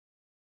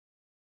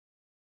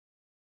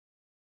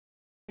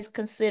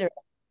consider?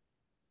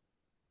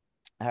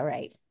 All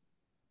right.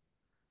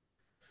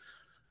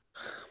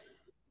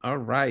 All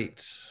right.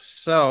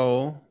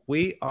 So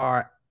we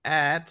are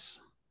at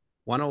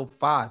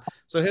 105.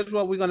 So here's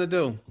what we're gonna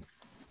do.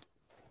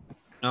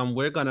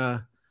 We're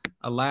gonna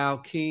allow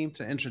Keem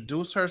to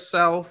introduce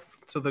herself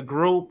to the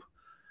group.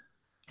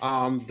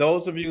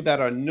 Those of you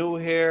that are new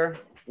here,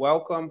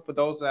 welcome. For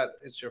those that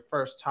it's your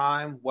first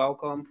time,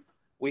 welcome.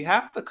 We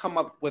have to come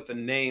up with a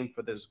name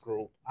for this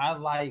group. I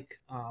like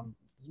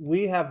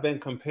we have been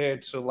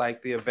compared to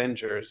like the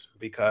Avengers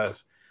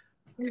because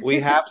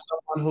we have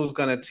someone who's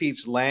going to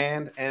teach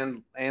land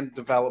and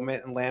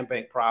development and land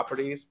bank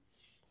properties,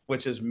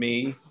 which is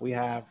me. We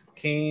have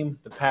Keem,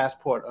 the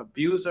passport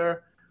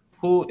abuser,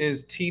 who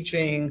is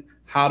teaching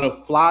how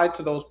to fly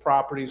to those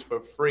properties for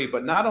free,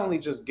 but not only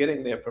just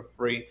getting there for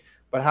free,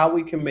 but how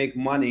we can make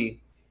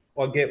money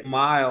or get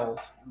miles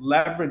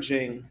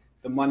leveraging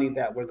the money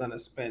that we're going to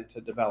spend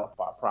to develop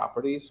our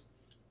properties.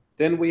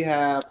 Then we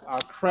have our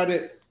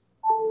credit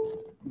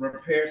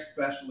repair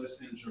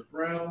specialist in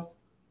Jabril,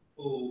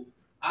 who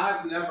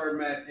I've never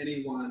met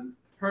anyone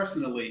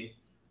personally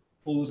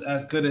who's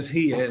as good as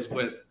he is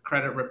with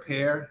credit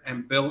repair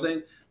and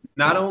building.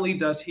 Not only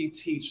does he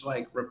teach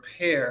like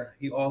repair,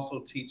 he also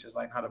teaches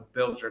like how to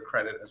build your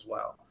credit as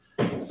well.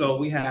 So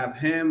we have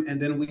him, and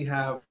then we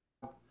have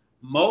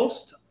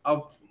most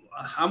of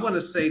I'm going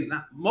to say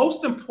not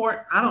most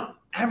important. I don't.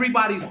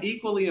 Everybody's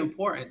equally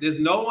important. There's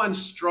no one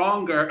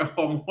stronger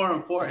or more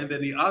important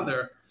than the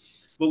other.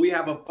 But we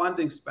have a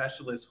funding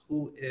specialist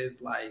who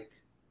is like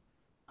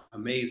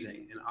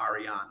amazing in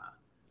Ariana.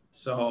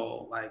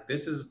 So like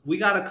this is we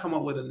got to come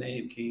up with a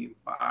name, Keem,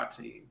 for our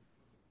team.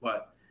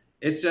 But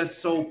it's just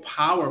so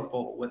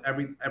powerful with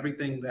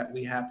everything that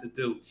we have to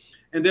do.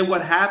 And then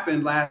what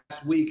happened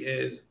last week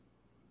is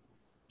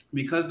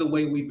because the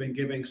way we've been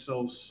giving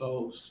so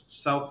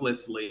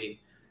selflessly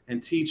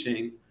and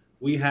teaching,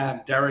 we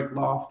have Derek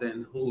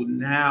Lofton who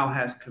now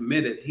has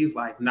committed. He's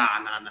like, nah.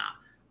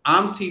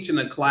 I'm teaching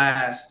a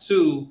class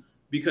too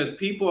because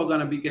people are going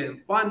to be getting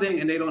funding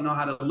and they don't know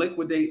how to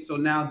liquidate. So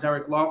now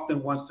Derek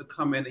Lofton wants to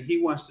come in and he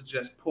wants to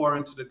just pour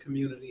into the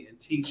community and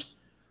teach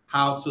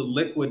how to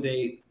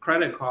liquidate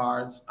credit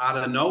cards out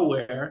of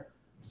nowhere.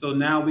 So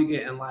now we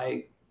getting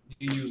like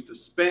you use the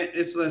spend.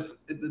 It's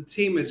just the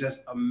team is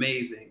just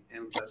amazing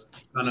and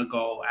just gonna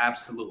go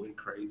absolutely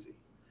crazy.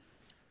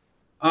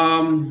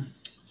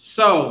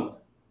 So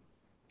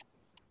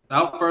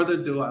without further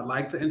ado, I'd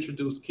like to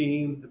introduce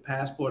Keem, the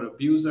passport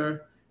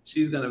abuser.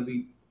 She's gonna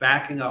be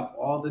backing up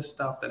all this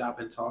stuff that I've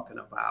been talking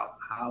about,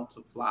 how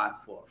to fly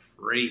for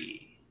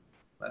free.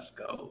 Let's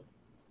go.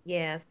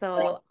 Yeah,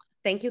 so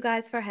thank you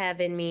guys for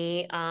having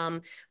me.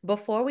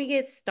 Before we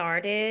get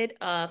started,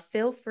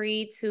 feel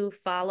free to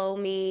follow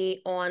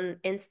me on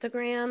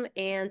Instagram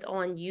and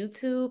on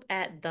YouTube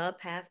at The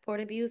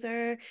Passport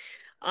Abuser.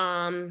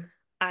 Um,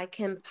 I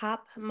can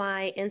pop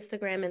my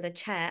Instagram in the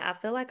chat. I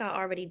feel like I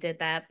already did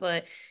that,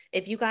 but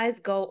if you guys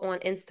go on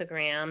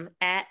Instagram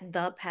at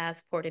The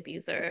Passport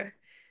Abuser,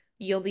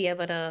 you'll be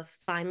able to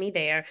find me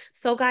there.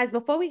 So guys,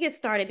 before we get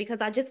started,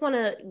 because I just want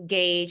to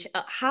gauge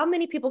how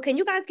many people, can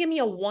you guys give me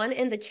a 1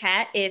 in the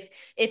chat if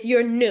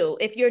you're new?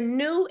 If you're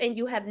new and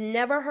you have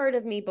never heard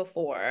of me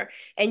before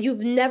and you've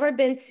never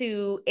been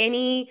to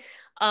any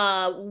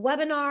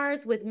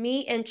webinars with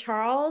me and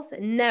Charles,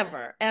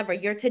 never, ever.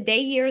 You're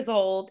today years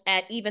old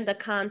at even the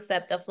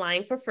concept of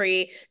flying for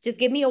free. Just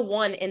give me a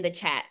 1 in the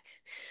chat.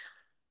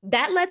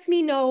 That lets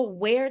me know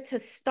where to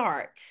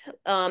start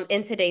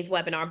in today's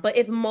webinar. But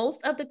if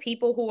most of the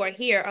people who are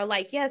here are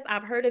like, yes,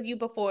 I've heard of you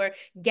before,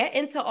 get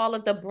into all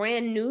of the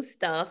brand new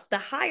stuff, the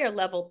higher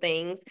level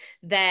things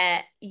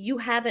that you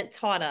haven't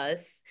taught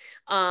us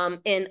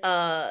in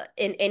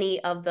any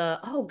of the,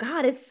 oh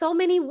God, it's so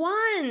many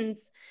ones.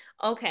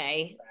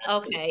 Okay.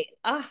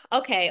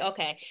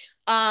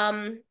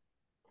 Um,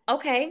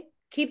 okay.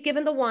 Keep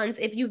giving the ones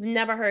if you've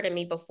never heard of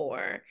me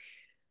before.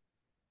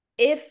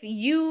 If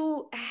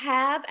you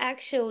have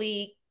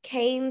actually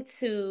came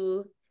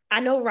to, I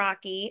know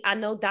Rocky, I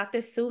know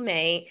Dr. Sume,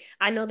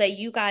 I know that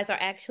you guys are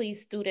actually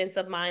students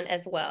of mine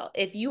as well.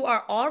 If you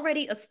are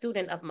already a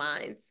student of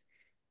mine,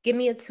 give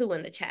me a 2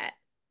 in the chat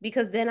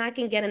because then I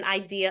can get an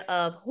idea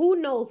of who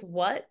knows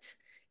what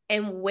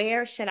and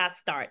where should I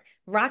start.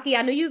 Rocky,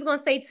 I knew you was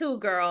gonna say 2,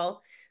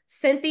 girl.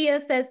 Cynthia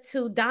says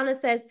 2, Donna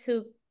says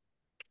 2,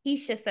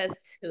 Keisha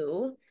says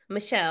 2,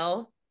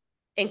 Michelle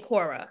and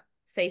Cora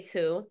say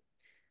 2.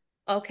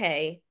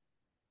 Okay.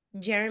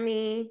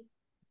 Jeremy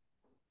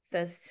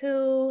says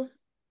 2.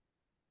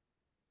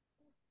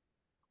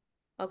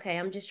 Okay,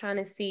 I'm just trying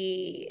to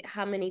see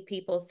how many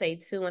people say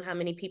 2 and how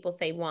many people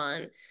say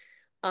 1.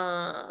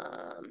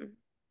 Um,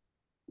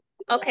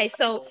 okay,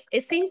 so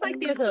it seems like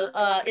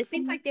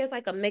there's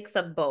like a mix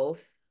of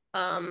both.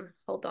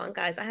 Hold on,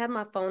 guys. I have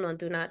my phone on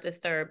Do Not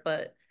Disturb,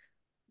 but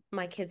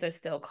my kids are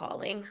still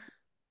calling.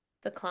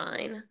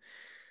 Decline.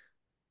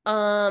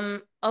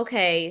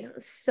 Okay,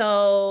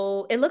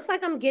 so it looks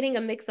like I'm getting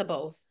a mix of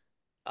both.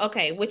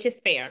 Okay, which is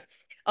fair.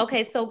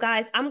 Okay, so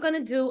guys, I'm gonna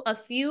do a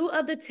few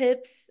of the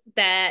tips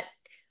that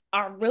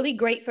are really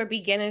great for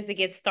beginners to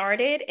get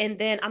started. And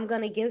then I'm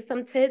going to give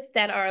some tips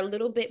that are a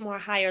little bit more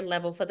higher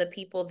level for the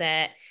people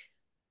that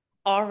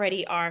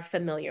already are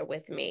familiar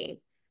with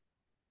me.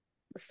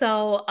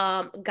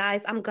 So,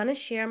 guys, I'm going to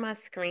share my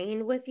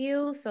screen with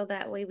you so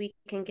that way we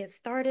can get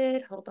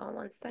started. Hold on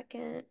one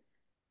second.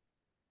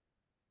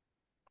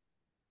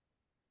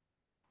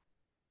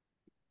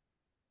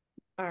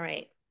 All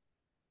right.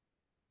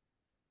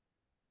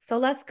 So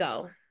let's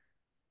go.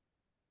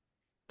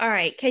 All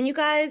right, can you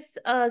guys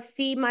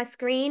see my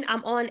screen?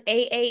 I'm on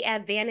AA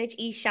Advantage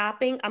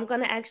eShopping. I'm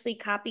gonna actually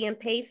copy and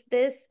paste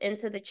this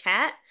into the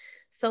chat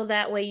so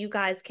that way you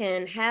guys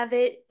can have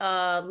it.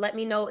 Let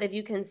me know if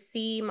you can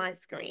see my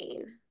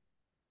screen.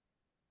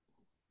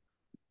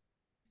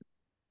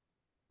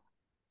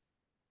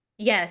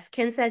 Yes,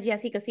 Ken says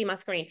yes, he can see my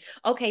screen.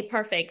 Okay,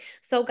 perfect.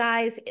 So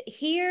guys,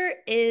 here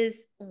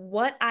is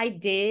what I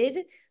did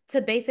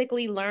to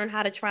basically learn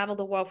how to travel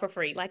the world for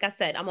free. Like I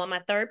said, I'm on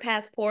my third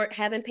passport,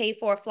 haven't paid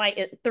for a flight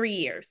in 3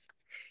 years.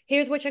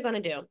 Here's what you're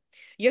gonna do.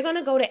 You're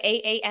gonna go to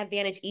AA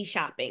Advantage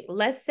eShopping.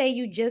 Let's say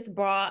you just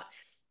bought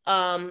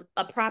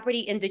a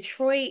property in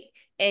Detroit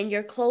and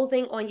you're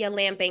closing on your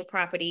Landbank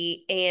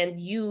property and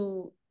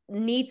you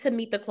need to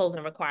meet the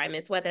closing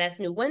requirements, whether that's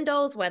new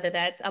windows, whether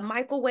that's a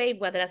microwave,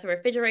 whether that's a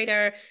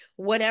refrigerator,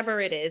 whatever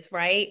it is,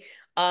 right?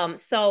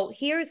 So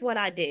here's what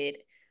I did.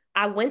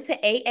 I went to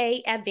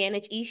AA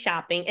Advantage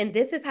eShopping, and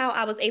this is how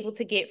I was able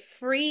to get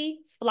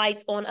free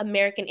flights on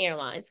American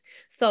Airlines.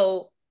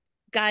 So,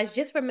 guys,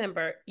 just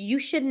remember, you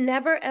should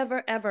never,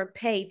 ever, ever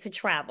pay to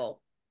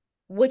travel.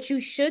 What you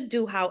should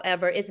do,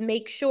 however, is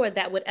make sure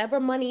that whatever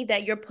money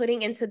that you're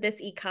putting into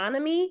this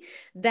economy,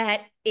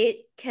 that it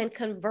can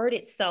convert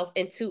itself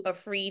into a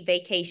free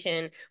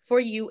vacation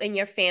for you and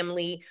your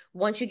family.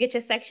 Once you get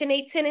your Section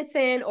 8 tenants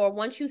in, or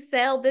once you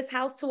sell this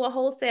house to a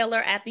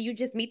wholesaler after you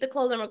just meet the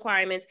closing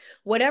requirements,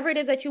 whatever it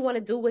is that you want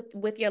to do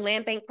with your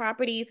land bank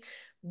properties,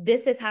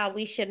 this is how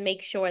we should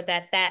make sure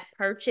that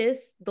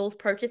those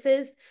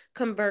purchases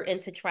convert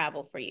into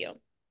travel for you.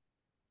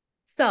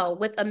 So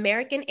with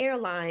American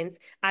Airlines,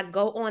 I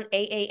go on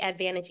AA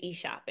Advantage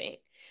eShopping.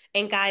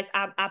 And guys,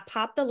 I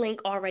popped the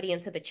link already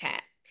into the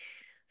chat.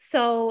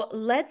 So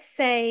let's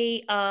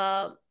say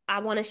I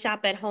want to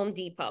shop at Home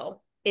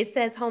Depot. It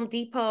says Home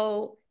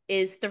Depot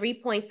is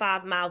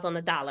 3.5 miles on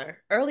the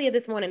dollar. Earlier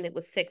this morning, it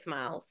was 6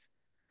 miles.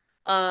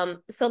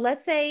 So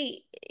let's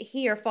say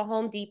here for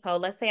Home Depot,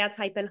 let's say I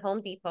type in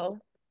Home Depot.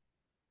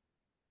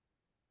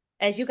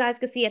 As you guys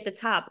can see at the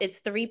top,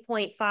 it's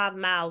 3.5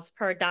 miles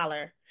per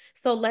dollar.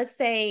 So let's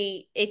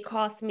say it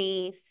cost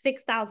me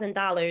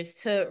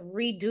 $6,000 to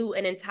redo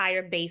an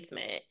entire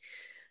basement.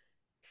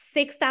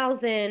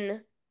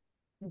 $6,000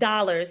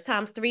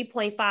 times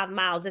 3.5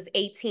 miles is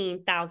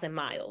 18,000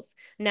 miles.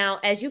 Now,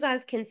 as you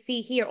guys can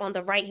see here on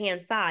the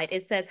right-hand side,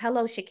 it says,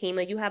 hello,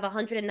 Shakima, you have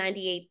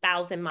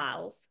 198,000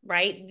 miles,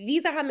 right?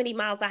 These are how many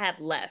miles I have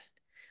left.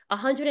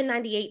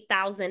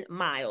 198,000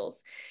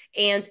 miles.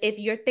 And if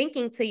you're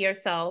thinking to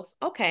yourself,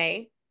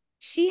 okay,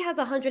 she has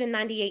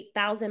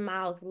 198,000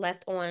 miles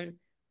left on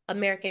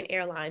American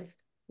Airlines.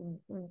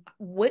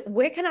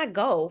 Where can I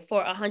go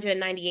for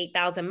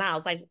 198,000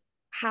 miles? Like,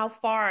 how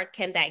far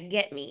can that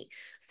get me?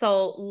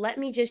 So let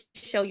me just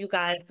show you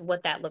guys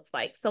what that looks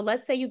like. So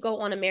let's say you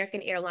go on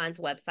American Airlines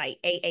website,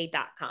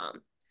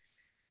 aa.com.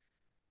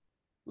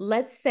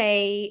 Let's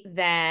say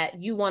that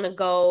you want to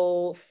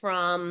go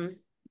from,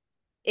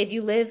 if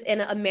you live in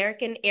an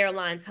American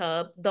Airlines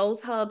hub,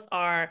 those hubs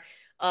are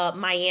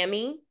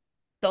Miami,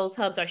 those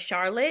hubs are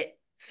Charlotte,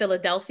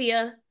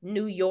 Philadelphia,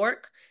 New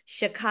York,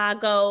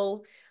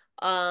 Chicago,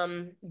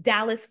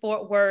 Dallas,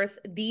 Fort Worth.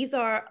 These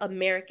are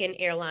American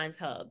Airlines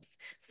hubs.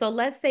 So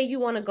let's say you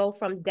want to go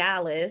from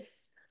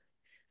Dallas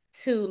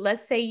to,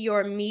 let's say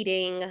you're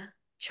meeting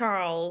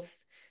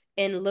Charles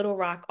in Little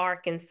Rock,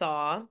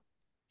 Arkansas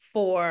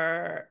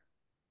for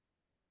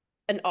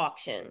an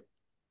auction.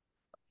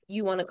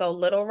 You want to go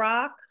Little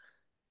Rock.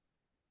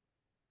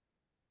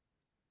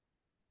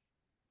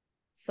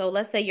 So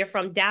let's say you're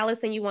from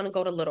Dallas and you want to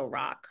go to Little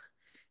Rock.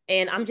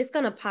 And I'm just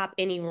going to pop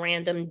any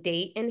random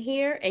date in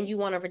here and you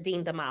want to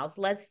redeem the miles.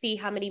 Let's see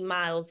how many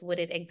miles would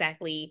it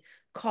exactly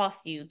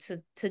cost you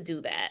to do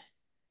that.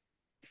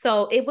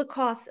 So it would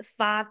cost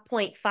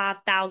 5.5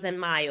 thousand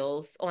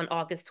miles on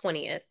August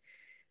 20th.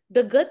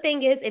 The good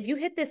thing is if you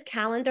hit this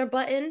calendar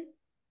button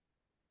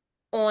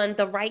on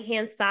the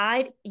right-hand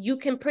side, you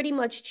can pretty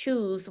much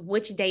choose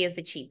which day is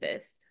the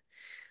cheapest.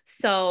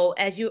 So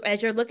as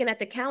you're looking at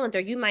the calendar,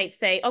 you might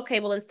say, okay,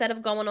 well, instead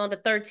of going on the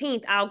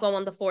 13th, I'll go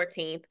on the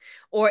 14th.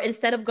 Or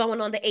instead of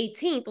going on the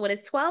 18th, when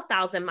it's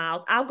 12,000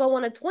 miles, I'll go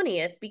on the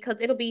 20th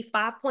because it'll be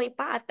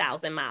 5.5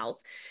 thousand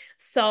miles.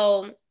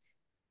 So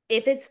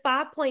if it's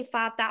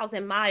 5.5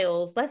 thousand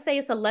miles, let's say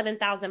it's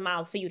 11,000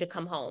 miles for you to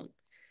come home.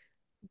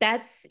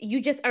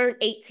 You just earned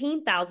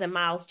 18,000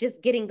 miles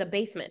just getting the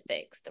basement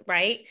fixed,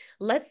 right?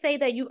 Let's say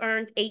that you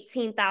earned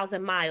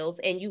 18,000 miles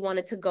and you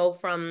wanted to go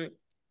from,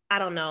 I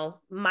don't know,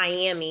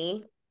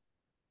 Miami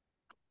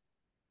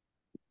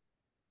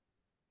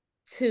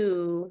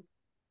to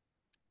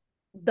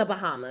the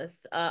Bahamas.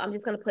 I'm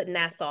just gonna put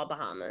Nassau,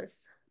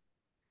 Bahamas.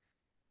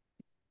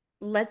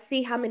 Let's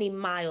see how many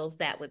miles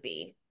that would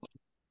be.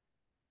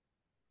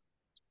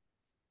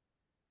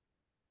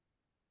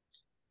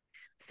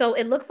 So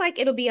it looks like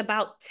it'll be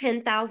about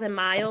 10,000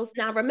 miles.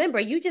 Now, remember,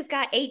 you just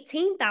got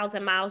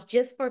 18,000 miles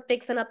just for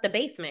fixing up the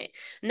basement.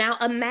 Now,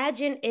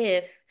 imagine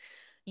if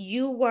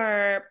you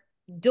were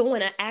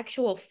doing an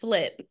actual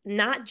flip,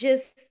 not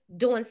just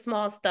doing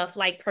small stuff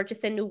like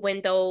purchasing new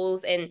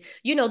windows and,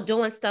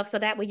 doing stuff so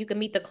that way you can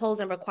meet the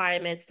closing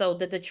requirements so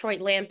the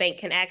Detroit Land Bank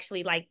can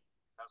actually like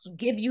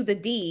give you the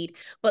deed.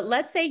 But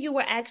let's say you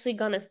were actually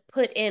going to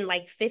put in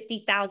like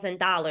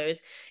 $50,000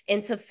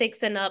 into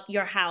fixing up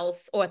your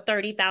house or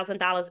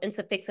 $30,000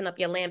 into fixing up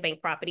your land bank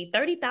property.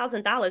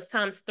 $30,000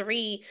 times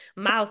 3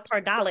 miles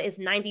per dollar is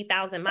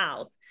 90,000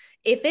 miles.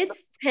 If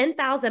it's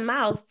 10,000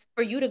 miles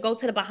for you to go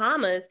to the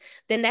Bahamas,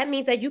 then that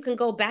means that you can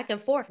go back and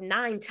forth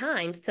 9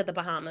 times to the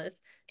Bahamas.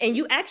 And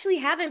you actually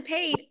haven't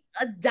paid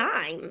a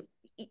dime.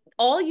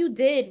 All you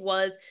did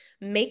was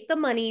make the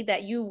money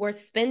that you were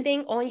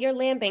spending on your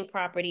land bank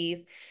properties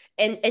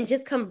and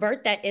just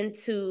convert that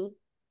into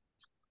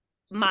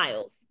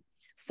miles.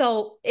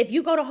 So if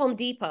you go to Home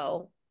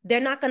Depot,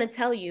 they're not going to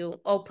tell you,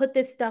 oh, put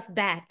this stuff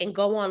back and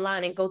go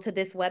online and go to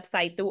this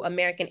website through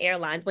American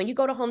Airlines. When you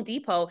go to Home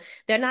Depot,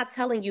 they're not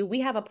telling you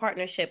we have a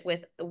partnership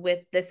with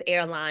this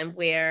airline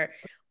where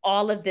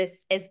all of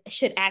this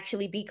should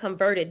actually be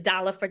converted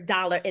dollar for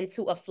dollar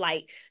into a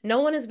flight.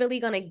 No one is really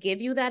going to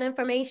give you that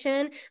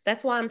information.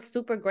 That's why I'm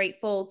super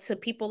grateful to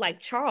people like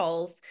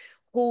Charles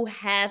who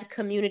have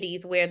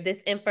communities where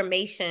this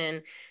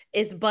information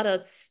is but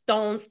a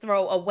stone's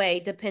throw away,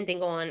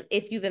 depending on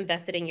if you've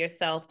invested in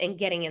yourself and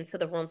getting into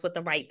the rooms with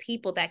the right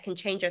people that can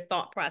change your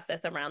thought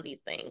process around these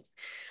things.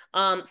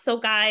 So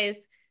guys,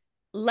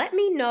 let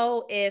me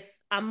know if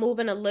I'm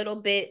moving a little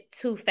bit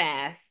too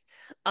fast.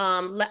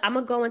 I'm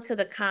gonna go into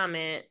the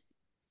comment.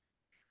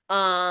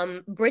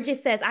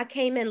 Bridget says, I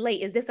came in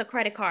late. Is this a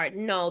credit card?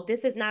 No,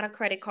 this is not a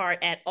credit card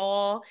at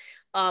all.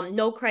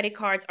 No credit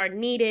cards are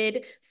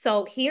needed.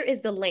 So here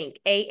is the link,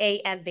 AA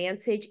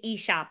Advantage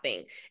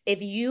eShopping.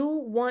 If you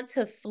want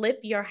to flip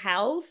your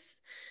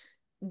house,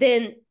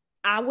 then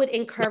I would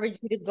encourage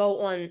you to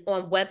go on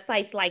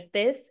websites like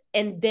this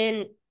and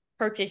then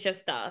purchase your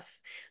stuff.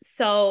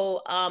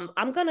 So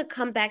I'm gonna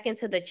come back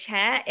into the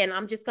chat and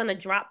I'm just gonna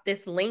drop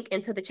this link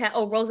into the chat.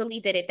 Oh,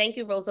 Rosalie did it. Thank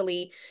you,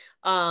 Rosalie.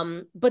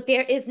 But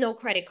there is no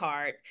credit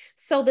card.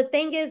 So the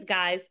thing is,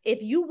 guys,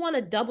 if you want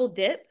to double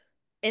dip,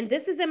 and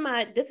this is in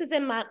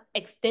my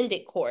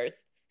extended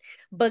course,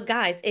 but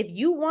guys, if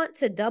you want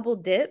to double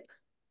dip,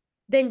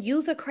 then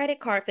use a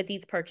credit card for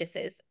these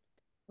purchases.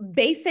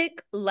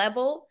 Basic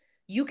level,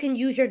 you can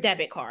use your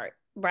debit card,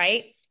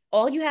 right?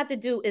 All you have to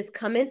do is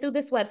come in through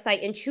this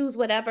website and choose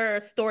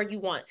whatever store you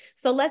want.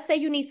 So let's say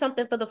you need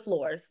something for the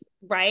floors,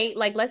 right?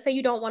 Like let's say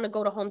you don't want to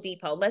go to Home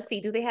Depot. Let's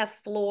see, do they have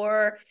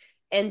floor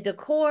and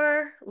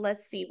decor?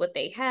 Let's see what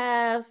they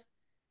have.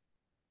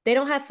 They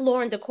don't have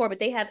floor and decor, but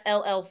they have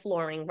LL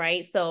flooring,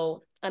 right?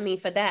 So, I mean,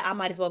 for that, I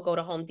might as well go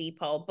to Home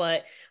Depot.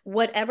 But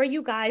whatever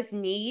you guys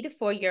need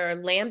for your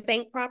land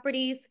bank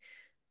properties,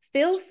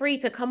 feel free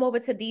to come over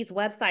to these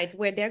websites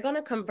where they're going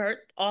to convert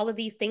all of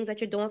these things that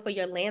you're doing for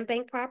your land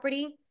bank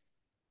property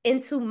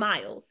into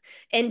miles.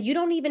 And you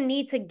don't even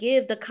need to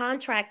give the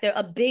contractor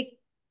a big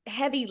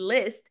heavy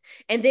list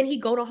and then he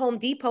go to Home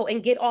Depot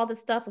and get all the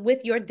stuff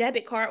with your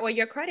debit card or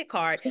your credit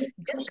card.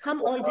 Just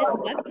come on this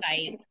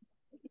website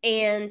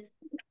and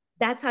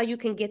that's how you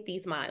can get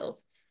these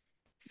miles.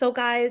 So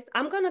guys,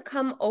 I'm going to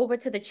come over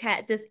to the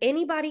chat. Does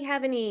anybody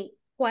have any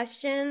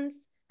questions?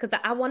 Because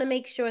I want to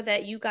make sure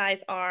that you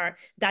guys are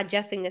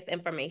digesting this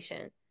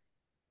information.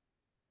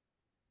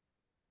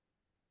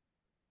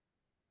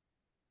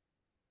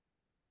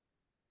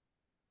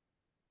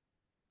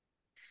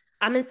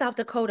 I'm in South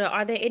Dakota.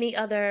 Are there any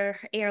other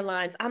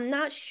airlines? I'm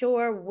not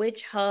sure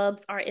which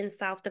hubs are in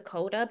South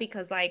Dakota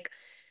because like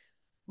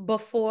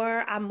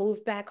before I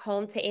moved back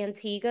home to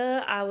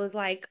Antigua, I was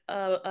like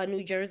a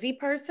New Jersey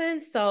person.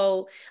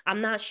 So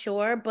I'm not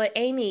sure. But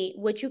Amy,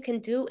 what you can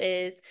do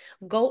is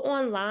go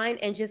online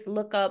and just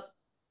look up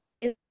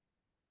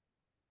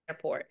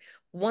airport.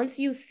 Once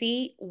you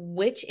see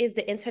which is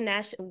the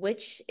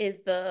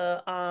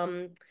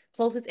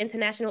closest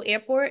international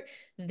airport,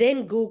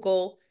 then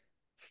Google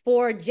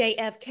for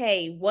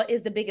JFK, what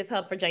is the biggest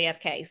hub for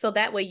JFK? So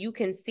that way you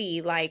can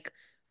see like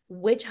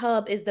which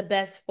hub is the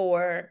best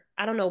for,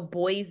 I don't know,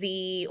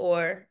 Boise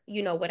or,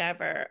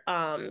 whatever.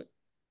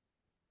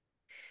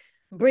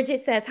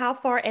 Bridget says, how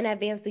far in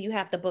advance do you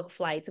have to book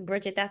flights?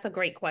 Bridget, that's a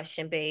great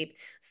question, babe.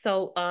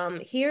 So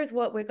here's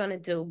what we're gonna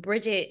do.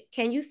 Bridget,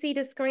 can you see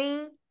the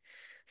screen?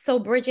 So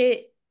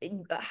Bridget,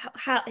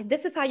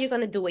 this is how you're going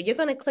to do it. You're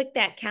going to click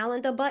that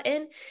calendar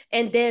button.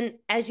 And then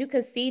as you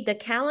can see, the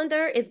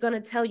calendar is going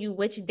to tell you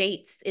which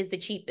dates is the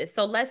cheapest.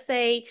 So let's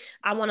say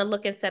I want to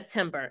look in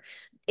September.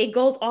 It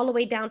goes all the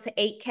way down to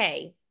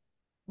 8K.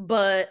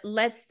 but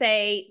let's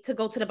say to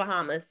go to the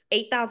Bahamas,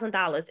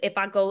 $8,000 if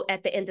I go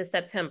at the end of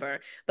September.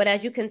 But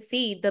as you can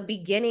see, the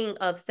beginning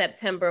of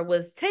September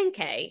was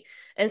 10K.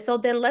 And so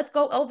then let's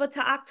go over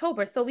to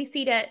October. So we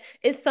see that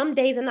it's some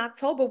days in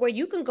October where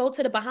you can go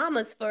to the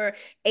Bahamas for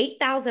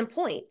 8,000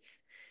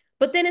 points.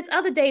 But then it's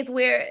other days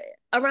where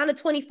around the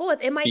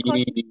 24th, it might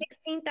cost you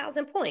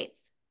 16,000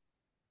 points.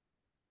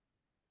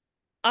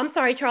 I'm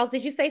sorry, Charles,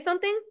 did you say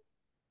something?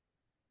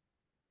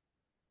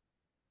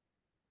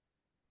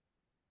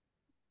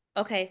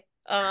 Okay.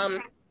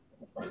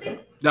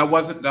 That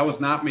was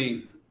not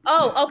me.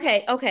 Oh,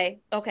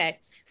 okay.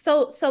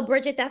 So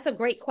Bridget, that's a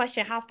great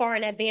question. How far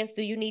in advance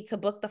do you need to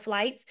book the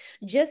flights?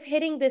 Just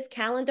hitting this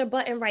calendar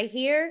button right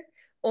here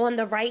on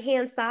the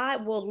right-hand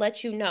side will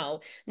let you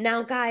know.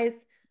 Now,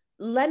 guys,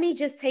 let me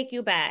just take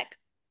you back.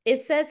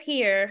 It says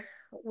here,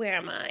 where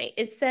am I?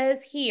 It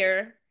says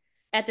here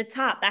at the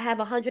top, I have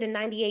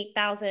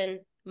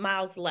 198,000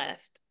 miles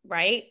left,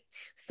 right?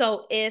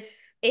 So if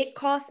it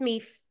costs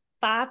me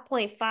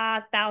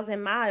 5.5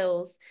 thousand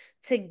miles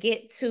to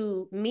get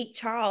to meet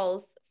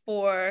Charles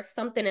for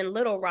something in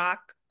Little Rock,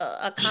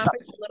 a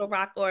conference in Little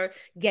Rock, or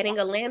getting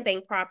a land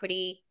bank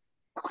property,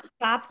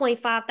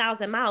 5.5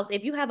 thousand miles.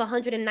 If you have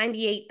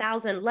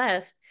 198,000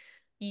 left,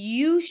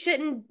 you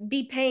shouldn't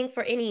be paying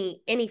for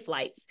any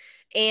flights.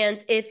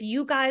 And if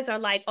you guys are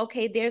like,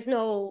 okay, there's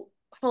no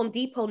Home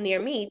Depot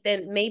near me,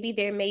 then maybe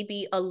there may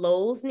be a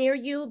Lowe's near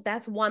you.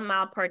 That's 1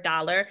 mile per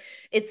dollar.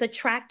 It's a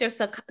tractor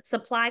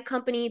supply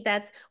company.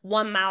 That's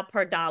 1 mile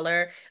per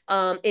dollar.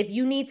 If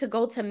you need to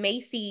go to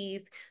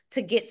Macy's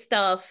to get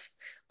stuff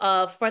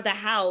for the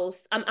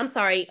house, I'm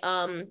sorry,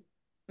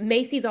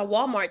 Macy's or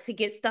Walmart to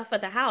get stuff for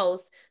the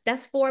house,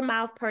 that's 4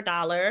 miles per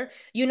dollar.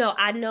 You know,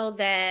 I know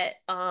that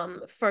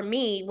for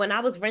me, when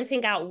I was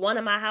renting out one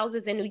of my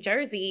houses in New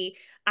Jersey,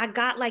 I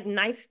got like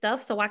nice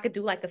stuff so I could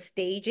do like a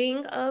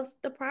staging of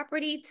the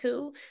property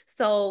too.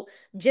 So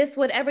just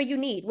whatever you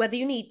need, whether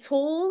you need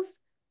tools,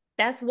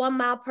 that's 1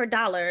 mile per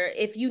dollar.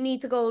 If you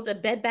need to go to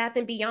Bed Bath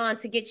and Beyond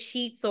to get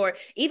sheets, or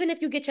even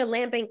if you get your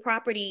land bank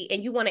property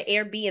and you want to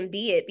Airbnb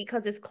it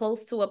because it's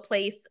close to a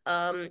place,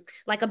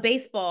 like a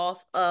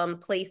baseball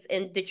place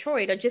in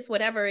Detroit or just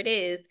whatever it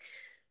is,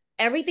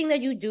 everything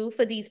that you do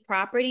for these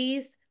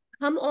properties,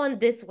 come on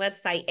this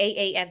website,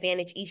 AA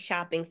Advantage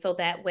eShopping, so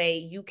that way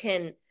you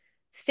can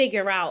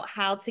figure out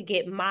how to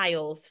get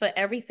miles for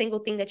every single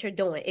thing that you're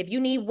doing. If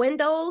you need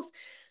windows,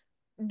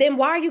 then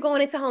why are you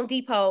going into Home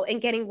Depot and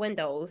getting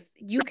windows?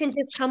 You can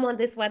just come on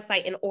this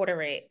website and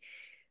order it.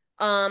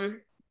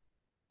 Um,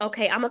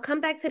 okay, I'm gonna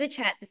come back to the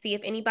chat to see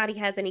if anybody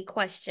has any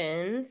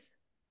questions.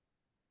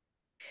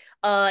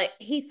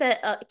 He said,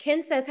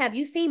 Ken says, have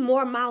you seen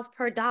more miles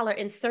per dollar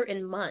in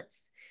certain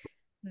months?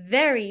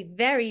 Very,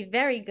 very,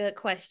 very good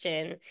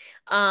question.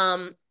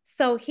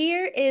 So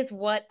here is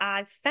what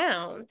I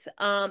found.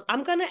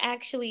 I'm gonna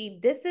actually,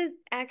 this is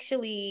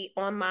actually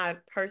on my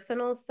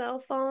personal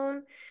cell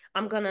phone.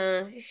 I'm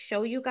gonna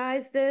show you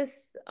guys this.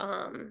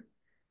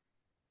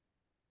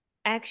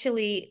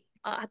 Actually,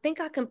 I think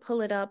I can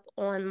pull it up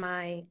on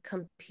my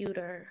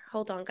computer.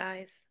 Hold on,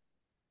 guys.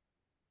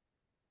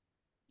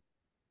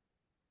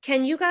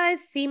 Can you guys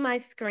see my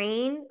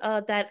screen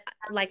that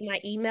like my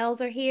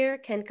emails are here?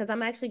 Because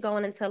I'm actually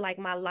going into like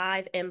my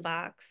live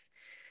inbox.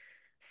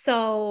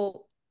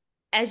 So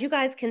as you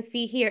guys can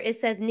see here, it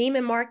says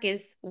Neiman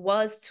Marcus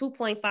was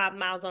 2.5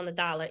 miles on the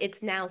dollar.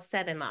 It's now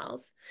 7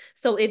 miles.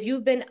 So if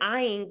you've been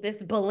eyeing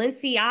this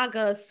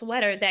Balenciaga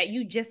sweater that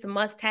you just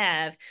must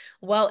have,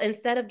 well,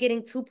 instead of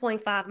getting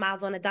 2.5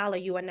 miles on the dollar,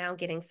 you are now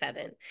getting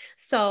 7.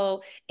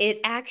 So it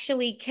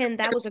actually can,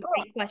 that was a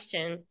great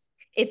question.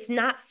 It's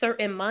not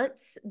certain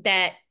months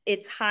that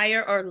it's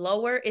higher or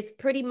lower. It's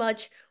pretty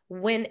much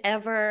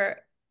whenever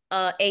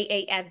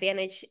AA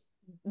Advantage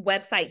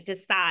website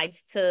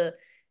decides to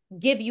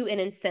give you an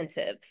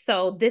incentive.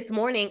 So this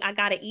morning I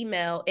got an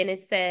email and it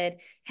said,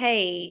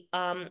 hey,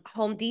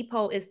 Home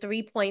Depot is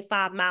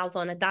 3.5 miles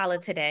on a dollar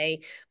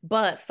today,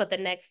 but for the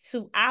next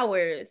 2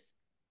 hours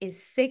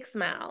is 6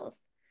 miles.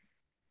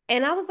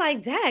 And I was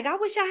like, dag, I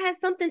wish I had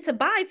something to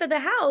buy for the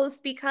house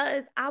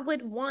because I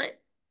would want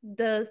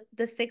the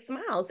 6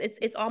 miles.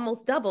 It's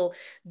almost double.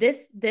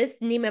 This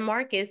Neiman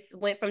Marcus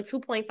went from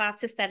 2.5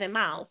 to 7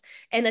 miles.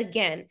 And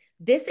again,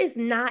 this is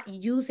not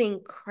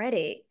using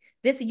credit.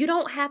 This, you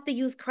don't have to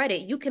use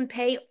credit. You can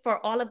pay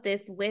for all of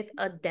this with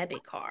a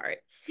debit card.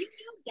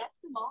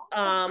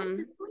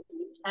 Um,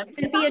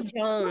 Cynthia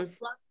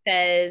Jones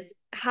says,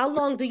 how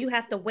long do you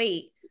have to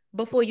wait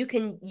before you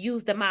can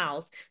use the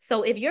miles?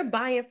 So if you're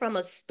buying from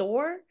a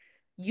store,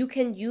 you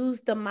can use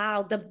the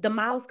mile. The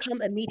miles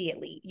come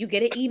immediately. You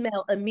get an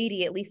email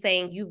immediately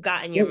saying you've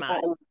gotten your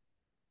miles.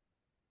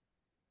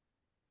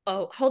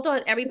 Oh, hold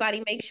on,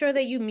 everybody. Make sure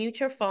that you mute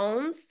your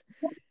phones.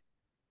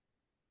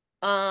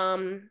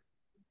 Um,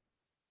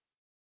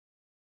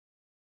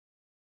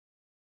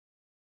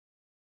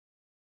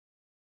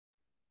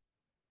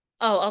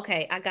 oh,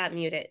 okay. I got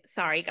muted.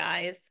 Sorry,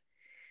 guys.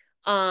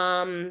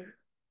 Um,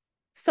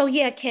 so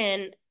yeah,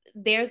 Ken,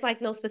 there's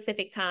like no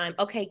specific time.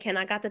 Okay, Ken,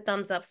 I got the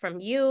thumbs up from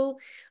you.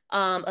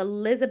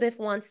 Elizabeth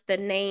wants the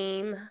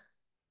name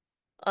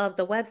of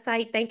the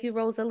website. Thank you,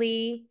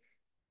 Rosalie.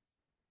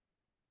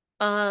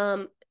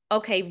 Um,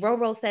 okay,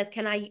 Roro says,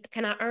 can I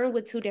earn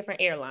with two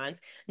different airlines?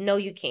 No,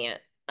 you can't.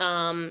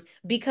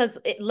 Because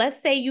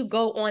let's say you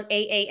go on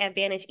AA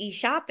Advantage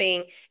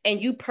e-shopping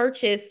and you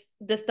purchase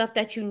the stuff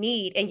that you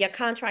need and your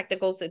contractor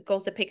goes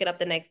to pick it up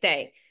the next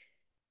day.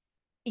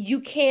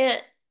 You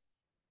can't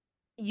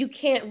you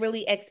can't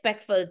really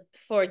expect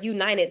for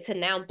United to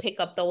now pick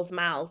up those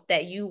miles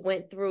that you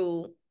went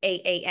through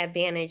AA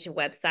Advantage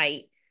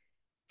website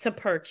to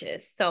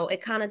purchase. So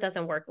it kind of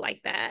doesn't work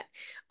like that.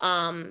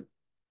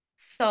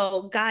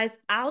 So guys,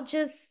 I'll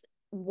just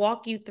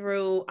walk you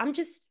through. I'm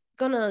just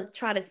gonna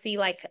try to see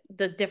like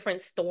the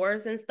different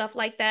stores and stuff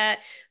like that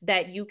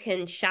that you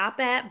can shop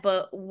at,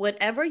 but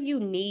whatever you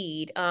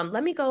need,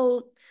 let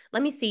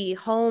me see,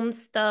 home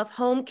stuff,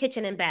 home,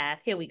 kitchen, and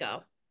bath. Here we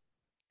go.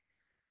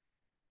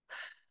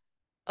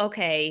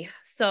 Okay,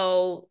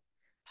 so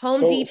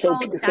Home So so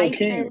Depot, so Dyson.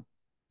 King,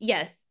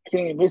 Yes.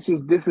 King, this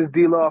is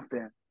D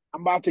Lofton.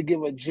 I'm about to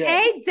give a gem.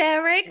 Hey,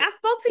 Derek, I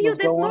spoke to you What's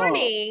this going on?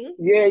 morning.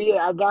 Yeah,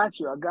 yeah, I got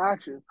you. I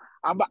got you.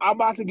 I'm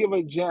about to give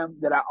a gem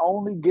that I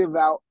only give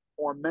out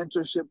on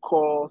mentorship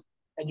calls,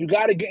 and you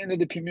got to get into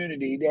the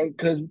community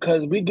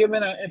because we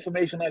giving out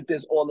information like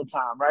this all the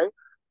time, right?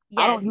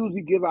 I Yes, don't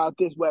usually give out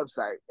this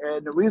website,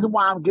 and the reason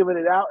why I'm giving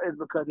it out is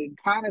because it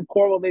kind of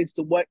correlates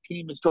to what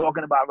Team is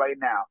talking about right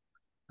now.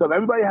 So if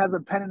everybody has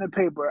a pen and a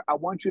paper, I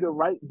want you to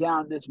write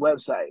down this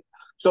website.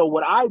 So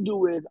what I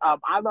do is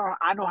I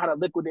know how to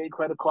liquidate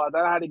credit cards. I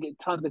know how to get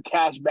tons of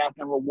cash back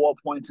and reward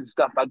points and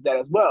stuff like that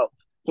as well.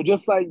 So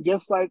just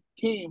like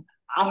Team,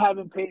 I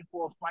haven't paid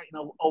for a flight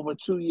in over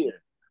 2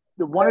 years.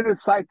 The one of the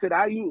sites that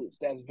I use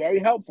that's very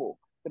helpful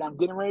that I'm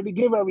getting ready to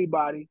give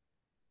everybody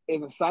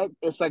is a site.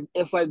 It's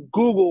like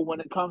Google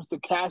when it comes to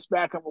cash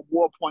back and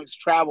reward points,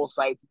 travel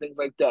sites, and things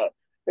like that.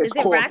 It's is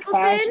it called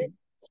Rakuten?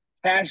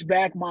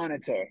 Cashback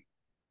Monitor.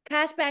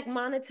 Cashback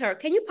Monitor.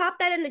 Can you pop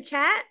that in the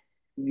chat?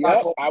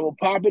 Yep, I will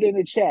pop it in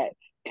the chat.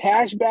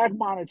 Cashback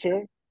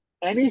Monitor,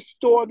 any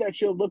store that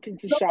you're looking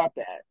to shop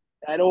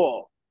at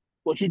all.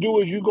 What you do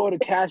is you go to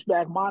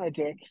Cashback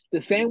Monitor,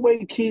 the same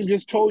way Keith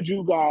just told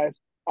you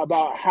guys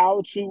about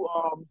how to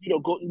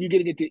go you're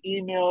gonna get the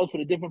emails for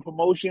the different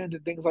promotions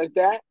and things like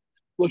that.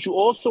 What you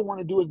also want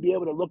to do is be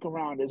able to look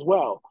around as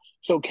well.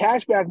 So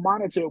Cashback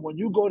Monitor, when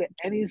you go to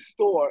any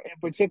store in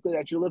particular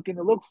that you're looking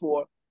to look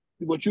for,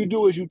 what you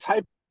do is you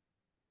type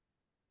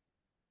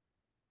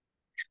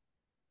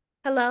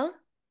Hello?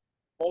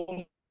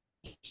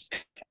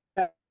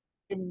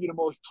 giving you the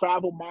most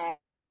travel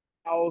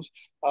miles,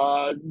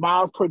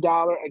 miles per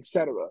dollar,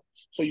 etc.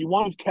 So you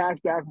want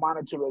Cashback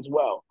Monitor as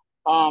well.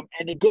 And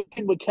the good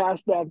thing with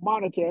Cashback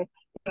Monitor,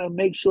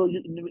 make sure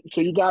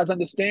you guys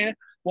understand.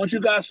 Once you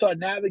guys start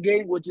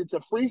navigating, which it's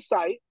a free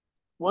site,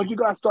 once you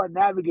guys start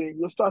navigating,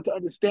 you'll start to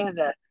understand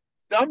that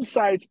some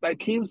sites, like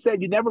Keem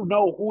said, you never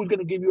know who's going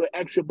to give you an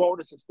extra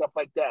bonus and stuff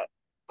like that.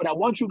 But I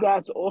want you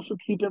guys to also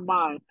keep in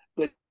mind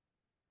the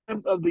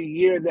time of the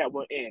year that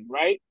we're in,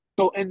 right?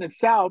 So in the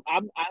South, I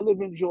live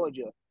in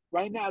Georgia.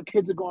 Right now,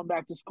 kids are going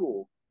back to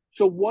school.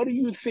 So what do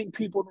you think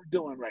people are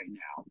doing right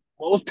now?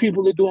 Most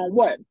people are doing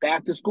what?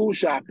 Back to school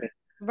shopping.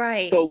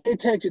 Right. So pay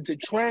attention to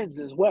trends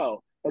as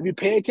well. If you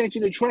pay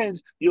attention to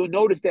trends, you'll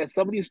notice that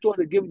some of these stores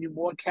are giving you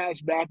more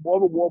cash back,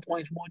 more reward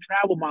points, more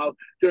travel miles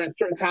during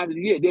certain times of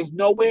the year. There's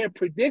no way of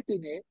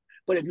predicting it,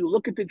 but if you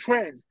look at the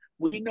trends,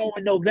 we know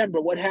in November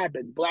what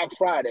happens. Black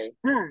Friday,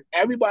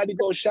 everybody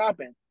goes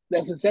shopping.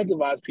 Let's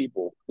incentivize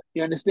people.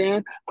 You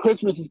understand?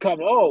 Christmas is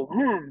coming. Oh,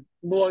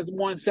 more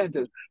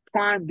incentives.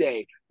 Prime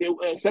Day.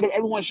 Instead of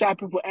everyone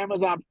shopping for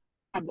Amazon,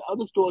 the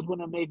other stores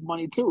want to make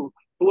money too.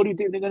 So what do you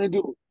think they're going to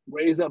do?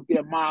 Raise up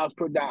their miles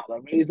per dollar,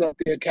 raise up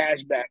their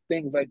cash back,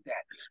 things like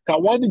that. So I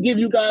wanted to give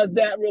you guys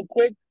that real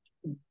quick.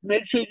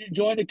 Make sure you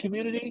join the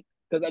community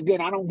because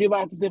again, I don't give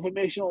out this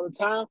information all the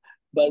time,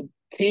 but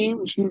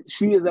Kim,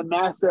 she is a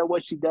master at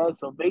what she does.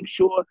 So make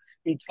sure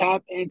you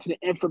tap into the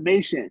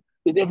information.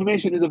 The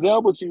information is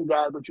available to you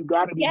guys, but you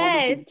got to be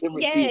willing Yes, to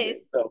receive yes,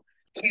 it. So,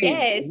 Kim,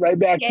 yes, it's right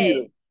back to yes.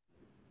 you.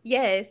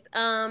 Yes.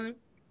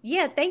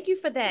 Yeah, thank you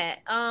for that.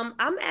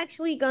 I'm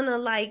actually gonna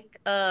like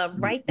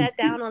write that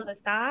down on the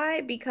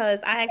side because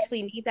I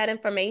actually need that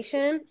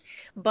information.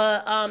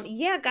 But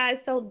yeah,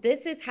 guys, so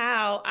this is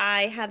how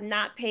I have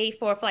not paid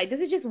for a flight. This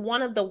is just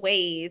one of the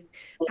ways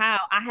how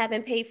I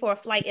haven't paid for a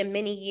flight in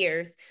many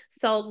years.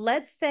 So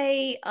let's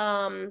say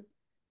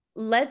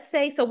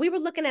so we were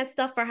looking at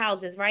stuff for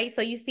houses, right?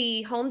 So you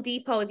see Home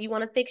Depot, if you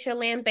want to fix your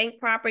land bank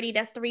property,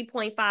 that's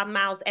 3.5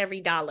 miles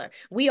every dollar.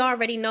 We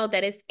already know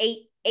that it's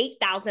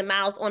 8,000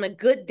 miles on a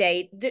good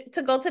day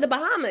to go to the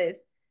Bahamas.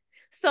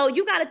 So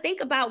you got to think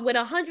about with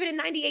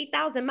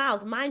 198,000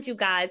 miles, mind you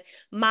guys,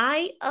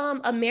 my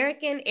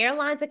American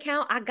Airlines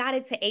account, I got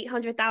it to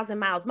 800,000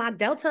 miles. My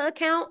Delta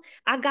account,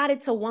 I got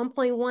it to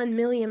 1.1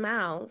 million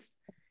miles.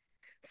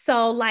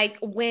 So like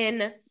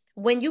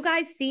when you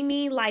guys see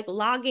me like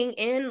logging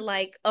in,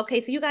 like,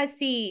 okay, so you guys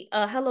see,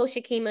 hello,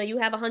 Shakima, you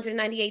have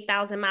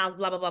 198,000 miles,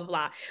 blah, blah, blah,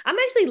 blah. I'm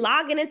actually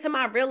logging into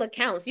my real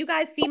accounts. You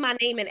guys see my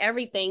name and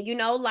everything, you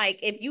know, like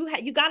if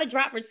you got to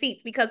drop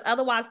receipts because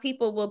otherwise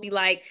people will be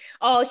like,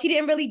 oh, she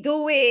didn't really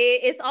do it.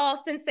 It's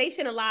all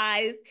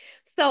sensationalized.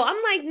 So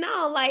I'm like,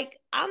 no, like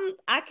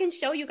I can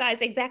show you guys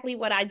exactly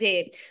what I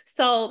did.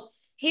 So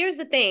here's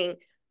the thing.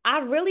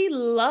 I really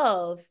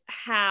love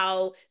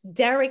how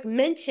Derek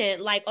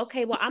mentioned, like,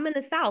 okay, well, I'm in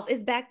the South.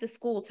 It's back to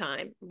school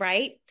time,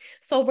 right?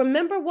 So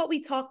remember what we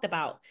talked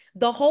about.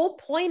 The whole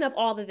point of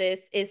all of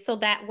this is so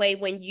that way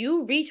when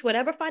you reach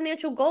whatever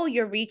financial goal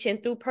you're reaching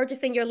through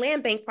purchasing your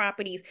land bank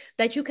properties,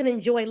 that you can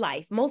enjoy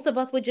life. Most of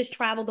us would just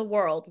travel the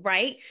world,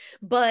 right?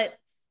 But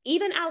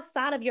even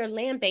outside of your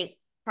land bank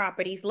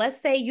properties,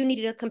 let's say you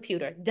needed a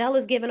computer. Dell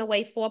is giving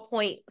away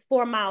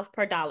 4.4 miles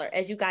per dollar,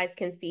 as you guys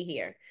can see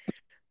here.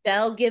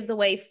 Dell gives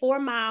away 4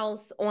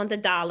 miles on the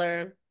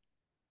dollar.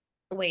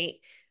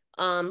 Wait,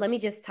 let me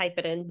just type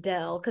it in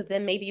Dell because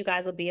then maybe you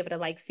guys will be able to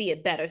like see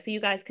it better. So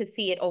you guys could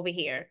see it over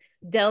here.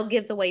 Dell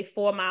gives away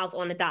 4 miles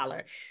on the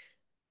dollar.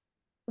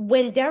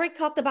 When Derek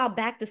talked about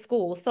back to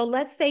school, so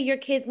let's say your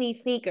kids need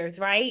sneakers,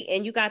 right?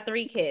 And you got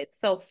 3 kids.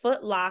 So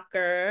Foot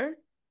Locker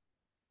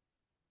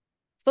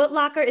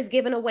is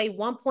giving away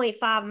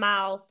 1.5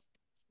 miles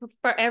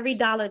for every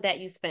dollar that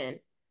you spend.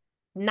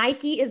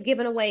 Nike is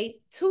giving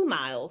away 2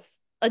 miles.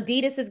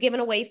 Adidas is giving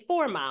away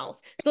 4 miles.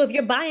 So if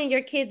you're buying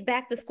your kids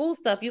back to school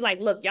stuff, you're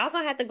like, look, y'all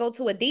gonna have to go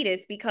to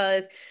Adidas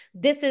because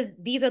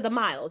these are the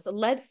miles.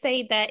 Let's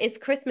say that it's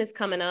Christmas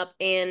coming up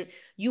and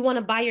you want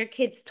to buy your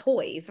kids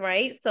toys,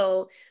 right?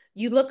 So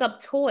you look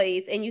up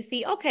toys and you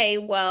see, okay,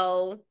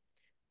 well,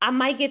 I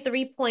might get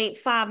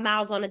 3.5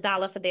 miles on the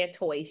dollar for their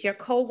toys. Your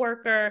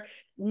coworker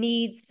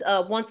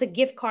wants a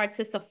gift card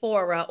to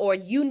Sephora, or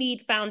you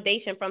need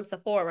foundation from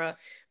Sephora.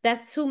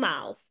 That's 2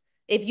 miles.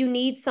 If you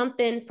need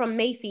something from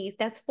Macy's,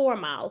 that's 4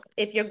 miles.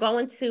 If you're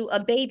going to a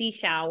baby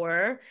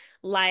shower,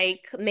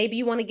 like maybe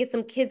you want to get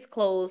some kids'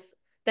 clothes,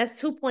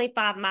 that's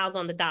 2.5 miles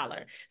on the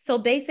dollar. So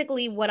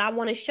basically, what I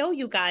want to show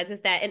you guys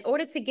is that in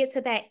order to get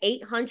to that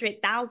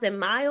 800,000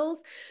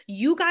 miles,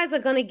 you guys are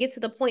going to get to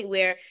the point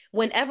where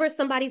whenever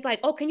somebody's like,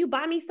 oh, can you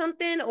buy me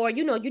something? Or,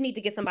 you know, you need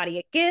to get somebody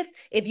a gift.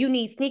 If you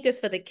need sneakers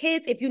for the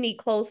kids, if you need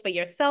clothes for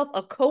yourself,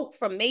 a coat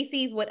from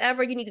Macy's,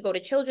 whatever, you need to go to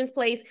Children's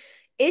Place.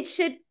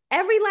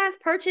 Every last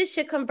purchase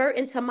should convert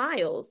into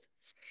miles.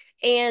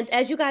 And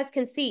as you guys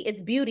can see, it's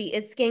beauty,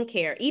 it's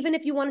skincare. Even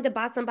if you wanted to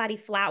buy somebody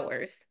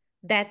flowers,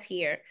 that's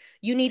here.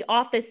 You need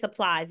office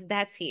supplies,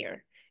 that's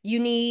here. You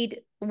need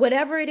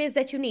whatever it is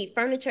that you need,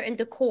 furniture and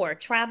decor,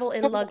 travel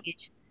and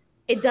luggage.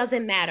 It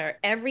doesn't matter.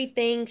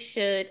 Everything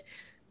should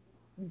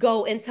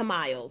go into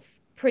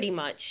miles pretty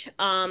much.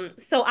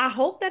 So I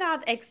hope that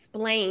I've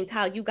explained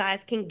how you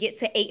guys can get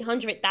to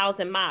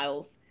 800,000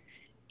 miles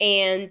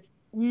and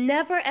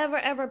never, ever,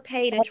 ever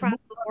pay to travel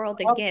the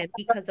world again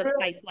because of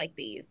sites like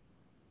these.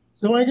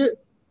 Swing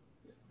it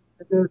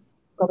and just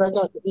go back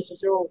out. This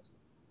is yours.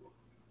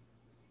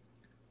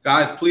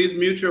 Guys, please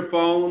mute your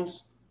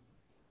phones.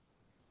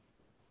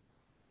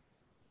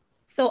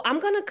 So I'm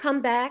going to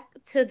come back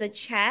to the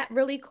chat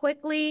really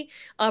quickly.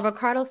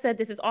 Ricardo said,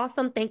 this is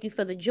awesome. Thank you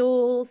for the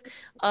jewels.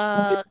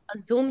 A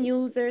Zoom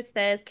user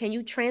says, can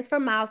you transfer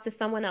miles to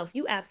someone else?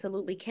 You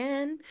absolutely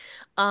can.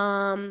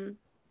 Where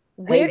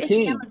Hey, is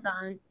Keem.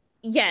 Amazon?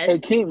 Yes. Hey,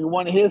 Keem, you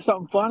want to hear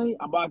something funny?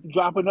 I'm about to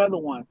drop another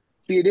one.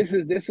 See, this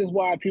is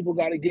why people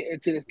got to get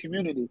into this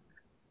community.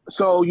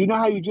 So you know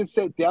how you just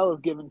said Dell is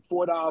giving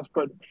 $4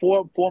 per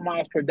 4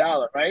 miles per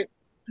dollar, right?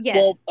 Yes.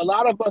 Well, a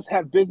lot of us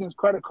have business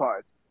credit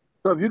cards.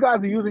 So if you guys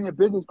are using your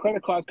business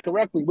credit cards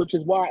correctly, which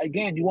is why,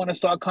 again, you want to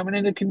start coming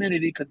in the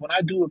community, because when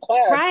I do a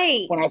class,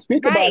 Right. when I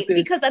speak about Right.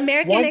 this, Because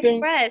American one thing,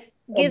 Express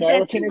gives that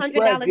American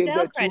Express $200 gives Dell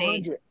that credit.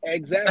 200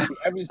 exactly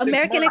every 6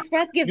 American months.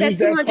 Express gives that Use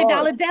that card.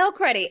 $200 Dell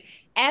credit.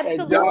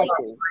 Absolutely.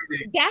 Exactly.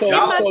 That's So in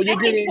my so you're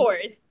second getting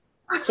course.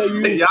 so you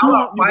use Y'all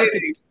are 200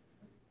 fighting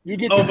you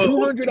get the over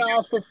who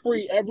 $200 for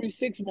free every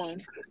 6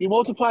 months. You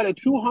multiply the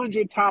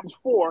 200 times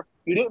 4.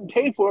 You didn't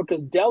pay for it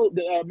because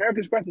the American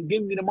Express is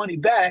giving you the money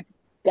back.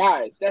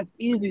 Guys, that's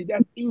easy.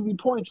 That's easy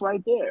points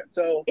right there.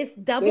 So It's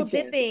double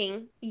listen,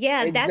 dipping.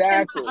 Yeah, that's in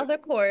my exactly. other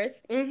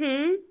course.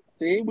 Mm-hmm.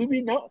 See, we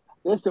be no.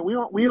 Listen, we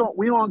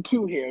on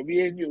cue here.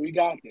 Me and you, we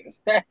got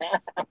this.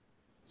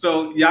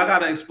 So y'all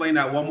gotta explain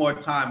that one more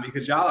time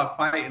because y'all are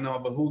fighting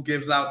over who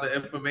gives out the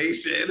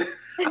information.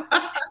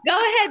 Go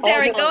ahead,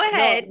 Derek. Go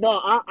ahead.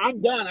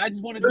 I'm done. I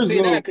just wanted to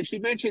say that because she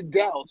mentioned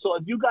Dell. So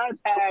if you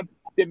guys have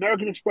the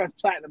American Express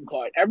Platinum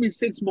Card, every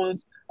 6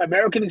 months,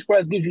 American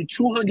Express gives you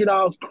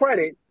 $200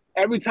 credit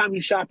every time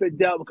you shop at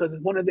Dell because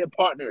it's one of their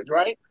partners,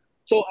 right?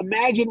 So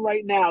imagine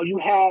right now you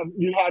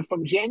had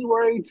from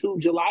January to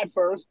July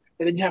 1st,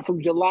 and then you have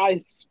from July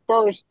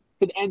 1st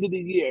to the end of the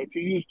year if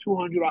you use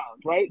 $200,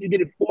 right? You get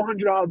it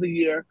 $400 a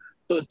year,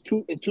 so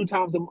it's two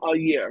times a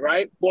year,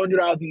 right?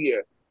 $400 a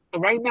year.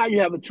 And right now you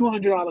have a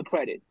 $200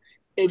 credit.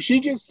 If she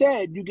just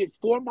said you get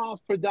 4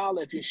 miles per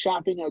dollar if you're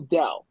shopping at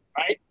Dell,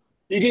 right?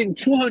 You're getting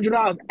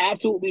 $200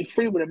 absolutely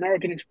free with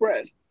American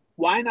Express.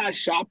 Why not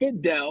shop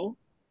at Dell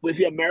with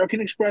your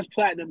American Express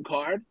Platinum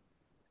card,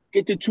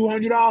 get the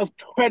 $200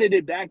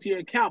 credited back to your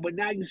account, but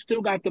now you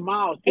still got the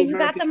miles to And you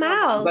got American the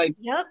Airlines. miles. Like,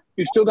 Yep.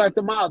 you still got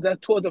the miles. That's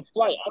towards a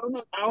flight.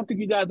 I don't think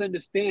you guys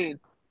understand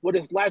what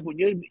it's like when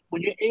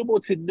you're able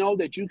to know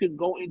that you can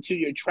go into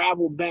your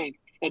travel bank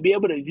and be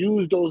able to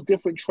use those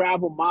different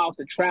travel miles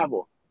to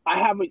travel. I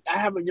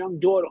have a young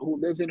daughter who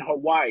lives in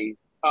Hawaii.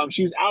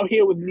 She's out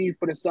here with me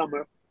for the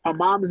summer. Her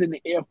mom is in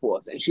the Air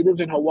Force and she lives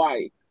in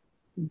Hawaii.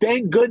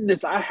 Thank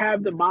goodness I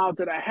have the miles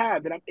that I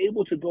have, that I'm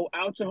able to go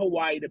out to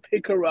Hawaii to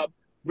pick her up,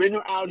 bring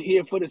her out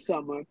here for the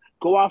summer,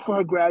 go out for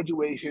her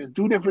graduations,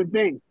 do different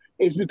things.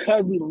 It's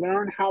because we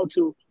learn how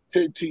to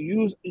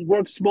use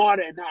work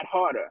smarter and not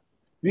harder.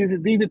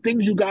 These are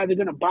things you guys are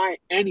gonna buy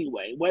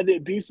anyway, whether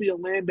it be for your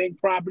land bank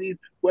properties,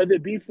 whether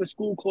it be for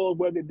school clothes,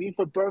 whether it be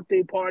for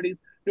birthday parties.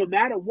 No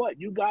matter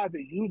what, you guys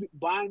are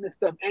buying this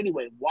stuff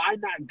anyway. Why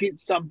not get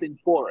something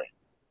for it?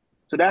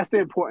 So that's the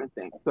important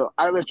thing. So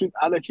I'll let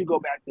you go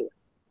back to it.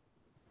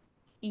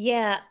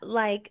 Yeah,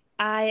 like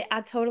I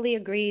totally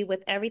agree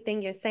with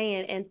everything you're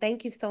saying, and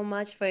thank you so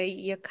much for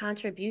your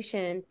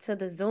contribution to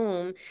the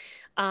Zoom.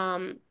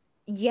 Um,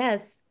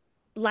 yes,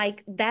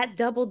 like that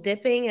double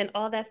dipping and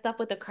all that stuff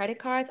with the credit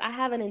cards, I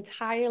have an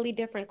entirely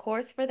different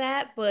course for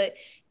that, but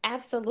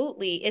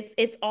absolutely,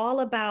 it's all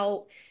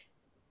about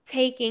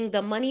taking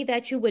the money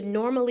that you would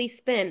normally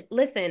spend.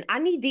 Listen, I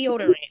need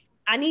deodorant.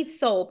 I need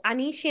soap. I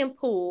need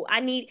shampoo.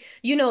 I need,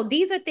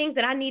 these are things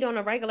that I need on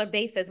a regular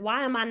basis.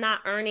 Why am I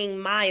not earning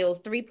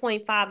miles,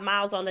 3.5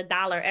 miles on the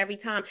dollar every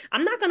time?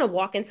 I'm not going to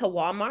walk into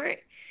Walmart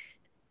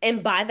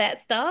and buy that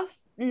stuff.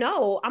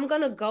 No, I'm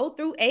going to go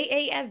through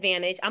AA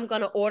Advantage. I'm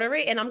going to order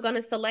it and I'm going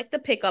to select the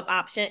pickup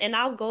option. And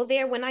I'll go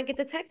there when I get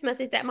the text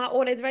message that my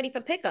order is ready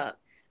for pickup.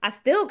 I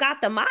still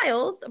got the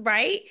miles,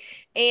 right?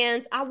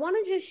 And I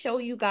want to just show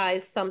you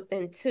guys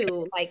something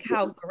too, like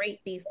how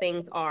great these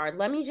things are.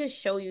 Let me just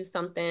show you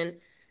something.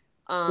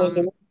 Like Um,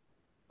 the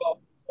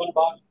one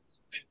box is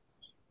the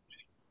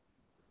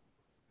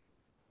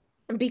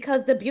same.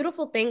 because the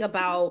beautiful thing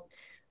about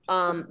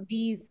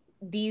these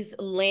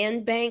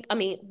land bank, I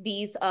mean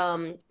these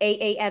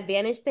AA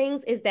Advantage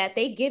things is that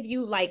they give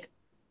you like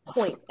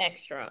points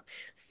extra.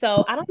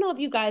 So I don't know if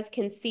you guys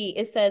can see,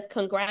 it says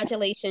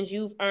congratulations,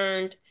 you've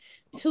earned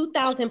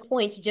 2,000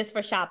 points just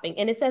for shopping,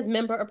 and it says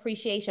member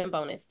appreciation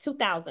bonus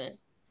 2,000.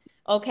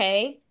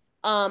 Okay.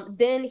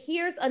 Then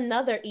here's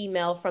another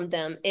email from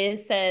them. It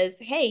says,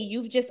 hey,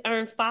 you've just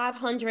earned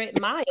 500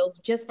 miles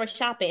just for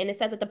shopping. And it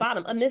says at the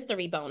bottom, a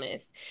mystery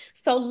bonus.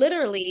 So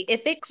literally,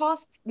 if it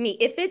costs me,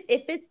 if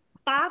it's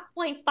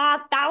 5.5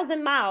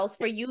 thousand miles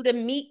for you to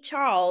meet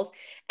Charles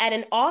at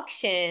an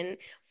auction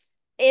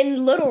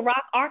in Little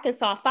Rock,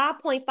 Arkansas,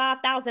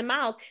 5.5 thousand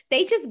miles,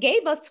 they just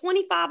gave us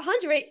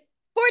 2,500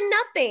 for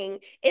nothing.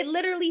 It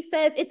literally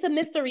says it's a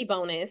mystery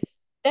bonus.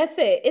 That's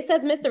it. It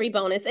says mystery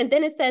bonus. And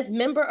then it says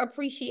member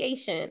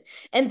appreciation.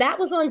 And that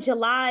was on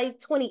July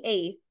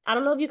 28th. I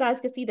don't know if you guys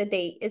can see the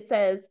date. It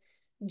says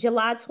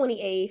July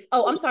 28th.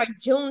 Oh, I'm sorry,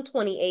 June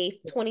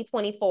 28th,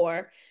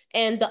 2024.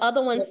 And the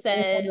other one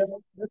says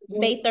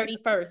May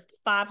 31st,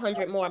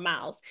 500 more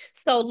miles.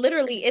 So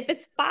literally, if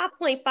it's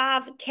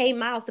 5.5K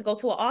miles to go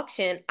to an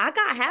auction, I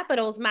got half of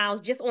those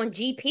miles just on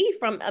GP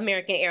from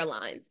American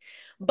Airlines.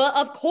 But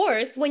of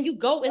course, when you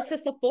go into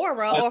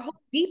Sephora or Home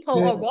Depot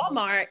or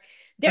Walmart,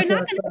 they're not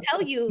going to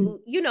tell you,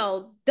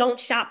 don't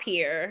shop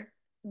here,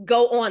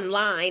 go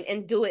online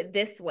and do it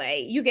this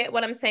way. You get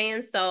what I'm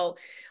saying? So,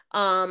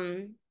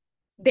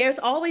 there's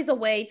always a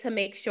way to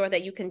make sure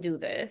that you can do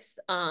this.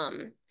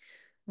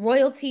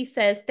 Royalty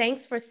says,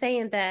 thanks for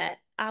saying that.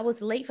 I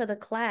was late for the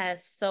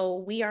class, so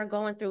we are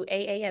going through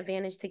AA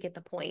Advantage to get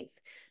the points.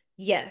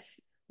 Yes,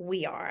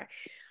 we are.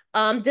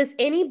 Does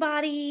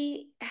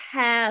anybody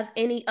have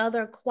any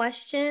other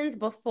questions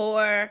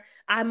before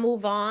I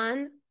move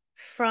on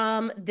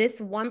from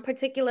this one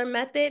particular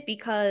method?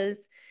 Because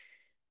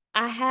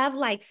I have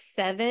like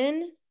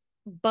 7,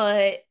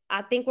 but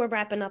I think we're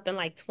wrapping up in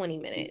like 20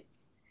 minutes.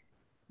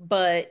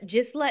 But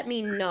just let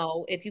me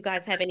know if you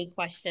guys have any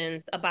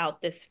questions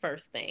about this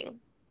first thing.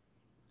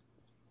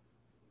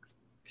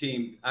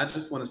 Keem, I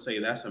just want to say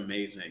that's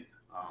amazing.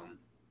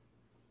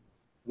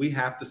 We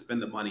have to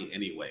spend the money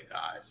anyway,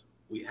 guys.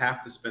 We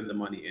have to spend the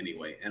money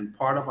anyway. And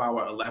part of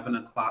our 11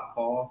 o'clock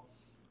call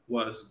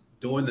was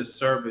doing the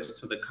service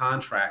to the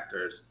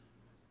contractors,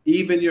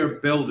 even your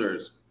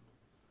builders.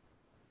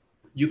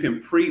 You can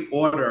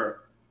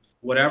pre-order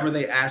whatever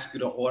they ask you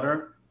to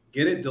order,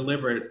 get it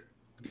delivered,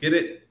 get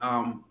it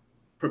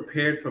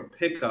prepared for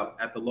pickup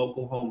at the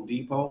local Home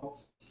Depot.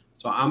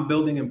 So I'm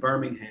building in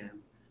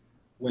Birmingham.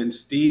 When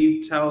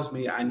Steve tells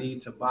me I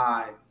need to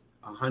buy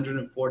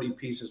 140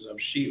 pieces of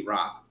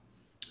sheetrock,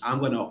 I'm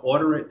going to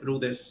order it through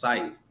this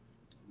site,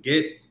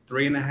 get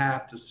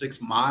 3.5 to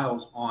 6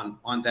 miles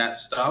on that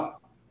stuff,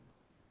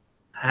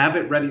 have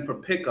it ready for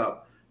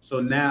pickup. So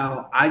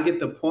now I get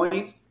the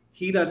points.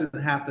 He doesn't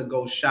have to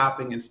go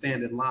shopping and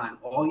stand in line.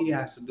 All he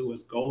has to do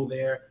is go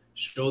there,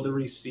 show the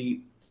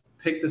receipt,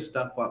 pick the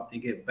stuff up,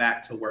 and get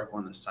back to work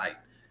on the site.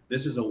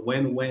 This is a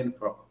win-win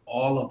for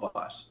all of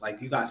us. Like,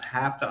 you guys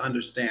have to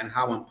understand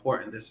how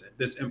important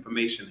this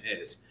information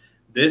is.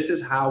 This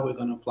is how we're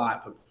going to fly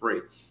for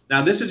free.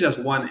 Now, this is just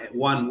one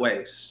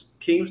way.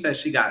 Keem says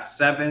she got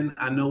 7.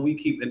 I know we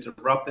keep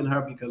interrupting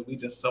her because we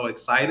just so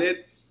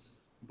excited.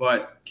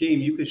 But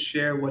Keem, you could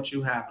share what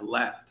you have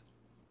left.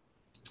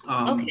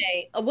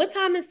 Okay. What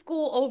time is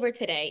school over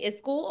today? Is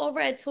school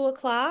over at 2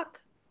 o'clock?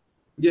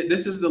 Yeah,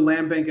 this is the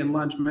Landbank and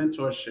Lunch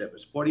Mentorship.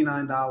 It's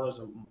 $49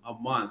 a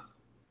month.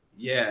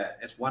 Yeah,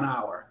 it's 1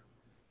 hour.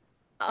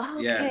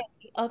 Yeah. Okay.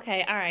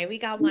 Okay. All right. We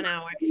got 1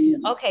 hour.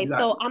 Okay. You got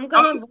So I'm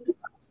gonna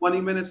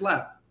 20 minutes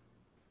left.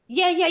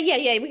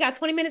 yeah. We got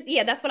 20 minutes.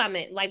 Yeah, that's what I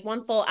meant. Like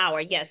 1 full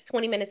hour. Yes,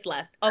 20 minutes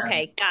left.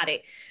 Okay, got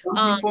it.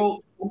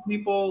 Some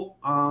people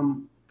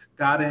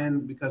got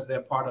in because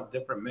they're part of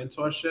different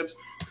mentorships.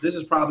 This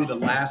is probably the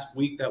last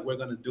week that we're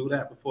going to do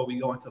that before we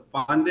go into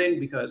funding,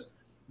 because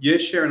you're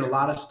sharing a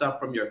lot of stuff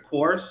from your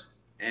course,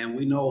 and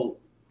we know,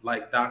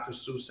 like Dr.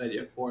 Sue said,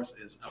 your course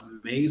is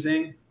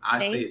amazing. I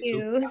say Thank it too.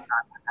 you.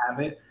 I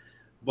have it,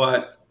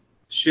 but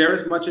share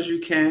as much as you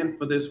can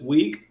for this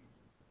week.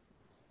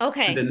 And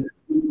Okay. then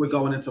next week we're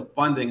going into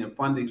funding, and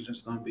funding is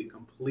just going to be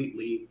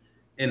completely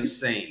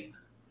insane,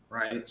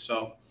 right?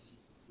 So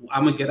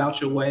I'm gonna get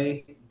out your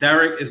way.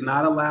 Derek is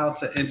not allowed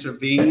to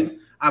intervene.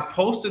 I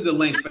posted the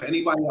link for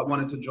anybody that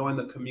wanted to join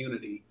the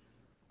community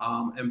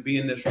and be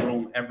in this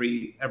room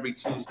every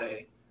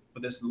Tuesday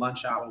for this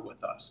lunch hour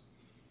with us.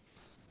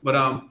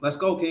 But let's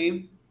go,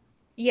 Keem.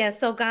 Yeah,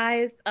 so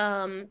guys,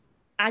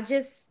 I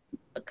just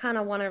kind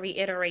of want to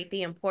reiterate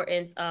the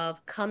importance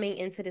of coming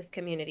into this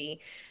community.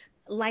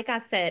 Like I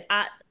said,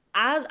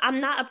 I'm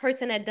not a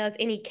person that does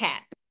any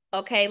cap.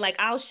 Okay, like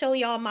I'll show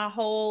y'all my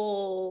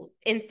whole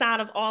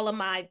inside of all of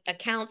my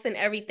accounts and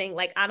everything.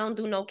 Like I don't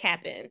do no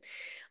capping.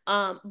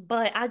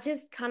 But I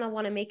just kind of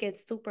want to make it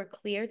super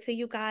clear to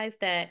you guys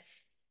that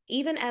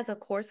even as a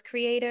course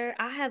creator,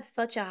 I have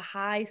such a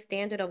high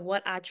standard of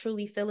what I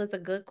truly feel is a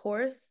good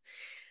course.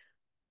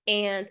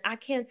 And I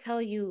can't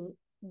tell you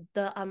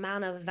the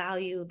amount of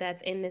value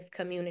that's in this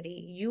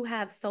community. You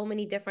have so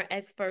many different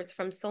experts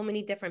from so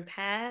many different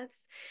paths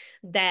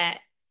that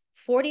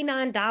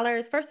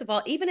 $49, first of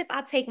all, even if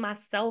I take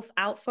myself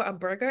out for a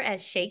burger at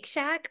Shake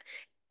Shack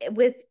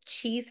with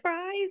cheese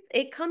fries,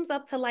 it comes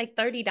up to like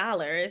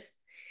 $30.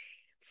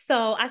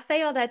 So I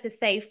say all that to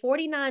say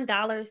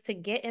 $49 to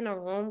get in a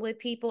room with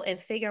people and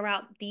figure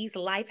out these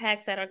life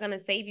hacks that are going to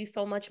save you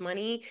so much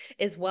money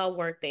is well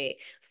worth it.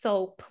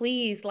 So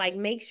please, like,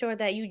 make sure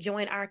that you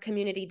join our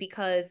community,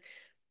 because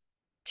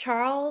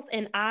Charles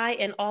and I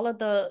and all of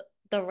the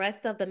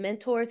rest of the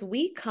mentors,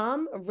 we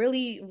come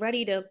really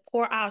ready to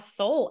pour our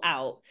soul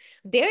out.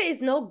 There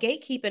is no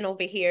gatekeeping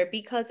over here,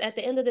 because at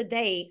the end of the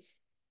day,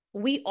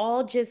 we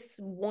all just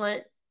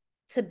want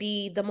to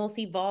be the most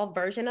evolved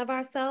version of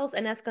ourselves,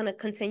 and that's going to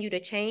continue to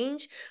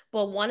change.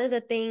 But one of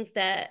the things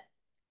that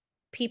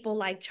people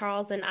like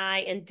Charles and I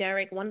and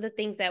Derek, one of the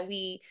things that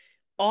we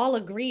all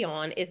agree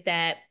on is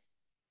that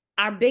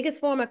our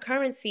biggest form of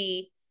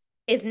currency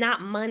is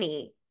not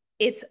money.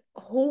 It's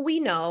who we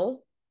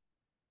know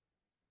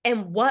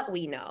and what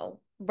we know,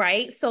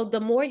 right? So the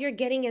more you're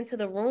getting into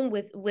the room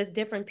with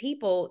different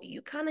people,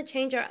 you kind of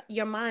change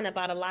your mind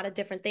about a lot of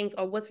different things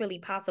or what's really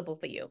possible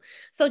for you.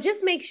 So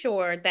just make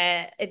sure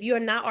that if you're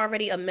not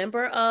already a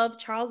member of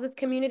Charles's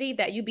community,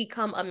 that you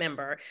become a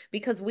member,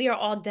 because we are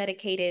all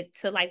dedicated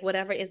to like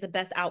whatever is the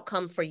best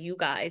outcome for you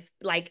guys,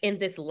 like in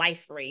this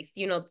life race,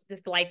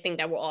 this life thing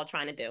that we're all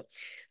trying to do.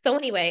 So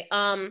anyway,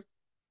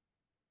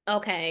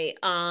 okay,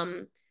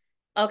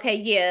 okay,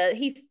 yeah.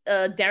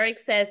 Derek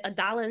says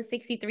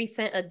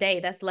 $1.63 a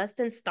day. That's less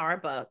than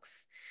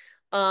Starbucks.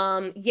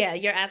 Yeah,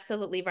 you're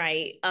absolutely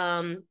right.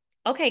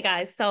 Okay,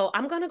 guys, so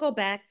I'm gonna go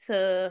back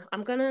to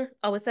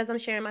oh, it says I'm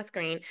sharing my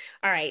screen.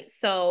 All right,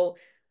 so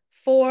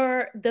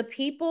for the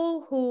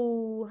people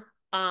who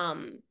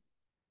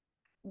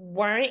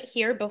weren't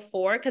here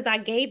before, because I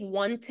gave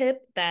one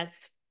tip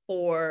that's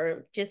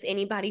for just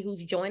anybody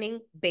who's joining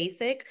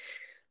basic.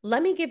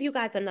 Let me give you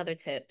guys another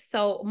tip.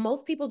 So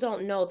most people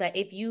don't know that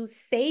if you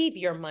save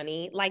your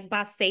money, like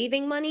by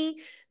saving money,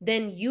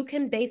 then you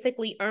can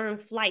basically earn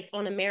flights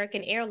on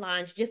American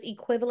Airlines just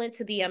equivalent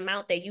to the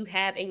amount that you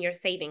have in your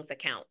savings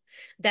account.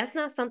 That's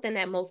not something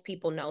that most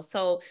people know.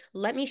 So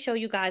let me show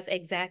you guys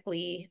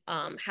exactly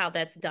how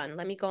that's done.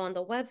 Let me go on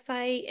the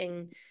website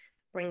and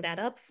bring that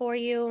up for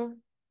you.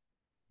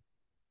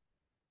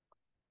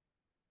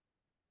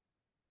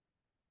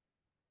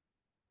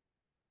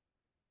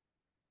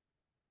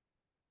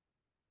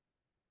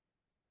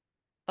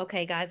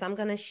 Okay, guys, I'm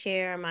going to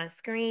share my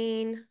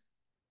screen.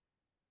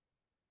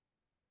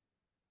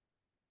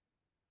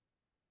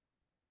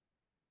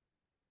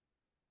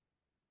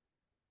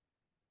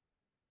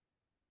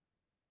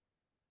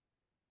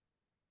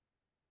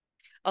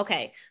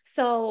 Okay,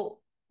 so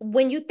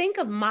when you think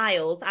of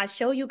miles, I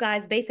show you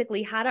guys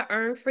basically how to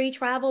earn free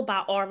travel by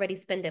already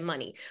spending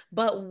money.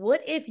 But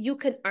what if you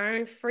could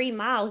earn free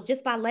miles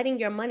just by letting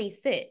your money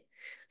sit?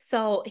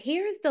 So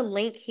here's the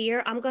link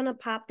here. I'm going to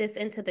pop this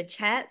into the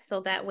chat so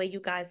that way you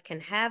guys can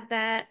have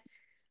that.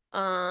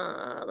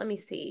 Let me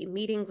see.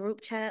 Meeting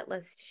group chat.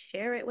 Let's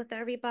share it with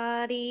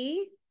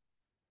everybody.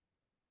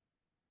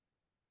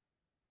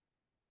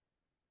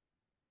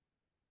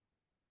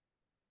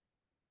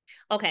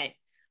 Okay.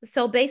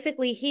 So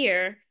basically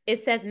here it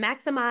says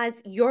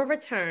maximize your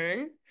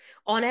return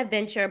on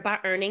adventure by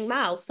earning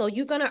miles. So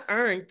you're going to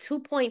earn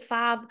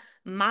 2.5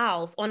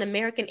 miles on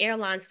American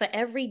Airlines for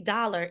every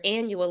dollar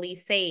annually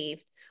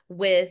saved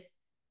with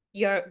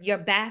your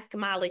Basque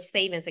mileage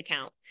savings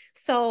account.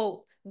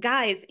 So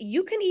guys,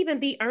 you can even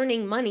be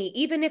earning money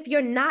even if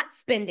you're not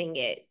spending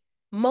it.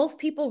 Most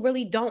people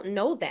really don't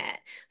know that.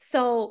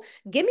 So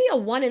give me a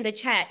 1 in the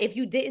chat if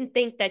you didn't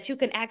think that you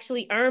can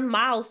actually earn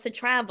miles to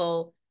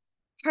travel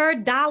per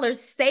dollar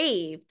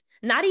saved,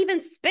 not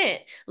even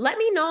spent. Let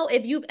me know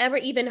if you've ever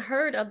even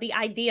heard of the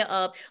idea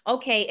of,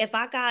 okay, if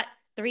I got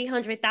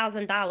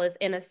 $300,000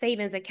 in a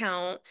savings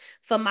account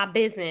for my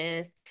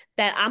business,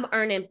 that I'm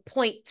earning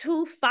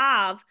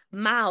 0.25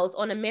 miles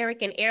on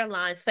American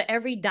Airlines for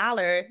every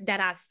dollar that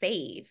I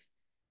save.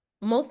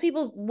 Most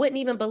people wouldn't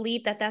even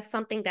believe that that's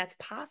something that's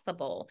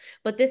possible,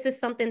 but this is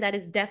something that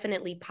is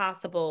definitely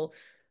possible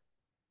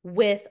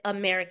with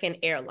American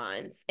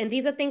Airlines. And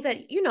these are things that,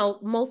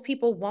 most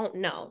people won't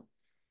know.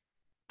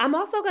 I'm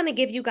also going to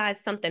give you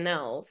guys something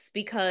else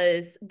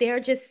because there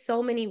are just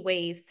so many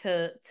ways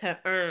to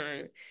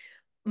earn.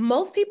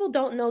 Most people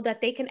don't know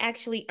that they can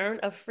actually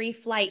earn a free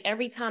flight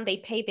every time they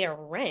pay their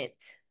rent.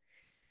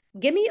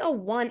 Give me a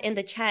 1 in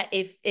the chat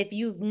if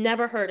you've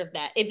never heard of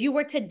that. If you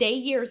were today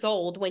years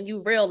old when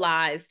you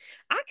realize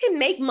I can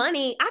make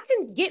money, I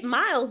can get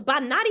miles by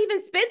not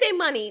even spending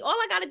money. All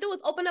I got to do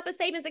is open up a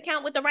savings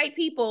account with the right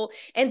people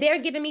and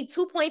they're giving me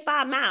 2.5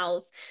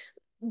 miles.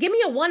 Give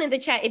me a 1 in the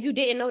chat if you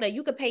didn't know that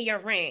you could pay your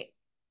rent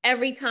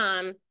every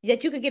time,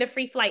 that you could get a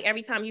free flight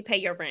every time you pay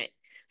your rent.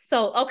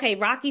 So, okay,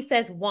 Rocky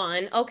says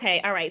 1. Okay,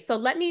 all right. So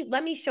let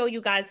me show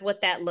you guys what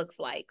that looks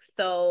like.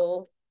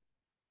 So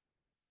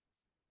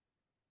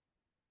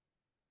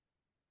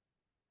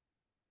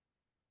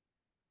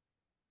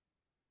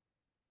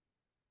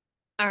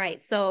all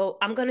right, so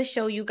I'm going to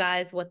show you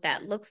guys what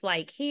that looks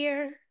like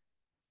here.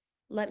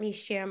 Let me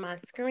share my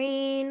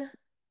screen.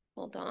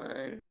 Hold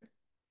on.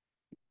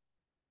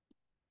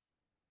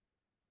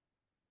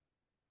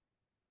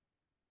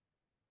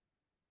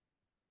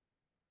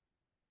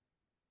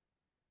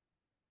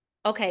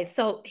 Okay,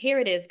 so here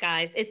it is,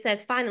 guys. It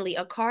says finally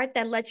a card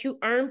that lets you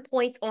earn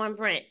points on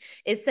rent.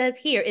 It says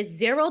here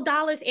it's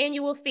 $0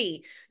 annual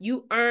fee.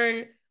 You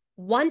earn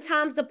 1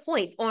 times the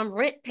points on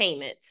rent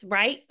payments,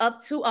 right?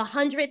 Up to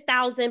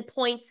 100,000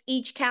 points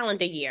each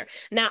calendar year.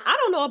 Now, I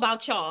don't know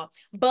about y'all,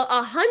 but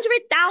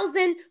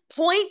 100,000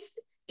 points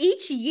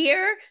each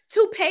year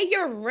to pay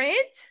your rent?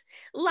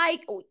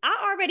 Like,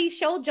 I already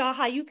showed y'all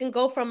how you can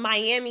go from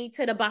Miami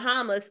to the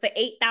Bahamas for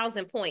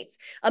 8,000 points.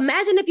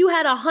 Imagine if you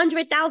had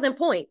 100,000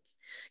 points.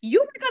 You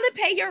were going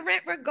to pay your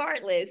rent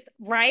regardless,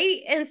 right?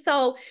 And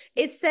so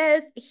it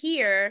says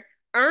here,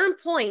 earn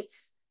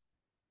points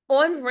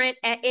on rent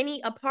at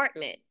any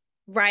apartment,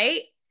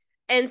 right?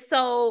 And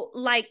so,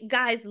 like,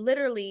 guys,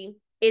 literally,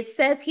 it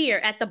says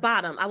here at the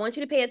bottom, I want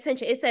you to pay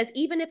attention. It says,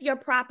 even if your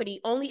property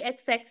only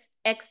accepts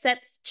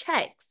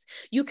checks,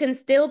 you can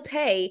still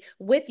pay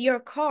with your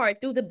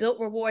card through the Built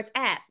Rewards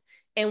app,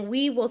 and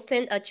we will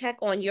send a check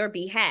on your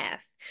behalf.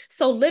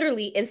 So,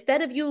 literally,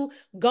 instead of you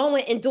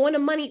going and doing a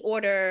money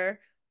order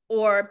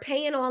or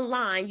paying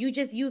online, you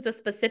just use a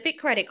specific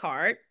credit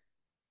card.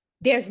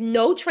 There's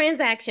no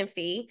transaction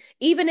fee.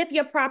 Even if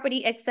your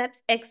property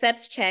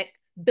accepts check,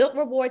 Built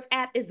Rewards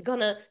app is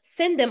gonna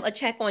send them a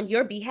check on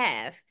your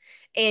behalf.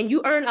 And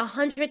you earn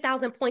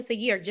 100,000 points a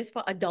year just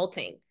for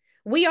adulting.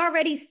 We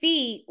already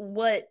see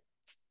what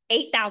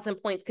 8,000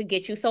 points could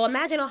get you. So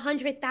imagine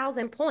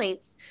 100,000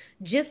 points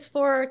just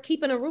for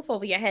keeping a roof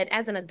over your head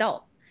as an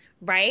adult,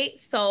 right?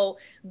 So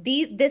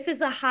this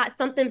is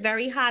something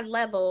very high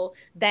level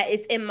that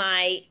is in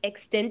my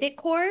extended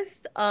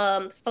course,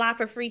 Fly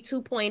for Free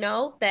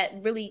 2.0, that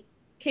really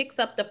kicks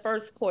up the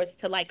first course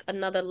to like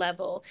another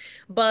level.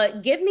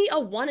 But give me a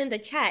 1 in the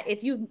chat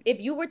if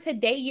you were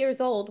today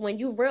years old when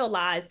you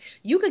realized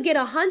you could get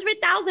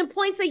 100,000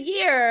 points a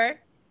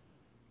year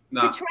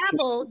to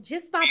travel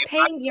just by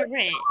paying your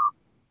rent.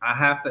 I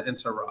have to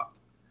interrupt.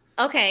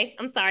 Okay,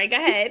 I'm sorry. Go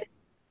ahead.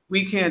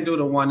 We can't do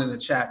the 1 in the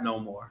chat no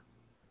more.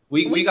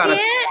 We gotta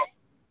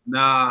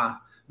can't?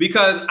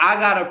 because I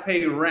gotta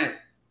pay rent.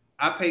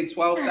 I pay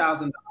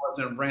 $12,000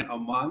 in rent a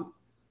month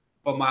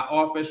for my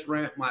office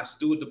rent, my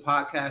the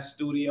podcast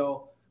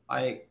studio.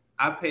 Like,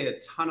 I pay a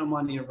ton of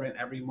money in rent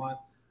every month.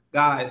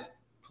 Guys,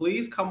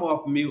 please come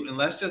off mute and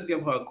let's just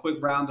give her a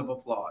quick round of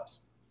applause.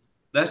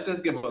 Let's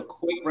just give her a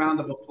quick round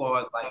of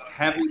applause, like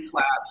heavy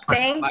claps.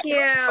 Thank like, you.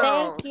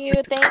 Thank you.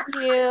 Thank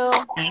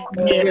you. Thank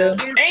Yeah. you.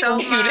 Thank you Thank so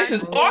you. This much.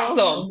 is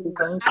awesome.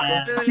 Thank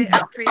I you. truly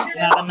appreciate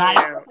Have a nice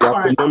you.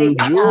 one. Dropping them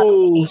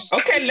jewels.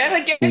 Okay, let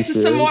her get He to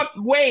some said. more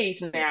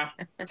ways now.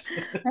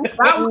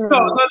 that was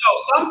no.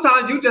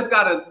 Sometimes you just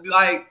gotta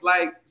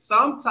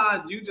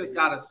sometimes you just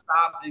gotta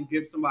stop and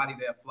give somebody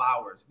their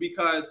flowers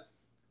because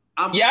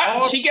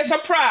Yeah, she gets her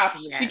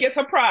props. She Yes. gets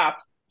her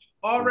props.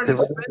 already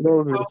Until spent it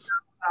closes.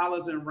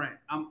 $12,000 in rent.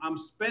 I'm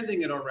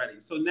spending it already.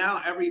 So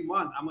now every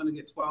month I'm gonna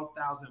get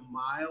 12,000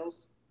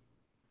 miles.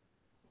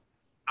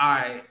 All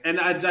right, and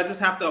I just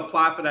have to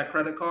apply for that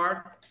credit card.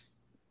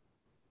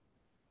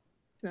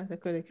 Not the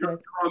credit You're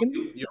card. on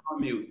mute. You're on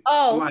mute.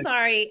 Oh, Somebody,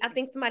 sorry. I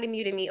think somebody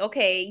muted me.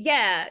 Okay.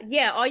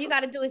 Yeah. All you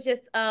got to do is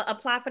just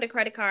apply for the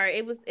credit card.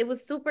 It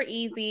was super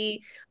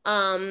easy.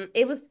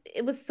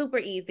 It was super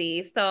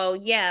easy. So,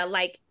 yeah,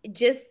 like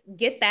just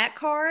get that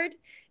card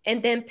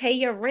and then pay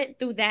your rent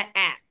through that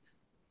app.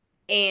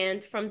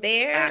 And from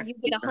there, you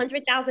get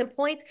 100,000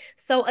 points.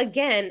 So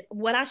again,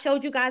 what I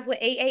showed you guys with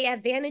AA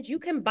Advantage, you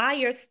can buy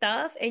your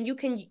stuff and you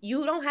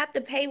don't have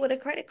to pay with a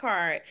credit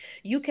card.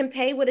 You can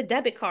pay with a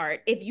debit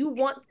card. If you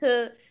want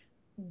to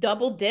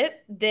double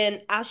dip,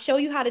 then I'll show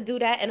you how to do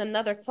that in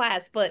another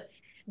class. But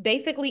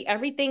basically,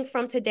 everything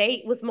from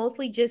today was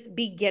mostly just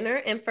beginner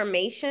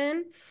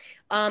information.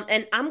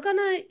 And I'm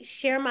gonna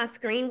share my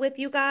screen with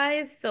you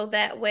guys so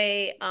that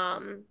way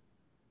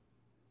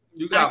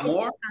you I got can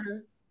more?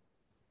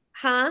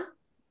 huh?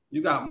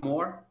 You got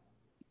more?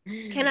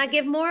 Can I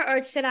give more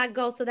or should I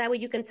go so that way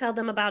you can tell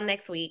them about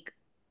next week?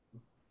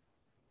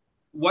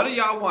 What do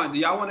y'all want? Do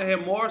y'all want to hear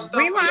more stuff?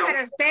 We want her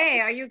to stay.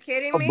 Are you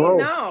kidding me?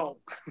 Both. No.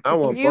 I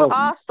want You both.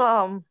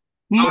 awesome.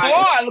 More.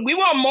 right. We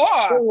want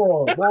more.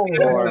 More.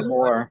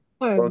 More.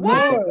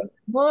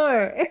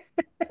 More.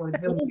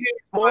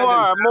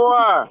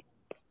 More.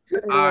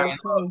 All right,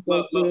 look.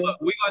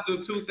 We're gonna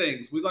do two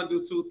things. We're gonna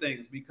do two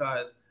things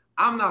because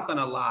I'm not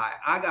gonna lie.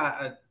 I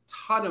got a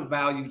ton of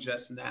value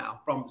just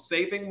now from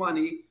saving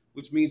money,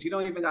 which means you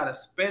don't even gotta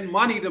spend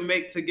money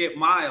to get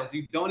miles.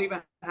 You don't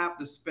even have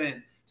to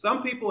spend.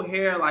 Some people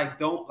here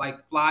don't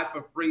fly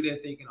for free. They're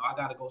thinking, oh, I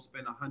gotta go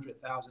spend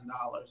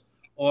 $100,000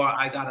 or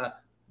I gotta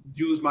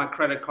use my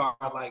credit card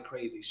like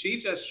crazy. She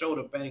just showed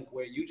a bank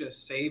where you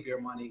just save your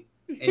money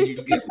and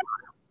you get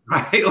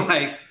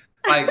right?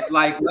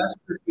 Let's just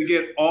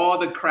forget all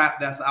the crap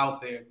that's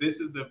out there.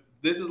 This is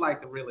like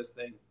the realest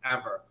thing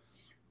ever.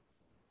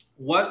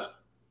 What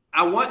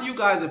I want you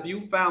guys, if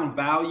you found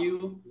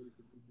value,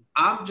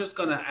 I'm just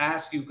gonna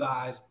ask you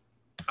guys,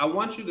 I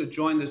want you to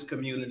join this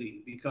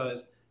community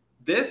because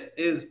this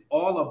is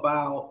all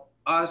about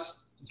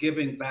us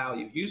giving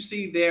value. You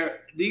see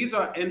these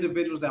are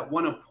individuals that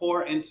want to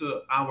pour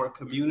into our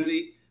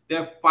community.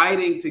 They're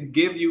fighting to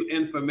give you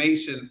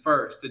information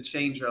first to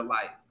change your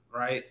life,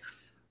 right?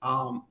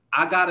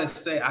 I gotta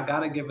say, I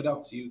gotta give it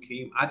up to you,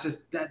 Keem.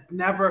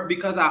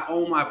 Because I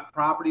own my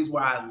properties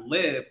where I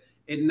live,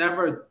 it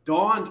never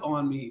dawned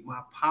on me.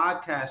 My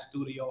podcast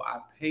studio I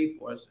pay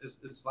for,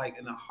 it's like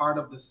in the heart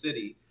of the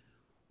city.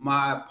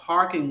 My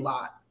parking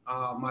lot,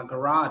 my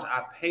garage,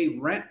 I pay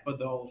rent for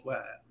those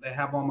where they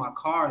have on my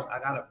cars. I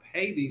gotta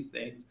pay these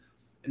things,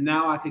 and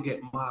now I can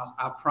get miles.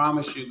 I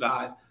promise you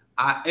guys,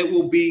 it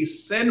will be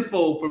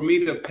sinful for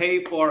me to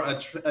pay for a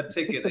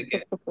ticket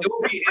again. It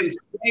will be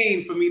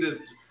insane for me to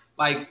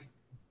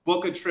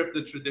book a trip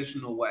the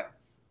traditional way.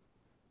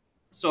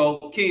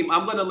 So, Keem,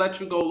 I'm gonna let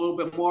you go a little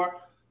bit more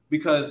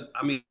because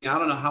I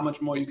don't know how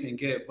much more you can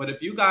get, but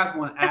if you guys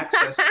want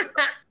access to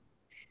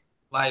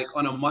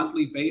on a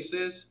monthly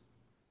basis,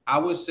 I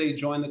would say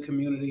join the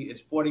community.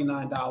 It's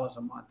 $49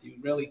 a month. You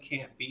really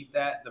can't beat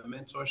that. The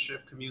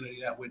mentorship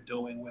community that we're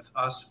doing with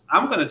us.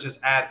 I'm gonna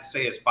just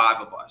say it's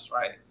 5 of us,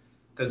 right?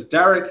 Because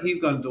Derek, he's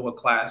gonna do a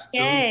class too.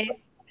 Yes. So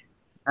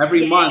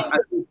every Yes. month,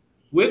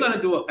 we're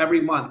gonna do it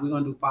every month. We're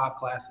gonna do 5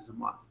 classes a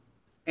month,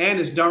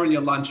 and it's during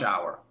your lunch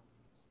hour.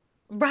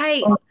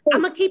 Right.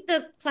 I'm gonna keep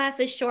the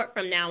classes short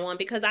from now on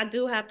because I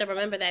do have to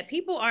remember that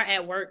people are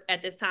at work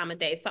at this time of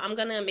day. So I'm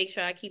gonna make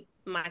sure I keep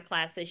my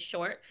classes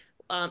short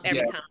every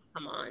time I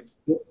come on.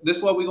 This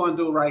is what we're gonna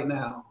do right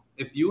now.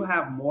 If you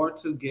have more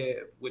to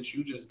give, which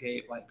you just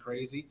gave like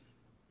crazy,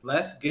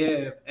 let's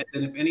give. And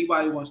then if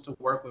anybody wants to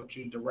work with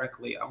you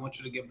directly, I want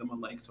you to give them a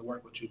link to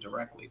work with you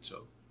directly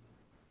too.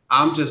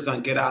 I'm just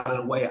gonna get out of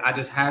the way. I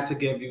just had to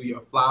give you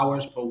your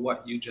flowers for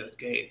what you just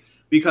gave.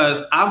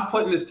 Because I'm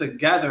putting this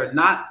together,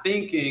 not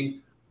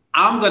thinking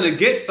I'm going to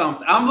get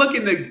something. I'm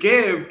looking to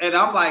give, and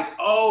I'm like,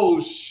 oh,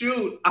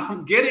 shoot,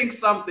 I'm getting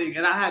something,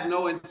 and I had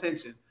no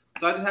intention.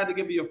 So I just had to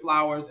give you your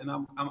flowers, and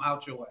I'm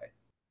out your way.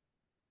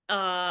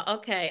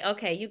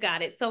 Okay, you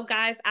got it. So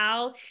guys,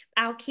 I'll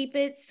keep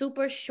it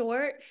super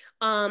short.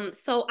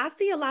 So I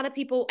see a lot of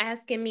people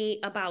asking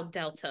me about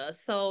Delta.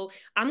 So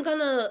I'm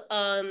gonna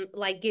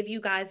give you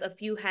guys a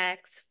few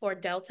hacks for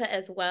Delta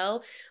as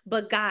well.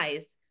 But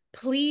guys,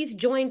 please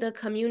join the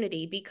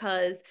community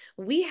because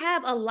we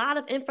have a lot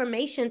of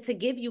information to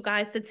give you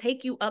guys to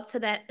take you up to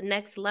that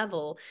next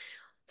level.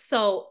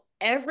 So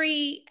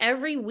every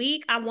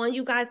week I want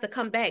you guys to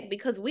come back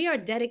because we are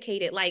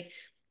dedicated.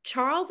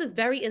 Charles is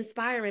very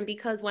inspiring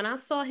because when I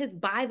saw his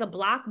buy the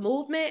block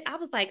movement, I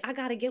was like, I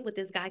got to get with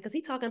this guy because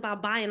he's talking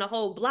about buying a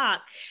whole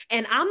block.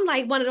 And I'm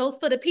like one of those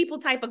for the people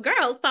type of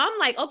girls. So I'm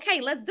like,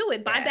 okay, let's do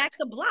it. Buy back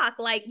the block.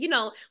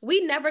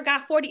 We never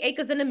got 40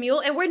 acres in a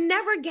mule and we're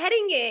never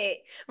getting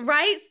it.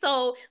 Right.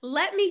 So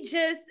let me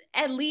just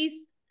at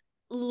least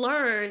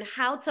learn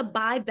how to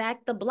buy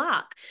back the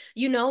block.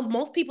 You know,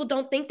 most people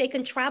don't think they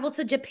can travel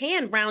to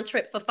Japan round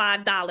trip for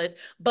 $5.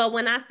 But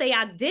when I say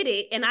I did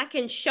it and I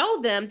can show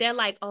them, they're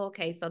like, oh,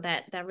 okay, so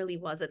that really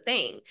was a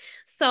thing.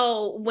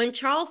 So when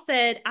Charles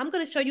said, I'm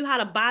going to show you how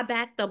to buy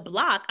back the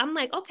block, I'm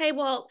like, okay,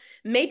 well,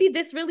 maybe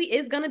this really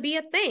is going to be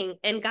a thing.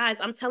 And guys,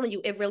 I'm telling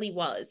you, it really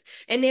was.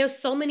 And there's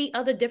so many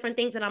other different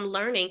things that I'm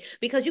learning,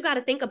 because you got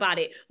to think about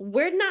it.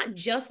 We're not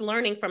just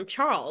learning from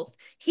Charles.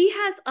 He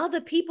has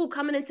other people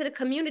coming into the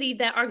community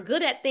that are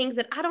good at things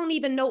that I don't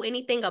even know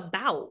anything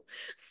about.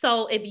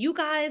 So if you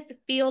guys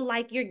feel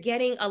like you're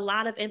getting a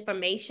lot of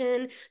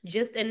information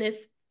just in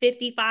this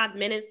 55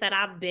 minutes that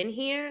I've been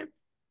here,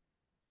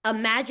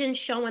 imagine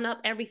showing up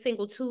every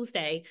single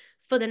Tuesday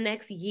for the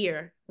next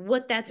year,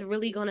 what that's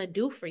really going to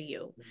do for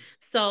you.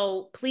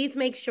 So please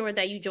make sure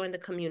that you join the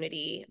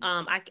community.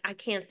 I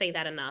can't say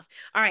that enough.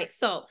 All right.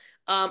 So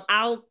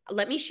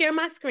let me share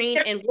my screen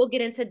and we'll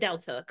get into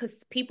Delta,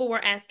 because people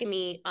were asking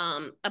me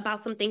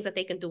about some things that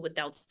they can do with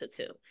Delta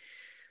too.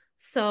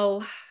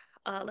 So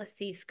let's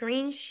see,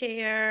 screen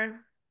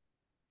share.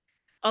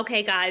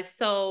 Okay, guys.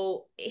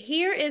 So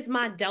here is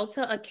my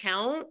Delta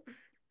account.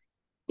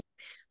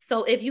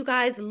 So if you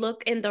guys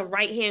look in the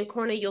right-hand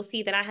corner, you'll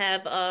see that I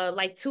have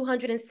like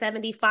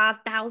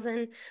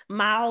 275,000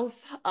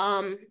 miles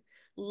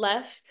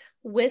left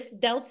with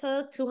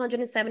Delta,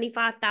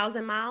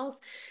 275,000 miles.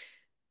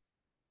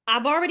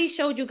 I've already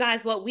showed you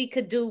guys what we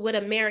could do with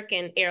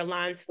American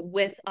Airlines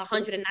with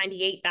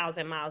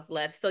 198,000 miles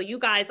left. So you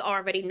guys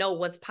already know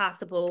what's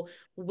possible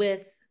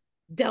with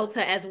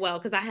Delta as well,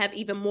 because I have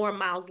even more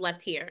miles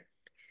left here.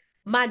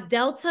 My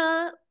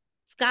Delta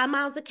Sky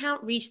Miles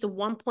account reached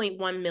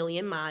 1.1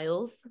 million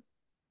miles,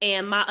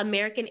 and my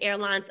American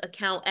Airlines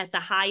account at the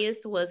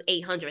highest was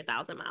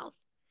 800,000 miles.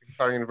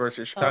 Sorry,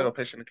 University of Chicago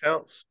patient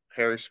accounts.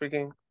 Harry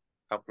speaking.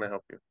 How can I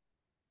help you?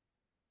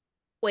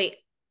 Wait,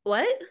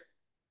 what?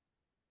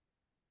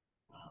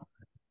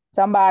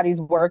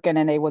 Somebody's working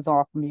and they was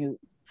off mute.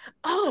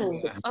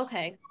 Oh,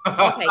 okay.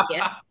 Okay,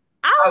 yeah.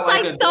 I was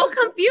like so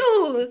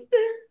confused.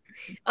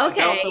 Okay.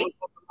 Delta was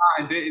on the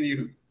line, didn't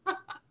you?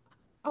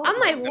 I'm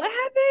like, what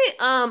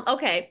happened?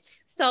 Okay.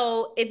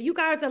 So if you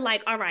guys are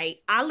like, all right,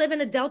 I live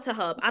in a Delta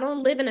hub. I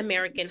don't live in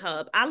American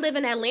hub. I live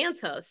in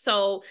Atlanta.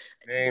 So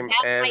Name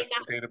that and might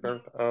not. date of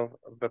birth of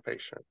the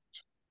patient.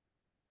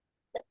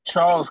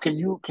 Charles, can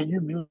you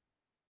mute?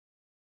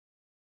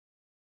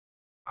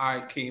 All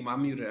right, Keem, I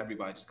muted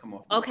everybody. Just come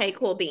off. Okay,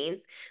 cool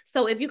beans.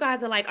 So if you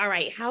guys are like, all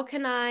right, how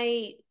can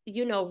I,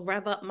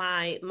 rev up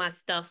my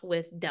stuff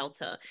with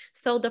Delta?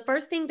 So the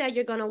first thing that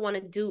you're gonna want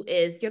to do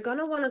is you're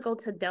gonna want to go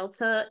to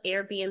Delta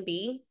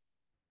Airbnb.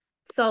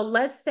 So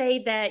let's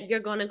say that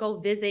you're going to go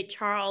visit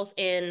Charles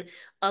in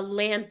a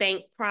land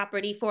bank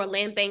property for a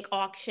land bank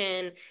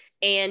auction,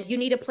 and you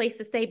need a place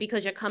to stay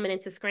because you're coming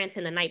into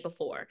Scranton the night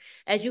before.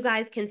 As you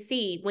guys can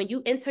see, when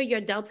you enter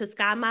your Delta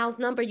Sky Miles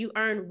number, you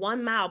earn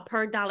 1 mile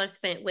per dollar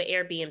spent with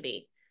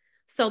Airbnb.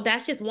 So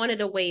that's just one of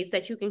the ways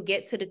that you can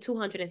get to the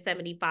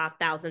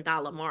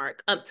 $275,000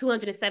 mark,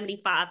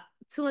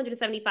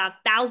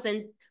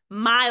 275,000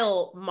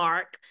 mile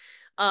mark,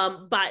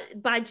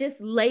 by just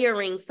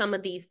layering some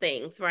of these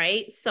things,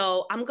 right?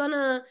 So I'm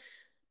gonna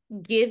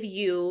give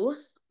you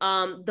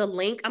the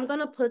link. I'm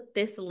gonna put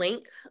this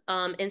link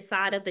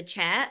inside of the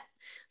chat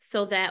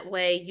so that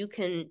way you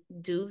can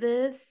do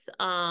this.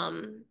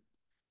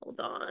 Hold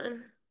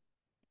on.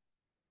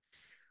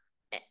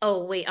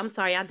 Oh, wait, I'm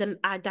sorry.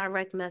 I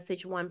direct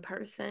message one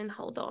person.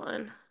 Hold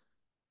on.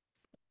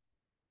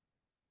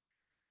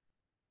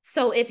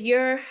 So if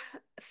you're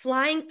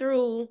flying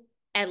through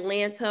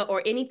Atlanta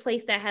or any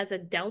place that has a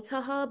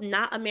Delta hub,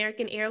 not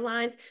American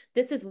Airlines,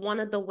 this is one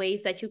of the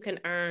ways that you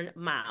can earn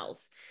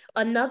miles.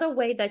 Another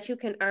way that you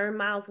can earn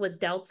miles with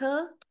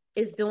Delta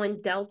is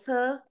doing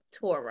Delta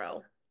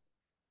Toro.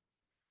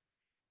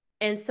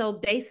 And so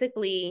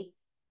basically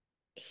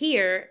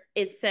here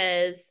it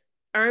says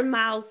earn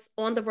miles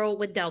on the road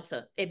with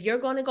Delta. If you're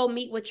going to go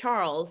meet with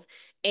Charles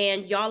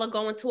and y'all are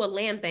going to a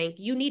land bank,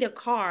 you need a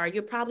car.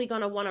 You're probably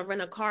going to want to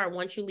rent a car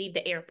once you leave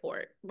the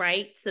airport,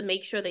 right? To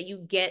make sure that you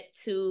get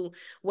to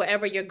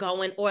wherever you're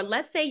going. Or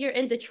let's say you're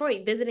in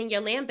Detroit visiting your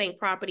land bank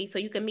property so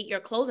you can meet your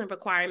closing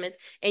requirements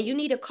and you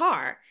need a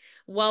car.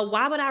 Well,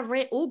 why would I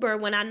rent Uber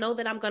when I know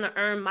that I'm going to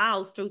earn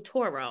miles through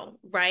Toro,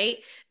 right?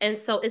 And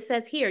so it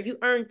says here, you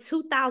earn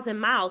 2,000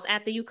 miles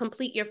after you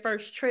complete your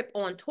first trip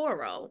on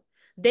Toro.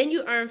 Then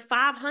you earn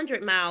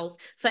 500 miles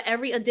for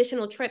every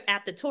additional trip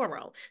after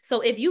Toro.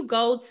 So if you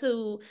go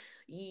to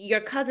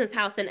your cousin's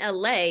house in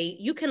LA,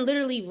 you can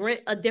literally rent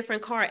a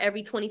different car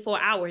every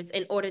 24 hours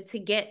in order to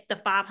get the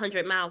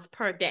 500 miles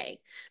per day.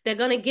 They're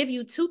going to give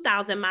you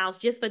 2,000 miles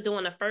just for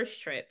doing the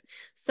first trip.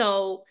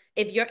 So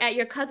if you're at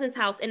your cousin's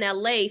house in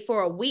LA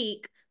for a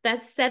week,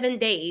 that's 7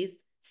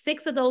 days.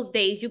 6 of those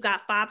days, you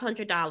got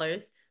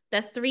 $500.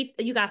 That's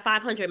you got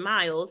 500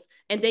 miles.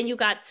 And then you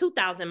got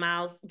 2,000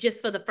 miles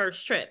just for the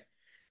first trip.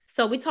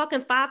 So we're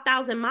talking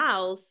 5,000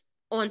 miles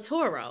on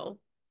Toro.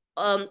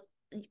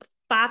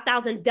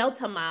 5,000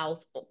 Delta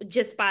miles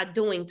just by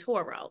doing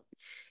Toro.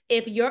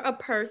 If you're a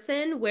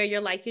person where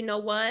you're like, you know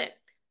what,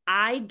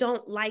 I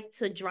don't like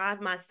to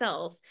drive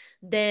myself,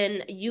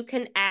 then you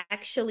can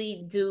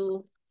actually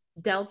do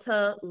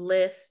Delta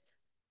Lyft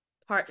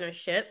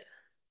partnership.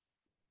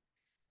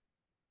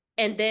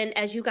 And then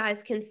as you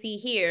guys can see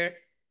here,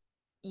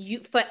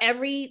 for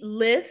every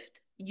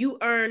Lyft, you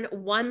earn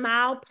 1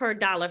 mile per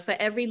dollar for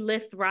every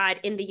Lyft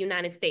ride in the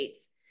United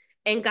States.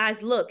 And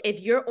guys, look, if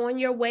you're on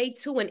your way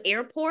to an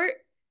airport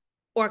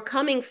or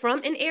coming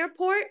from an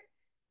airport,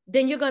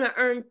 then you're going to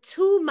earn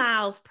 2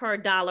 miles per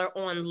dollar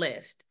on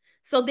Lyft.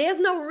 So there's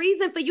no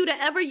reason for you to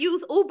ever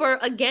use Uber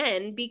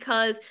again,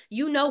 because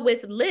you know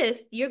with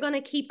Lyft, you're going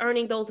to keep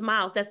earning those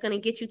miles. That's going to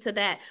get you to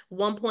that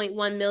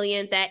 1.1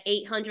 million, that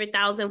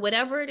 800,000,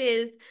 whatever it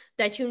is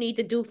that you need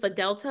to do for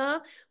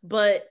Delta.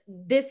 But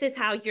this is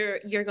how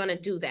you're going to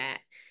do that.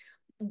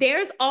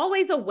 There's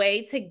always a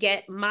way to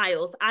get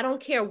miles. I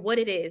don't care what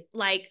it is.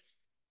 Like,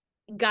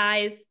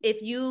 guys,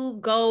 if you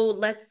go,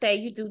 let's say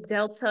you do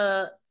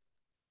Delta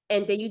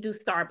and then you do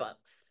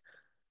Starbucks.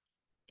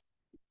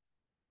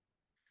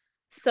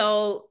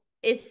 So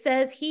it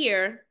says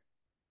here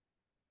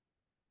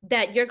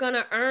that you're going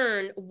to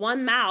earn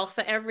 1 mile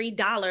for every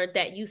dollar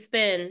that you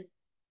spend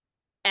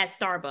at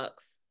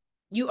Starbucks.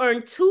 You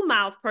earn 2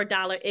 miles per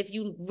dollar if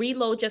you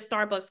reload your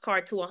Starbucks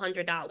card to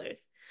 $100.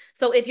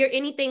 So if you're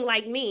anything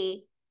like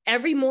me,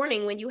 every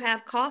morning when you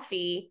have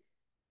coffee,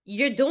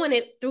 you're doing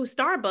it through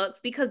Starbucks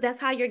because that's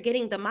how you're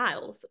getting the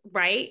miles,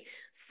 right?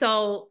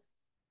 So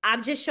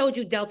I've just showed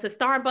you Delta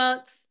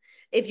Starbucks.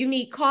 If you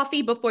need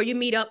coffee before you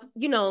meet up,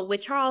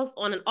 with Charles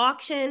on an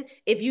auction,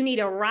 if you need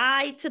a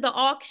ride to the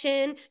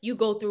auction, you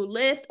go through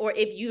Lyft, or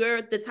if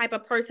you're the type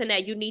of person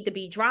that you need to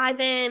be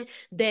driving,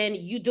 then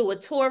you do a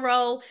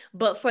Turo.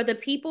 But for the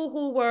people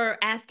who were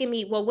asking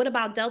me, well, what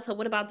about Delta?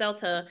 What about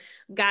Delta?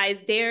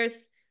 Guys,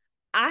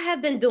 I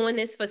have been doing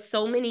this for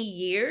so many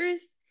years.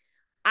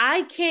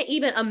 I can't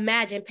even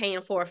imagine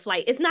paying for a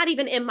flight. It's not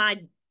even in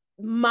my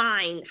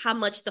mind how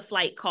much the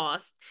flight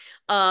costs.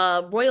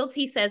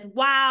 Royalty says,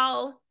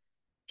 wow.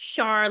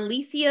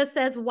 Charlicia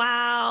says,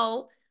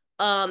 wow.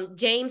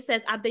 James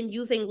says, I've been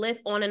using Lyft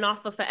on and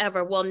off for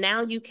forever. Well,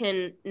 now you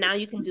can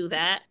do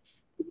that.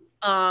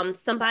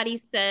 Somebody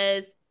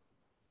says,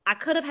 I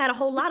could have had a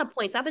whole lot of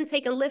points. I've been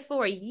taking Lyft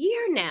for a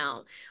year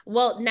now.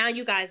 Well, now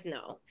you guys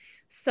know.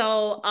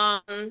 So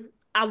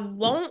I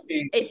won't,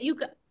 if you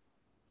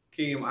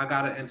Keem, I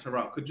gotta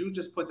interrupt. Could you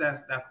just put that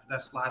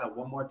slide up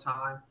one more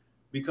time?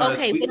 Because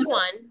okay, which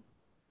one?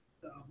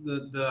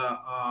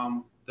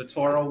 The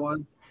Toro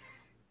one.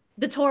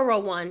 The Toro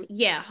one.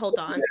 Yeah, hold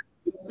on.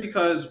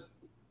 Because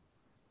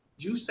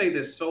you say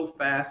this so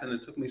fast, and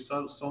it took me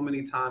so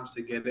many times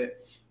to get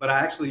it. But I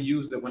actually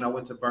used it when I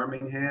went to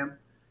Birmingham.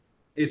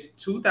 It's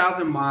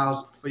 2,000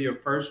 miles for your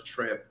first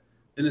trip,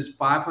 then it's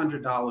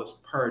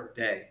 $500 per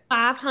day.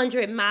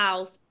 500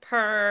 miles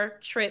per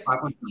trip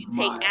you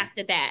take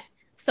after that.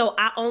 So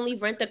I only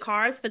rent the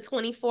cars for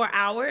 24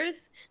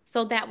 hours,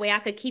 so that way I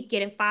could keep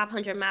getting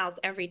 500 miles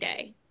every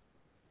day.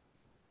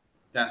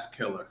 That's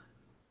killer.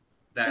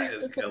 That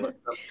is killer.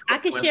 I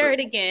could share it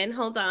again.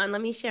 Hold on.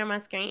 Let me share my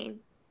screen.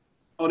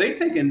 Oh, they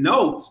taking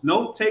notes.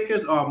 Note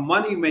takers are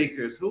money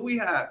makers. Who we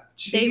have?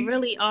 Chief, they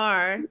really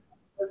are.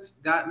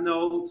 Got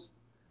notes.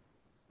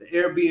 The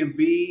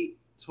Airbnb,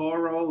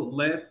 Toro,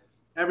 Lyft.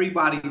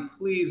 Everybody,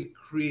 please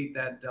create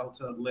that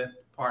Delta Lyft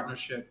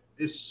partnership.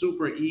 It's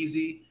super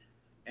easy,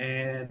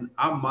 and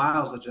our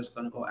miles are just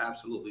going to go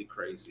absolutely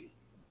crazy.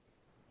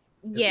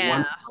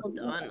 Yeah, hold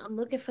on. I'm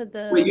looking for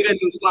the... Wait, you didn't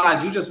do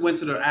slides. You just went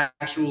to the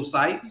actual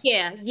sites?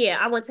 Yeah.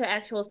 I went to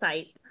actual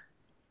sites.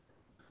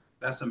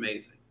 That's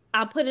amazing.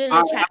 I'll put it in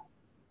the chat.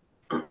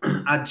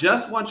 I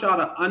just want y'all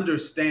to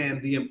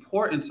understand the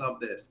importance of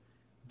this.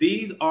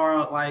 These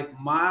are like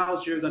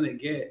miles you're going to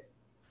get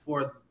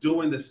for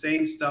doing the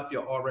same stuff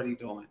you're already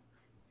doing.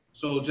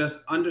 So just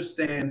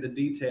understand the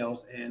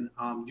details in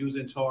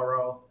using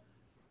Toro,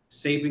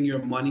 saving your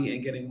money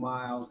and getting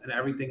miles, and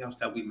everything else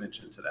that we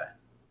mentioned today.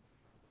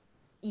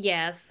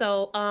 Yeah,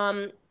 so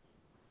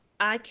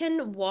I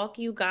can walk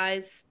you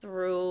guys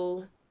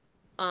through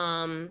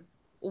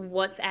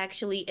what's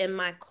actually in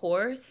my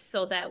course,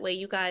 so that way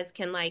you guys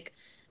can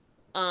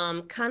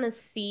kind of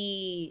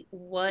see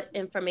what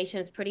information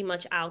is pretty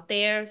much out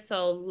there.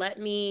 So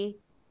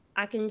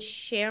I can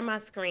share my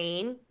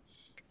screen.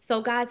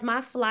 So guys,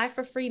 my Fly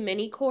for Free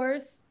mini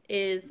course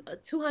is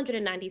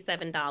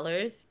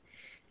 $297.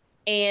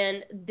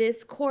 And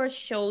this course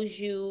shows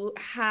you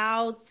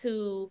how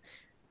to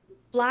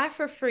fly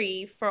for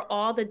free for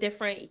all the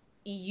different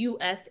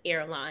US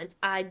airlines.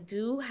 I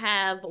do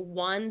have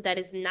one that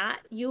is not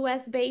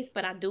US based,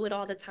 but I do it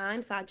all the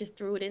time. So I just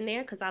threw it in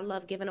there because I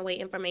love giving away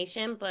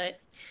information.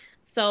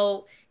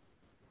 So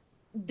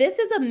this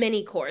is a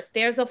mini course.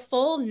 There's a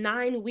full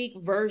 9-week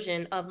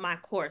version of my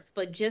course,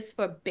 but just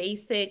for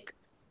basic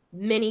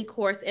mini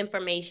course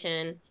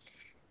information.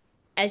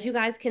 As you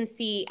guys can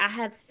see, I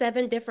have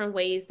 7 different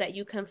ways that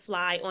you can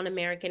fly on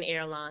American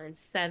Airlines.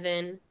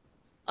 7.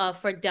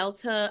 For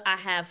Delta, I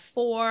have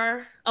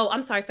 4. Oh,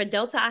 I'm sorry. For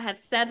Delta, I have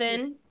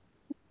 7.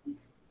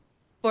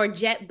 For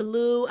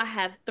JetBlue, I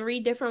have 3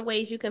 different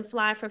ways you can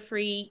fly for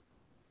free.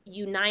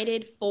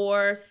 United,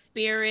 4,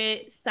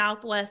 Spirit,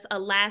 Southwest,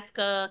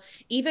 Alaska,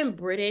 even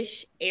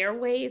British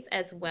Airways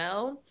as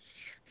well.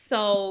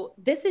 So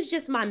this is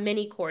just my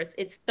mini course.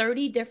 It's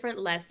 30 different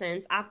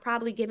lessons. I've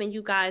probably given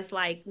you guys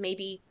like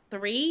maybe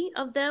 3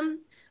 of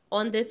them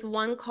on this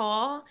one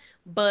call,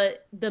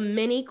 but the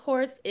mini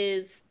course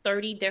is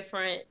 30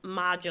 different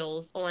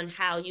modules on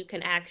how you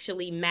can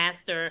actually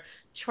master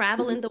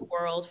travel in the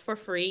world for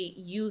free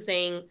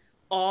using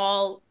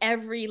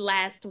every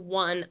last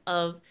one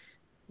of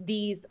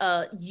these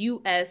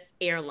US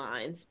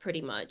airlines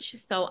pretty much.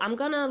 So I'm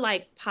gonna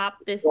like pop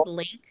this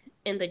link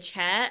in the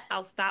chat.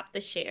 I'll stop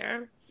the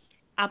share.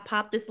 I'll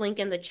pop this link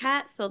in the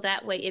chat so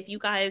that way if you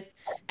guys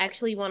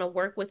actually want to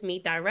work with me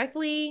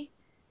directly,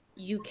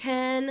 you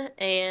can.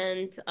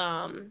 And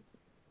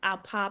I'll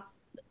pop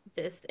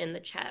this in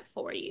the chat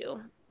for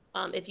you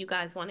if you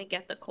guys want to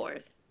get the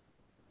course.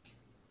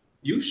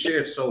 You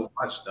shared so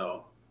much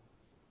though.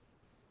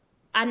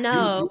 I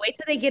know. Wait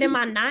till they get in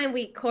my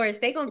 9-week course.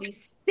 They're gonna be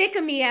sick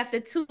of me after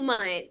 2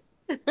 months.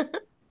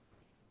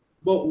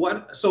 But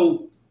what?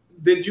 So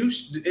did you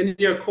in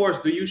your course?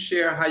 Do you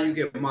share how you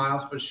get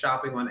miles for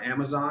shopping on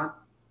Amazon?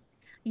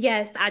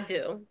 Yes, I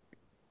do.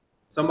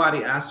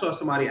 I saw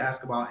somebody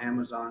ask about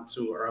Amazon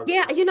too earlier.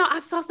 Yeah, you know, I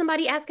saw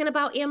somebody asking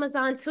about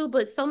Amazon too,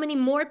 but so many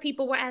more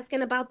people were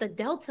asking about the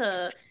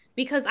Delta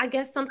because I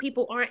guess some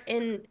people aren't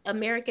in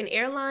American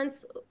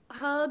Airlines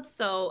hubs.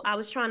 So I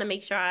was trying to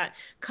make sure I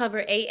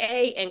cover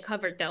AA and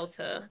cover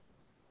Delta.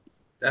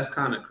 That's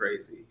kind of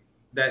crazy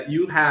that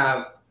you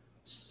have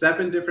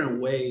 7 different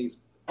ways,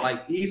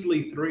 like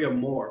easily 3 or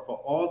more for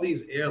all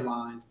these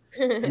airlines,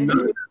 and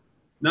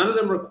none of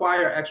them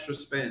require extra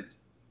spend.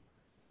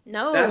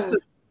 No. That's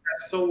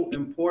so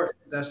important.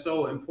 That's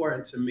so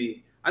important to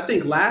me. I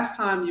think last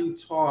time you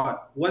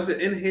taught, was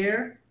it in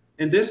here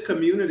in this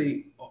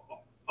community?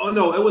 Oh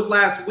no, it was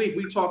last week.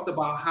 We talked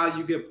about how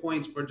you get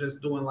points for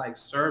just doing like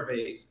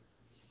surveys.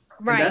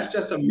 Right. And that's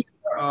just a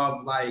matter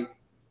of like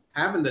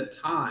having the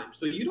time.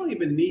 So you don't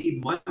even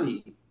need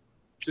money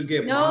to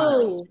get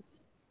miles.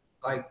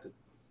 Like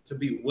to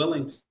be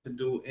willing to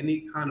do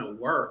any kind of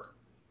work,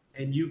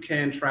 and you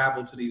can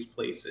travel to these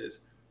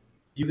places.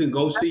 You can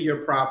go see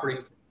your property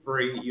for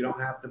free. You don't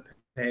have to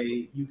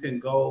pay. You can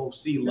go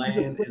see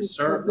land and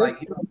serve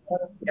like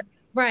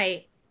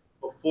right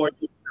before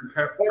you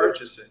can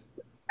purchase it.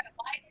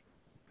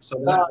 So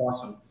that's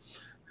awesome.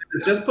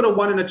 Just put a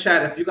 1 in the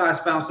chat if you guys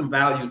found some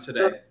value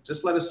today.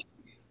 Just let us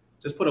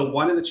just put a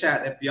 1 in the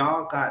chat if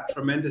y'all got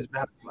tremendous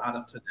value out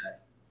of today.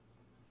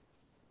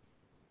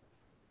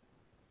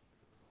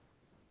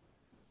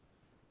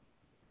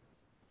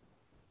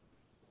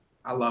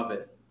 I love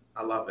it.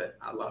 I love it.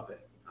 I love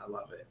it. I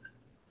love it.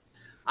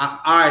 All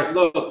right,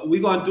 look,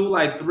 we're gonna do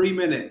like 3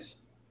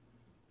 minutes.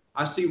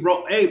 I see.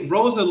 Hey,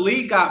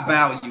 Rosalie got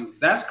value.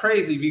 That's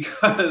crazy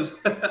because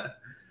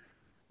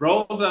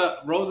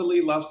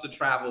Rosalie loves to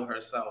travel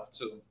herself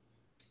too.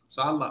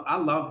 So I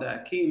love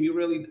that. Keem,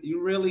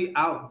 you really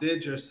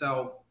outdid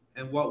yourself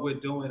in what we're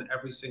doing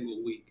every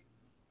single week.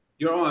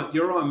 You're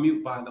on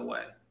mute, by the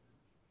way.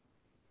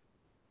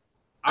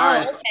 All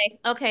right.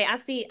 Okay. I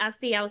see.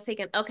 I was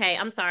taking. Okay.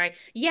 I'm sorry.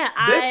 Yeah.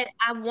 I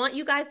want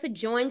you guys to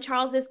join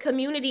Charles's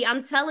community.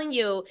 I'm telling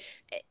you,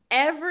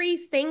 every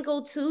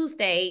single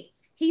Tuesday,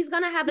 he's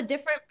going to have a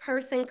different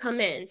person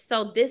come in.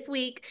 So this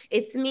week,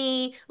 it's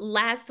me.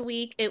 Last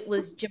week, it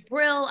was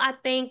Jabril, I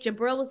think.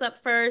 Jabril was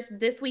up first.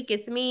 This week,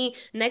 it's me.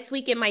 Next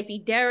week, it might be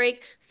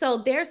Derek. So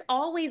there's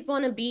always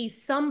going to be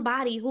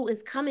somebody who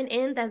is coming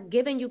in that's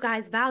giving you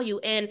guys value.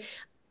 And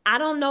I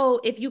don't know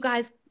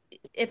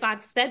if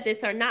I've said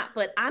this or not,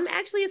 but I'm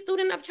actually a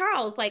student of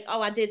Charles. Like,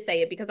 oh, I did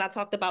say it because I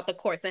talked about the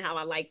course and how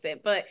I liked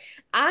it, but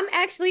I'm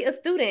actually a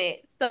student.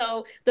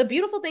 So the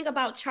beautiful thing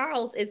about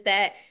Charles is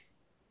that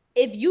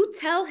if you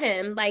tell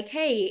him like,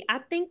 hey, I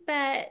think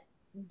that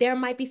there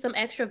might be some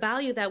extra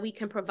value that we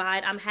can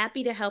provide, I'm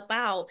happy to help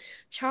out.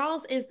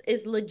 Charles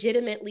is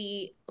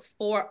legitimately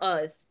for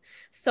us.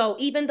 So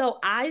even though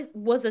I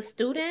was a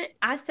student,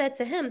 I said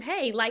to him,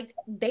 hey, like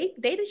they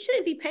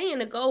shouldn't be paying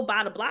to go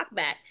buy the block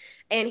back.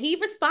 And he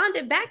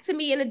responded back to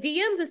me in the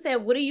DMs and said,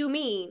 what do you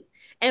mean?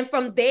 And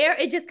from there,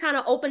 it just kind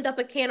of opened up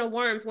a can of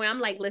worms where I'm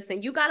like,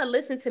 listen, you got to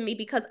listen to me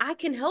because I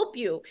can help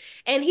you.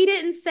 And he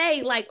didn't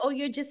say like, oh,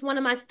 you're just one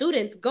of my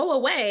students, go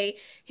away.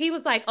 He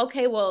was like,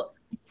 okay, well,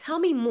 tell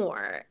me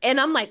more.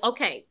 And I'm like,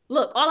 okay,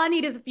 look, all I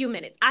need is a few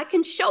minutes. I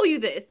can show you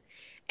this.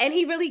 And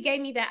he really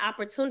gave me that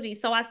opportunity.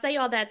 So I say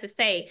all that to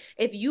say,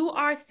 if you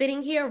are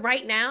sitting here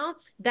right now,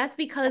 that's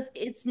because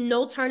it's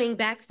no turning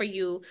back for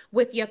you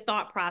with your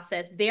thought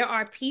process. There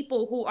are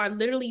people who are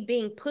literally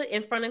being put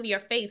in front of your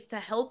face to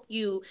help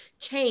you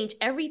change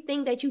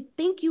everything that you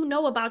think you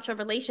know about your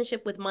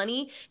relationship with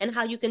money and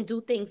how you can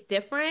do things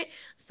different.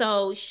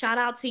 So shout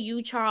out to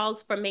you,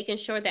 Charles, for making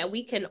sure that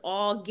we can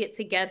all get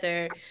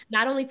together,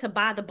 not only to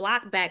buy the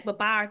block back, but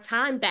buy our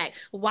time back.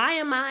 Why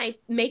am I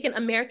making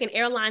American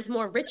Airlines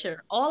more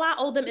richer? All I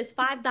owe them is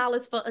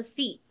 $5 for a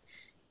seat.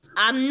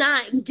 I'm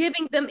not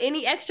giving them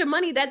any extra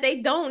money that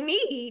they don't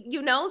need,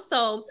 you know?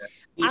 So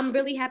I'm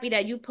really happy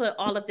that you put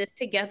all of this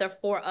together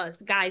for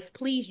us. Guys,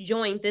 please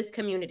join this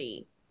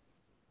community.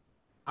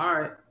 All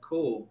right,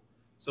 cool.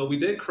 So we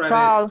did credit.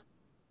 Charles,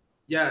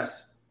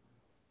 Yes.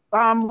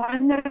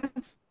 when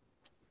is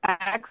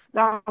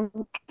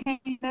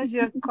King, is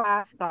your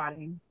class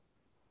starting?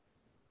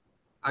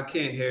 I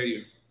can't hear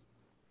you.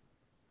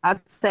 I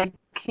said,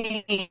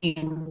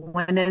 King,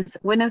 when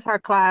is her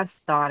class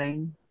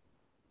starting?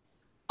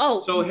 Oh,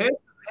 So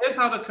here's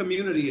how the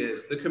community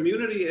is. The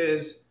community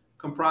is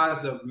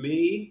comprised of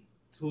me,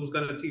 who's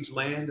going to teach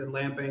land and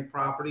land bank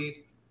properties,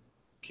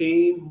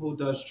 Keem, who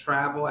does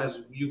travel,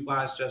 as you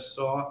guys just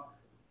saw,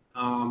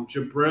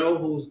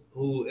 Jabril,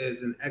 who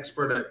is an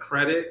expert at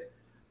credit.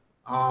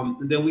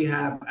 And then we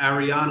have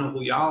Ariana,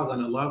 who y'all are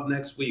gonna love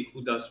next week,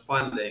 who does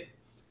funding.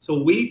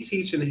 So we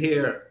teach in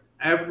here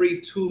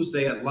every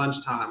Tuesday at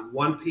lunchtime,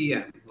 1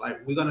 p.m.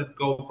 Like we're gonna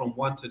go from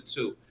 1 to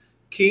 2.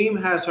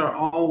 Keem has her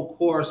own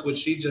course, which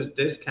she just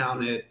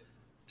discounted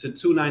to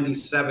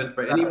 $297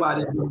 for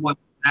anybody who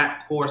wants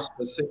that course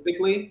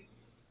specifically.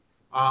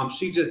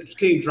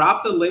 Keem,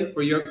 drop the link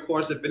for your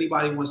course if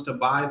anybody wants to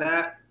buy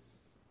that.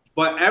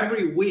 But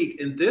every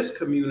week in this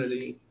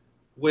community,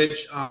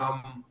 which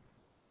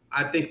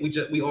I think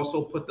we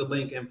also put the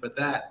link in for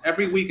that.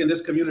 Every week in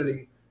this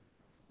community,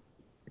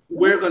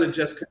 we're going to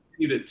just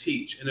continue to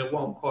teach, and it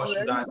won't cost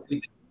you guys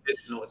anything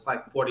additional. It's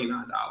like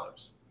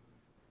 $49.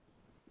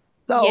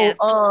 So, yeah.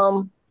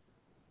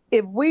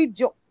 if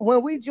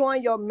when we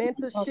join your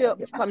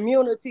mentorship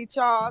community,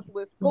 Charles,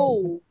 with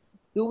school,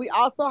 do we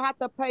also have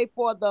to pay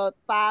for the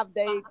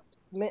 5-day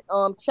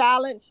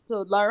challenge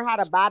to learn how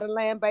to buy the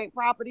land bank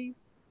properties?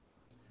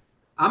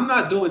 I'm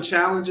not doing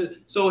challenges.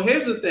 So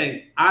here's the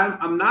thing.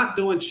 I'm not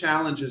doing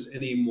challenges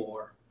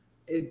anymore.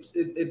 It's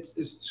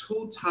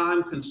too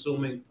time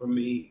consuming for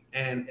me,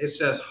 and it's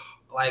just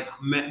like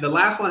the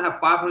last one had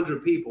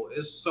 500 people.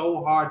 It's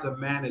so hard to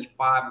manage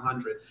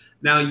 500.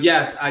 Now,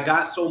 yes, I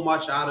got so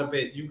much out of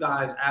it. You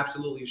guys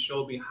absolutely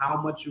showed me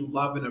how much you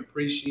love and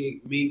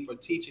appreciate me for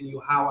teaching you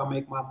how I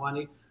make my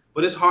money,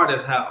 but it's hard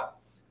as hell.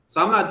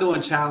 So I'm not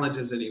doing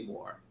challenges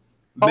anymore.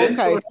 Okay.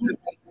 Mentorship,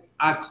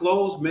 I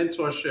closed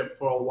mentorship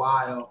for a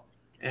while,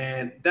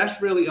 and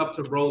that's really up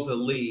to Rosa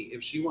Lee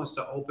if she wants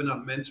to open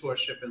up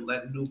mentorship and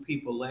let new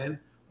people in.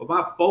 But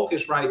my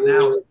focus right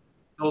now is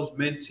those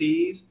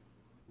mentees,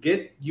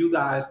 get you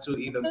guys to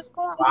either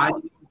buy,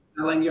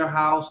 selling your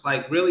house,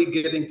 like really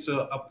getting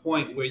to a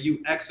point where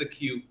you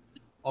execute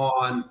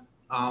on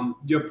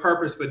your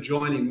purpose for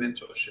joining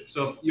mentorship.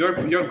 So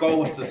if your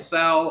goal is to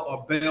sell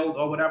or build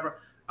or whatever,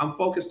 I'm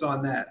focused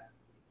on that.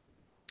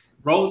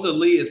 Rosa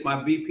Lee is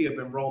my VP of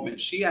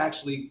enrollment. She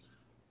actually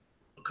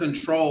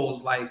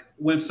controls, like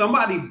when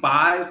somebody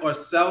buys or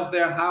sells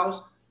their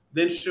house,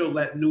 then she'll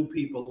let new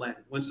people in.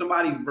 When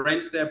somebody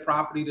rents their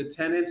property to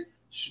tenants,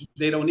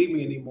 they don't need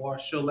me anymore.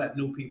 She'll let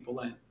new people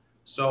in.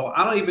 So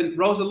I don't even,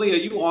 Rosa Lee, are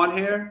you on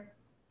here?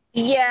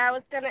 Yeah, I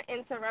was gonna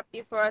interrupt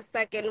you for a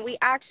second. We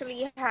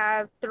actually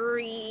have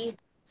 3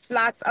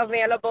 slots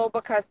available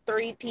because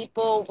 3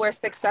 people were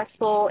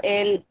successful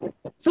in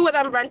 2 of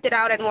them rented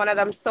out and 1 of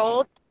them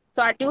sold.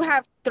 So I do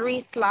have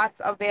 3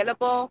 slots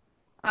available.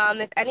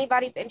 If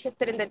anybody's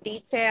interested in the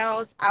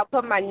details, I'll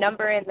put my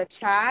number in the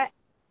chat.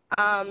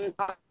 On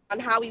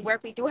how we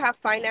work, we do have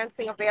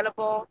financing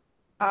available.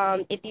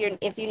 If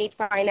you need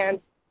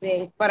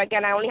financing, but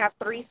again, I only have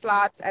 3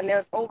 slots, and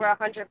there's over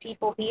 100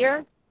 people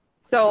here.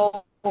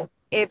 So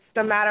it's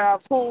the matter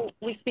of who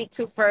we speak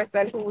to first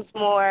and who's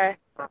more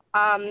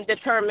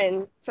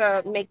determined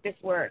to make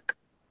this work.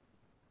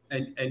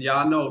 And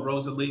y'all know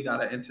Rosa Lee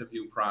got an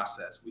interview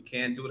process. We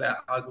can't do that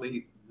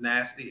ugly,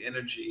 nasty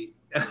energy.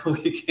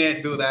 We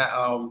can't do that.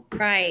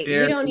 Right.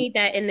 We don't need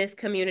that in this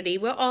community.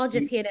 We're all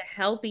just here to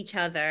help each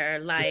other.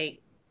 Like,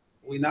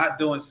 we're not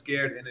doing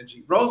scared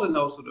energy. Rosa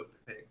knows who to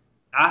pick.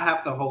 I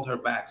have to hold her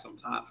back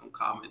sometimes from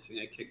commenting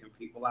and kicking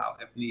people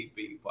out if need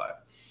be.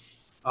 But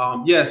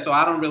yeah, so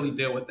I don't really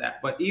deal with that.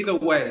 But either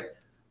way,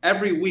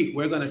 every week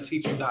we're going to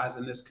teach you guys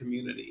in this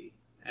community.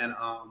 And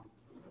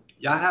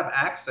y'all have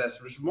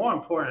access, which is more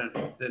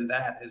important than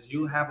that, is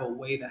you have a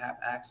way to have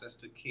access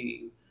to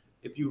King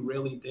if you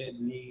really did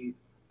need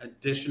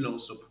additional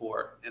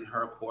support in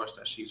her course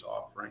that she's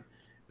offering.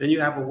 Then you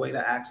have a way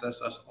to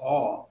access us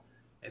all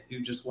if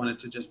you just wanted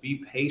to just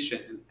be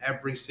patient and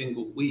every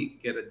single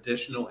week get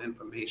additional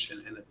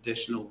information and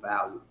additional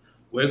value.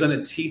 We're going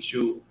to teach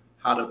you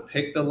how to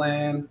pick the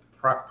land,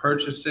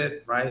 purchase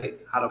it, right?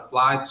 How to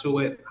fly to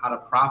it, how to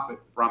profit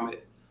from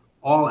it,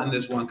 all in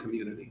this one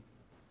community.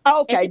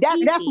 Okay,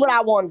 that's what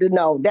I wanted to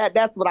know.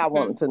 That's what I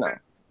wanted to know.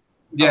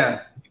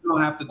 Yeah, you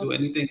don't have to do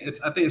anything.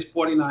 I think it's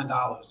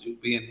 $49 you'll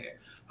be in here.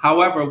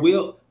 However,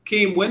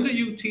 Keem, when do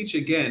you teach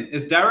again?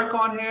 Is Derek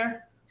on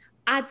here?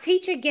 I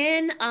teach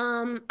again.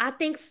 I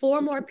think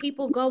 4 more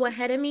people go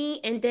ahead of me,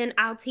 and then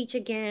I'll teach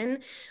again.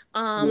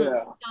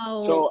 Yeah.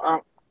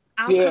 I'll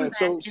come back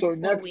so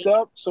next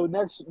up,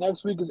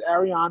 next week is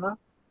Ariana.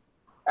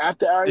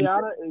 After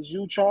Ariana is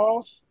you,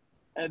 Charles.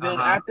 And then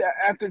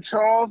after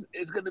Charles,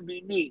 it's gonna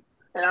be me.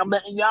 And I'm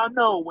letting y'all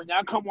know when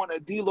y'all come on a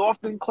D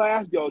Lofton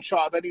class, yo,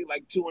 Charles, I need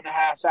like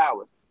 2.5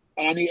 hours.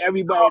 And I need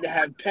everybody to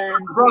have pen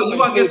Bro, you and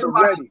gonna get paper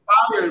somebody ready.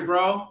 fired,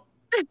 bro.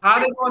 How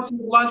they going to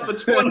lunch for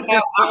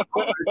 2.5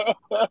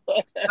 hours?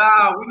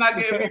 Nah, we're not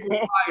getting people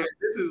fired.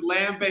 This is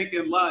Landbank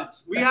and lunch.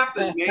 We have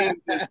to name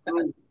this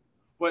group.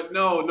 But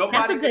no, That's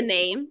nobody a good gets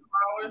name.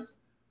 hours,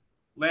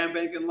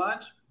 Landbank and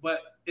lunch,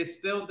 but it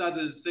still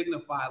doesn't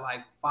signify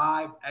like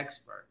 5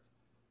 experts.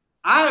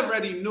 I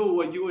already knew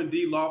what you and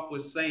D Loft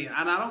was saying,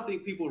 and I don't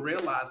think people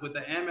realize with the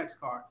Amex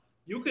card,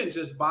 you can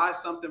just buy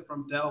something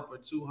from Dell for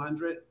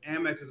 $200.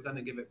 Amex is going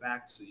to give it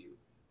back to you,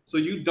 so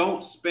you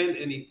don't spend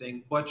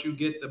anything, but you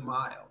get the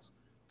miles.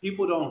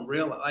 People don't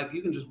realize, like,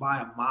 you can just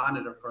buy a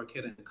monitor for a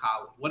kid in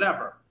college,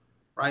 whatever,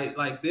 right?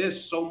 Like,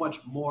 there's so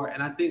much more,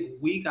 and I think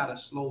we got to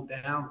slow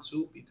down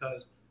too,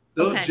 because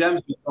those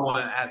gems be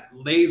going at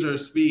laser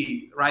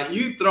speed, right?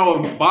 You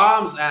throwing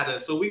bombs at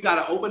us. So we got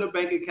to open a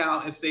bank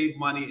account and save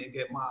money and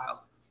get miles.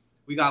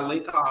 We got to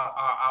link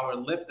our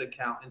Lyft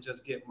account and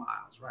just get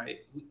miles, right?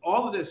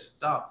 All of this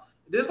stuff.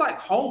 There's like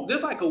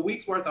a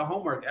week's worth of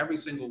homework every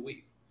single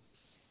week.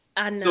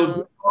 I know.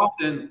 So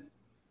often,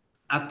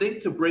 I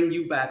think to bring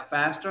you back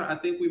faster, I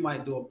think we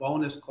might do a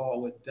bonus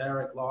call with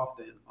Derek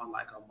Lofton on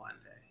like a Monday.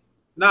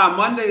 Nah,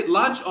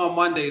 lunch on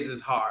Mondays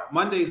is hard.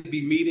 Mondays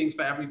be meetings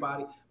for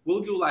everybody.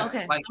 We'll do like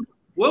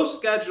we'll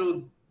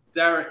schedule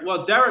Derek.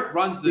 Well, Derek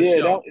runs the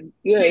show.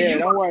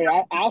 Don't worry.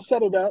 I'll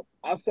set it up.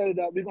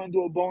 We're gonna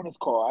do a bonus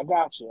call. I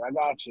got you.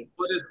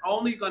 But it's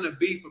only gonna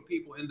be for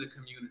people in the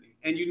community.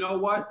 And you know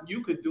what?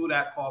 You could do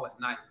that call at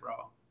night,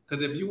 bro.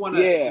 Because if you want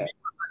to let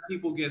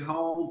people get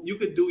home, you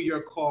could do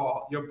your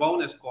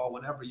bonus call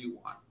whenever you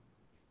want.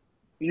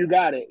 You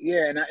got it.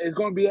 Yeah, and it's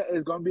gonna be.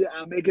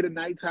 I'll make it a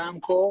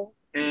nighttime call,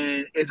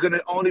 and it's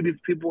gonna only be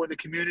people in the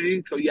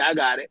community. So yeah, I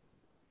got it.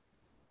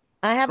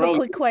 I have a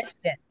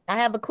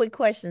quick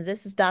question.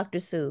 This is Dr.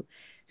 Sue.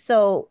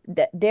 So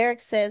Derek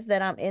says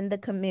that I'm in the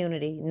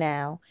community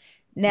now.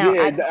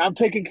 I'm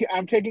taking care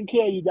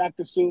of you,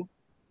 Dr. Sue.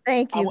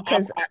 Thank you.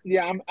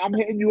 I'm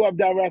hitting you up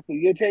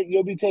directly.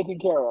 You'll be taken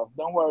care of.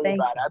 Don't worry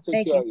about it. I'll take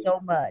care of you. Thank you so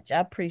much. I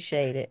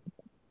appreciate it.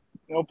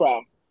 No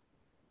problem.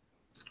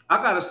 I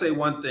gotta say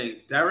one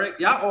thing, Derek.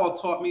 Y'all all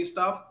taught me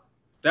stuff.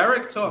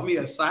 Derek taught me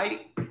a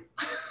site.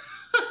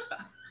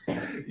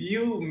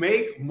 You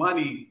make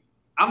money.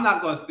 I'm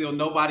not gonna steal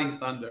nobody's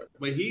thunder,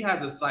 but he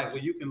has a site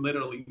where you can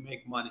literally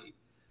make money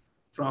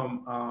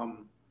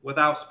from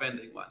without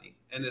spending money,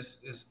 and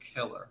it's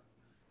killer.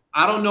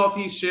 I don't know if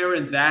he's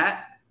sharing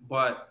that,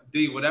 but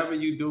D, whatever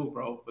you do,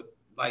 bro, but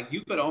like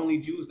you could only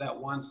use that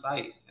one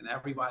site, and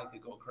everybody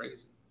could go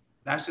crazy.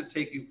 That should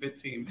take you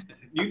 15 minutes.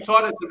 You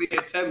taught it to me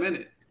in 10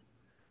 minutes.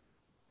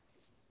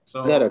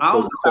 So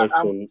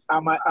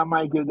I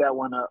might give that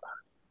one up.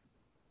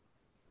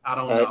 I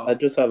don't know. I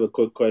just have a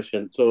quick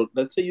question. So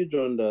let's say you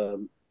joined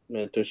the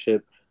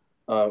mentorship.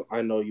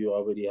 I know you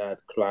already had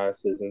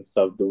classes and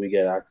stuff. Do we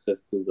get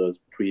access to those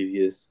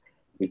previous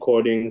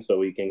recordings so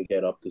we can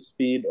get up to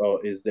speed?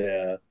 Or is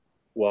there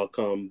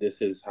welcome,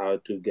 this is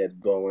how to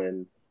get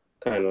going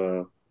kind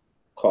of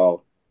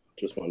call?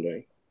 Just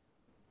wondering.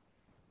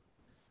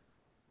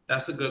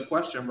 That's a good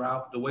question,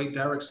 Ralph. The way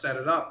Derek set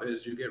it up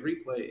is you get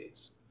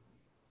replays.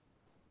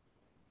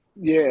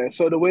 Yeah,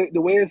 so the way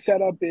it's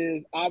set up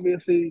is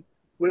obviously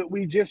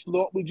we just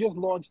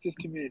launched this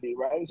community,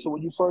 right? So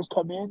when you first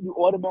come in, you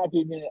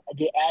automatically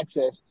get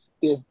access.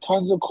 There's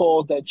tons of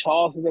calls that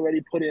Charles has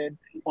already put in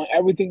on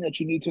everything that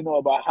you need to know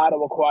about how to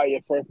acquire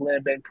your first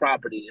land bank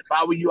property. If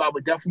I were you, I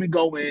would definitely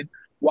go in,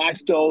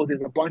 watch those.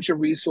 There's a bunch of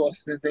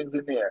resources and things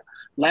in there.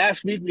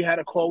 Last week we had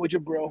a call with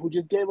Jabril, who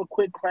just gave a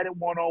quick credit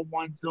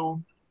 101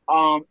 Zoom.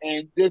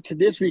 And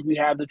this week we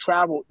have the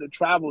travel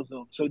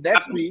Zoom. So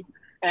next week,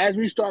 as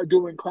we start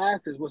doing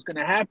classes, what's going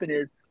to happen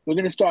is we're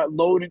going to start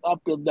loading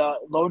up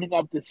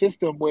the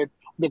system with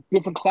the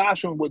different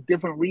classroom with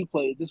different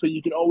replays. This way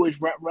you can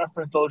always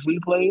reference those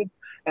replays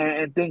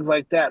and things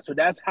like that. So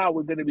that's how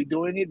we're going to be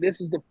doing it. This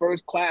is the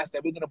first class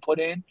that we're going to put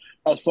in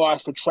as far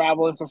as for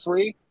traveling for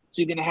free.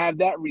 So you're going to have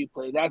that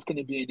replay. That's going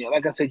to be in there.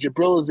 Like I said,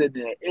 Jabril is in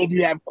there. If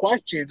you have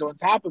questions on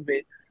top of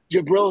it,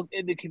 Jabril's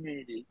in the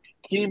community.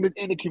 Keem is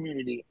in the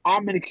community.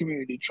 I'm in the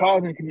community.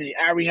 Charles in the community.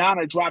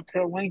 Ariana dropped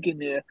her link in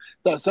there.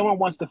 So if someone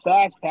wants to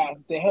fast pass and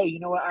say, hey, you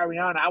know what,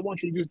 Ariana, I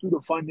want you to just do the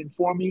funding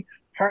for me.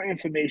 Her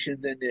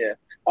information's in there.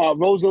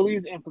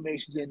 Rosalie's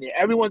information's in there.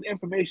 Everyone's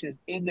information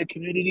is in the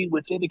community,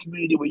 within the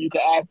community where you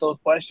can ask those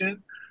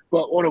questions.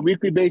 But on a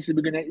weekly basis,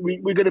 we're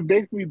gonna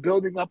basically be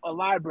building up a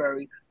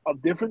library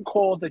of different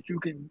calls that you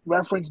can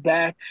reference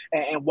back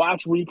and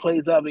watch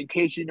replays of in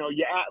case you're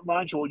at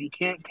lunch or you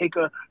can't take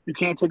a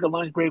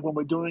lunch break when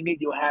we're doing it.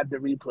 You'll have the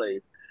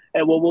replays.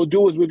 And what we'll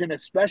do is we're gonna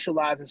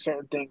specialize in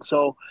certain things.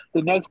 So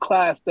the next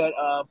class that,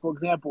 for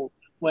example,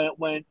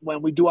 when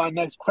we do our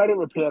next credit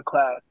repair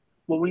class,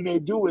 what we may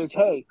do is,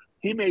 hey,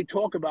 he may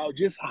talk about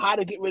just how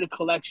to get rid of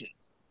collections.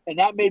 And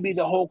that may be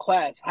the whole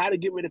class, how to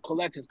get rid of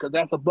collections, because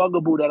that's a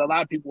bugaboo that a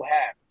lot of people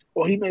have.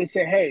 Or he may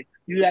say, hey,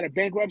 you got a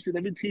bankruptcy.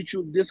 Let me teach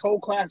you. This whole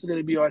class is going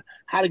to be on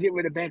how to get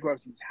rid of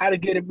bankruptcies, how to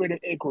get rid of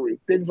inquiries,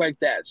 things like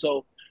that.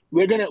 So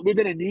we're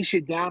gonna niche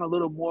it down a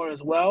little more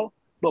as well,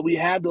 but we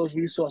have those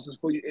resources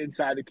for you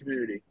inside the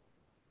community.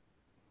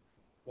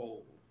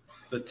 Whoa.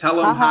 The tell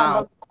I them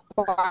have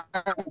how.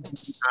 a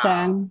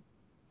question.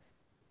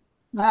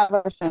 I have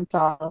a question,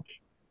 Charles.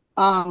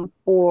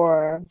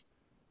 For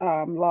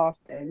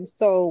Lawson.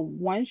 So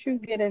once you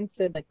get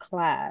into the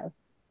class,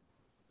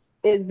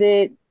 is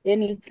it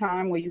any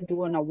time where you're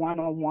doing a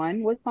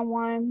one-on-one with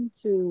someone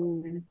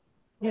to,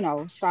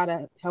 try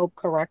to help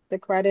correct the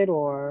credit,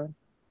 or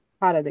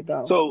how did it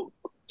go? So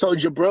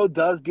Jabril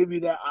does give you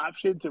that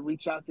option to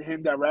reach out to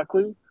him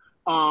directly.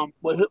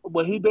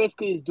 What he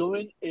basically is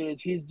doing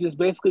is he's just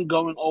basically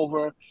going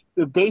over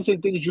the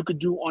basic things you could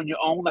do on your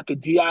own, like a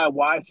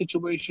DIY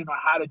situation, or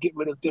how to get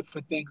rid of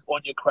different things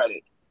on your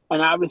credit.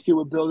 And obviously,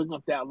 we're building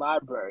up that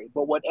library.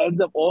 But what ends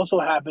up also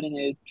happening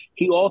is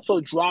he also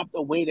dropped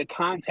a way to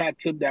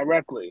contact him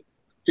directly.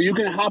 So you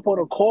can hop on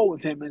a call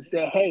with him and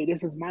say, "Hey,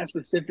 this is my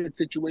specific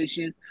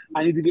situation.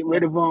 I need to get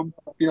rid of them."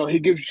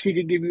 He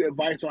can give you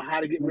advice on how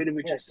to get rid of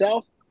it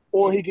yourself,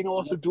 or he can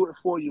also do it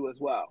for you as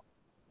well.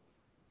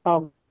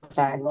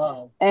 Okay.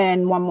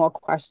 And one more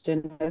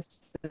question. This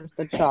is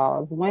for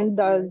Charles. When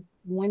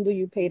do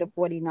you pay the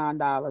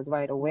 $49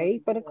 right away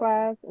for the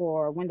class,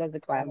 or when does the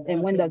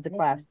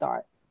class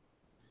start?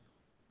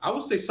 I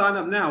would say sign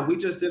up now. We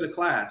just did a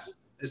class.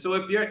 And so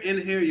if you're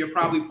in here, you're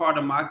probably part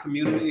of my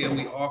community, and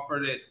we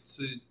offered it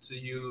to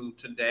you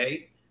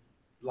today.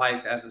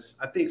 Like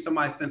I think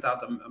somebody sent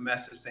out a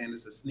message saying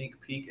it's a sneak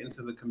peek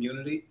into the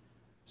community.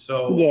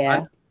 So I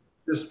Yeah.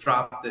 just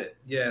dropped it.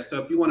 Yeah. So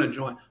if you want to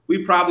join,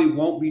 we probably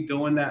won't be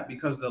doing that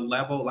because the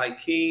level, like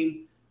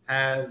Keem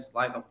has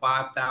like a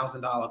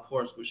 $5,000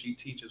 course where she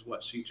teaches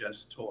what she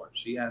just taught.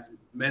 She has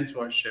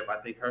mentorship. I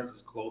think hers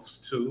is close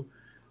to.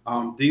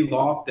 D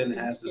Lofton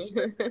has this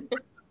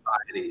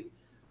society.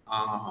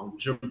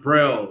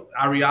 Jabril,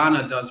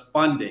 Ariana does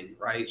funding,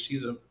 right? She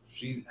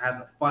has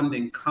a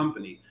funding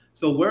company.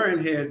 So we're in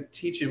here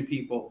teaching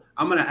people.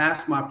 I'm gonna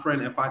ask my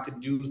friend if I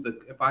could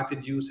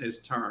use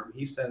his term.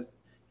 He says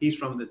he's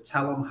from the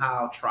Tell 'em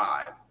How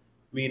tribe,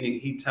 meaning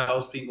he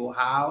tells people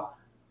how.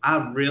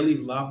 I really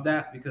love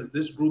that because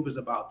this group is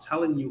about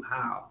telling you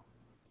how.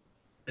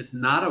 It's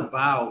not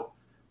about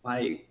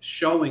like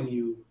showing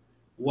you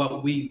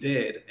what we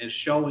did and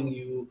showing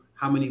you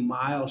how many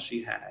miles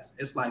she has.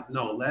 It's like,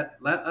 no,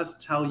 let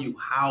us tell you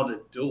how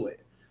to do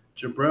it.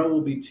 Jabril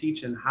will be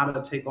teaching how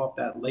to take off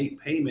that late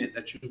payment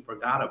that you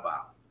forgot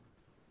about,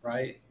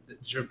 right?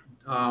 D.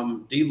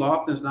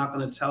 Lofton's not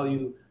going to tell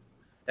you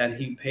that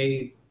he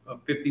paid a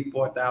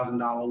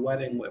 $54,000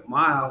 wedding with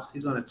Miles.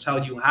 He's going to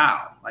tell you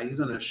how. Like he's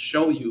going to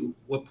show you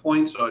what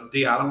points are.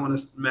 D, I don't want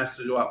to mess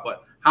you up,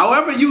 but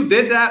however you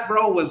did that,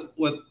 bro,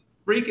 was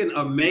freaking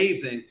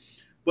amazing.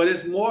 But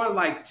it's more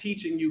like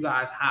teaching you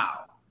guys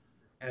how.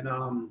 And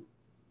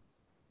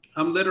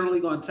I'm literally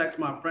going to text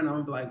my friend. I'm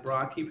going to be like, bro,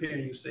 I keep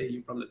hearing you say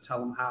you from the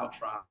Tell 'em How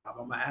tribe. I'm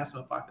going to ask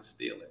him if I can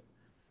steal it.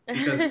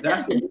 Because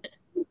that's what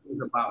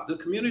it's about. The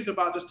community is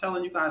about just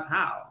telling you guys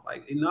how.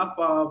 Like enough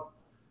of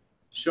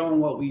showing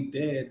what we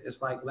did.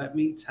 It's like, let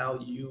me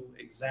tell you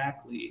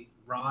exactly,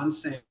 Ron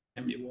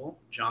Samuel,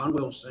 John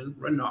Wilson,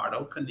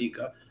 Renardo,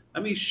 Kanika.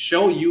 Let me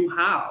show you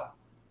how.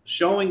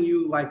 Showing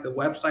you like the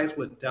websites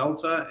with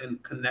Delta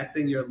and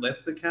connecting your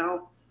Lyft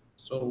account,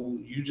 so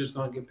you just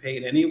gonna get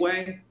paid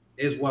anyway,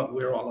 is what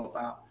we're all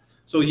about.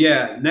 So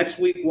yeah, next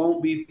week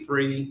won't be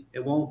free.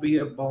 It won't be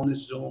a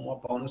bonus Zoom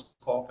or bonus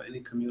call for any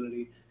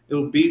community.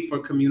 It'll be for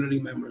community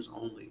members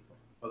only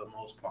for the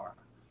most part.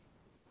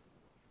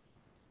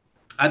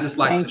 I just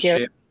like to Thank you.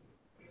 share.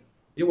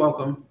 You're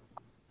welcome.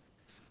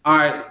 All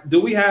right. Do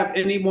we have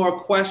any more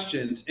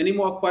questions? Any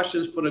more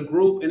questions for the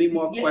group? Any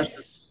more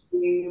questions?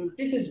 Yes,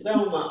 this is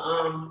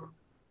Velma.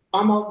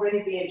 I'm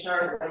already being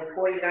charged like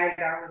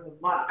 $49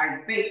 a month.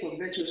 I think for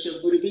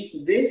mentorship. Would it be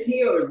for this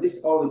here, or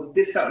is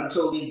this something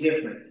totally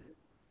different?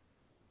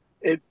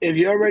 If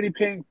you're already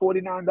paying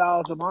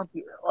 $49 a month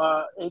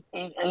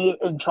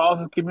in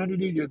Charles's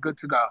community, you're good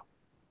to go.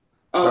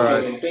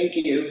 Okay, thank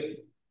you.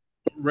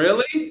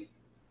 Really?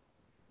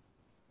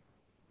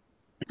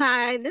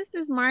 Hi, this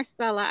is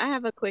Marcella. I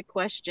have a quick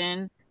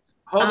question.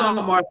 Hold on,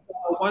 Marcel.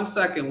 1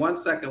 second.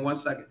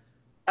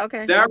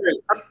 Okay. Derek,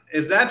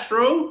 is that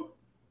true?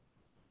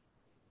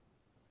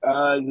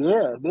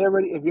 Yeah,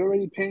 if you're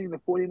already paying the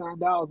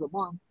 $49 a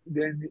month,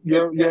 then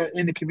you're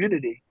in the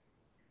community.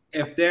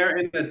 If they're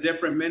in a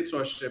different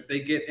mentorship,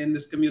 they get in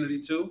this community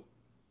too?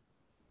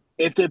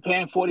 If they're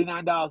paying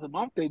 $49 a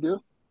month, they do.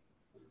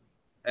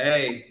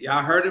 Hey,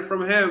 y'all heard it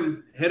from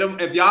him. Hit him.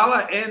 If y'all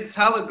are in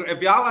Telegram,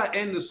 if y'all are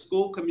in the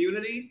school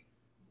community,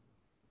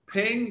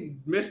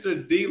 ping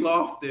Mr. D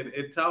Lofton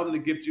and tell him to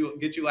get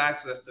you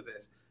access to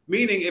this.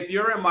 Meaning, if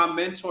you're in my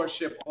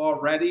mentorship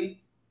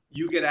already,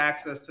 you get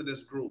access to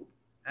this group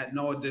at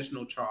no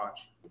additional charge.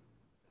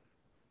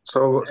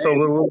 So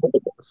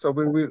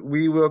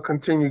we will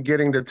continue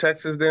getting the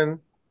texts then,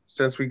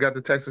 since we got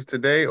the texts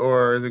today,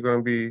 or is it going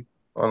to be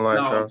online,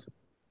 No, Charles?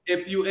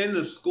 If you're in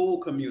the school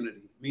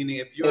community, meaning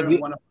if you're If in you,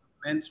 one of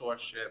the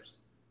mentorships,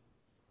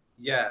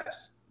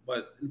 yes,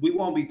 but we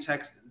won't be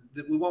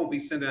we won't be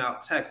sending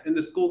out text in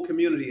the school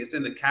community. It's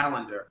in the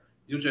calendar.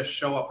 You'll just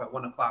show up at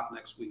 1 o'clock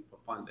next week for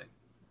funding.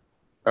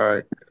 All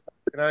right.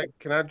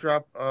 Can I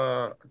drop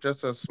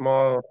just a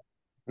small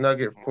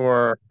nugget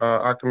for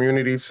our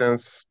community,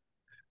 since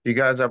you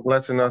guys are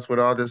blessing us with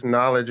all this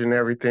knowledge and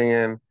everything.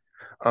 And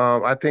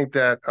I think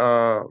that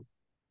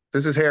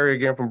this is Harry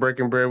again from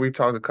Breaking Bread. We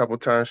talked a couple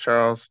times,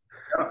 Charles.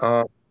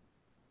 Uh,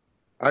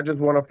 I just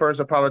want to first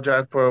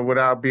apologize for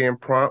without being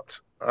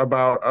prompt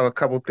about a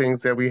couple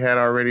things that we had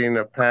already in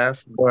the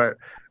past, but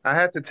I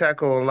had to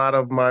tackle a lot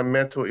of my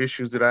mental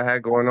issues that I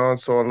had going on.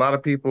 So a lot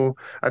of people,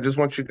 I just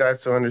want you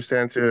guys to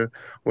understand to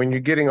when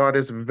you're getting all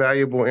this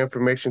valuable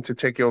information to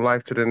take your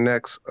life to the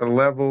next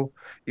level,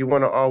 you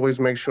want to always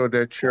make sure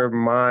that your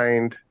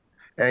mind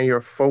and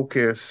your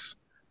focus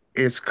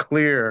is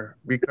clear,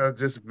 because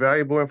this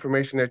valuable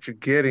information that you're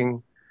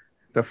getting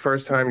the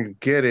first time you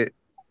get it,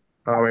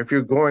 if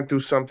you're going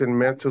through something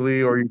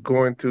mentally or you're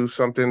going through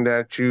something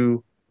that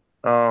you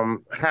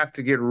have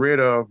to get rid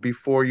of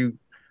before you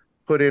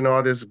put in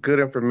all this good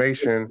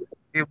information,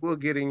 it will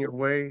get in your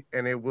way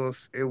and it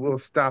will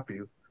stop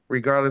you,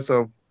 regardless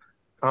of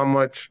how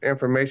much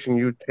information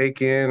you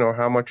take in or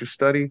how much you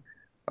study.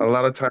 A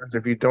lot of times,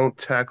 if you don't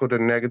tackle the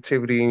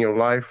negativity in your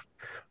life,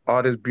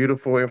 all this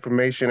beautiful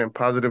information and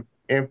positive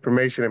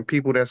information and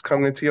people that's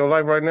coming into your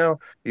life right now,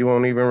 you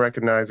won't even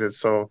recognize it.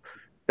 So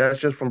that's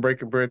just from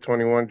Breaking Bread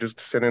 21, just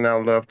sending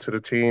out love to the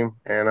team.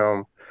 And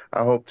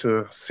I hope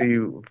to see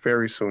you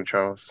very soon,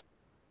 Charles.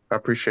 I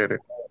appreciate it.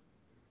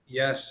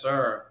 Yes,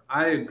 sir.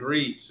 I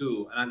agree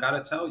too. And I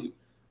gotta tell you,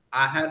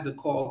 I had to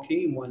call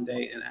Keem one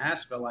day and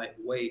ask her, like,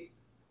 wait,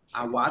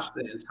 I watched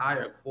the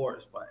entire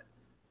course, but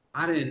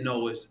I didn't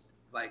know it's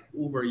like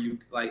Uber, you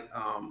like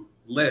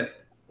Lyft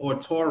or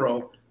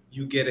Toro,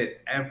 you get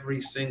it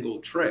every single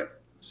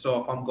trip.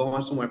 So if I'm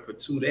going somewhere for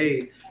 2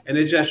 days, and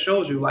it just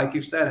shows you, like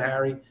you said,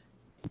 Harry,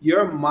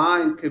 your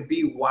mind could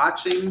be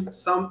watching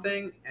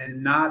something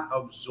and not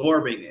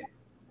absorbing it.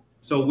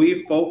 So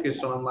we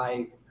focus on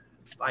like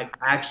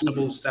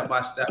actionable step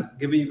by step,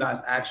 giving you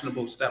guys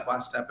actionable step by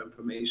step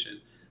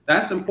information.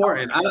 That's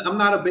important. I'm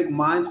not a big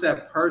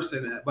mindset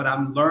person, but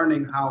I'm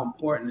learning how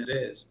important it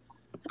is.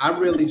 I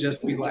really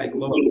just be like,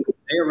 look,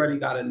 they already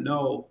got to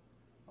know,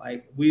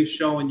 like we're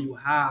showing you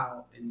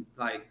how, and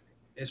like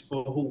it's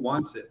for who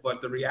wants it.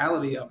 But the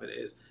reality of it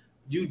is,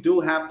 you do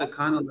have to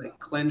kind of like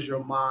cleanse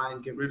your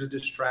mind, get rid of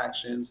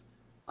distractions,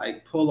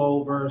 like pull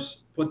over,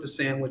 put the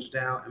sandwich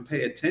down, and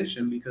pay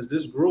attention, because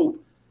this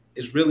group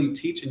is really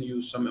teaching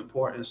you some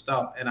important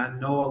stuff. And I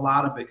know a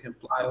lot of it can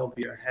fly over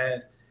your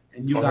head,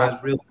 and you Uh-huh.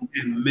 guys really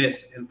can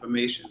miss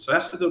information. So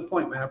that's a good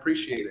point, man. I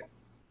appreciate it.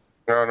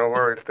 No, no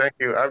worries. Thank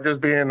you. I'm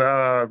just being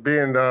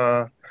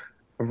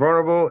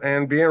vulnerable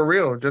and being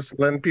real, just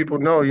letting people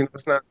know,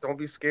 it's not, don't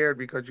be scared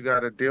because you got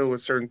to deal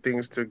with certain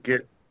things to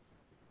get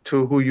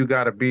to who you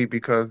got to be,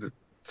 because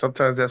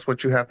sometimes that's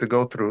what you have to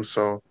go through.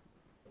 So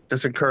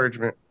just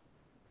encouragement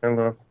and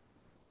love.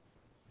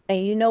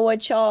 And you know what,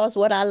 Charles,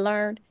 what I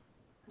learned?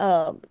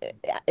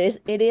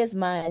 It is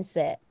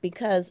mindset,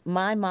 because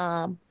my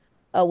mom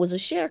was a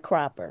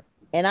sharecropper,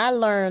 and I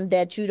learned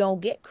that you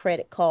don't get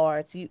credit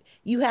cards.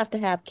 You have to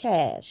have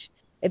cash.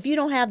 If you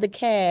don't have the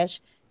cash,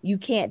 you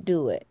can't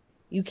do it.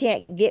 You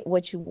can't get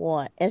what you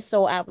want. And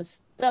so I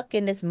was stuck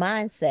in this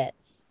mindset,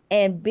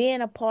 and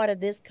being a part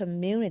of this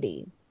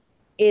community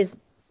is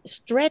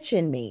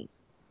stretching me.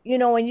 You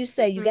know, when you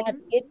say you got to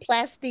Mhm. get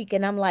plastic,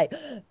 and I'm like,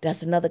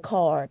 that's another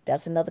card.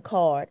 That's another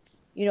card.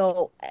 You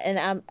know,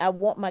 and I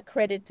want my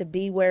credit to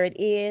be where it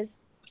is.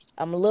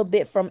 I'm a little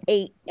bit from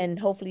 8, and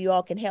hopefully you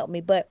all can help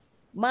me. But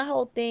my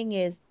whole thing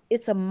is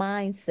it's a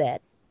mindset.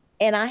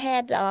 And I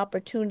had the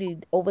opportunity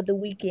over the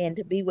weekend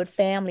to be with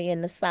family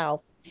in the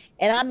South.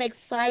 And I'm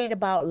excited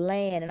about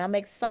land, and I'm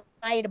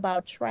excited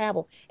about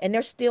travel. And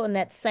they're still in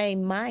that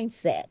same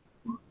mindset.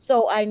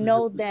 So I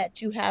know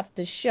that you have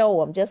to show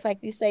them, just like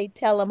you say,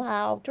 tell them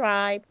how,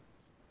 tribe.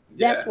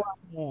 That's Yeah,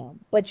 where I am.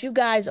 But you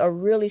guys are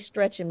really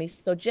stretching me.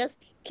 So just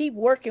keep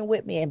working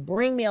with me and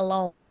bring me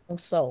along.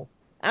 So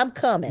I'm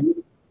coming.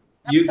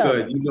 I'm you good.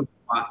 coming. You do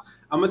fine.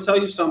 I'm gonna tell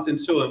you something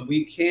too, and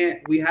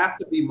we have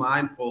to be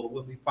mindful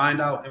when we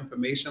find out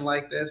information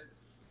like this.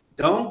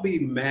 Don't be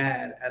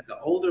mad at the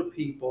older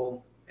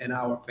people in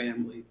our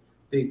family.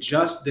 They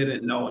just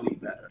didn't know any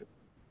better.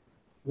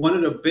 One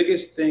of the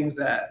biggest things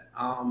that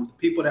the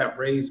people that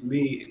raised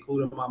me,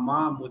 including my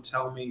mom, would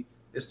tell me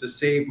is to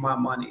save my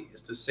money,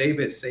 is to save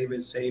it, save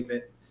it, save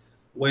it.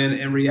 When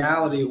in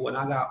reality, when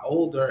I got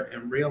older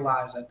and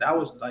realized that that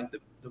was like the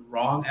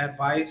wrong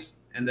advice,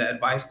 and the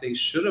advice they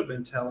should have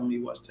been telling me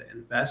was to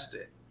invest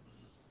it,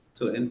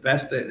 to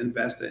invest it,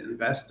 invest it,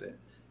 invest it.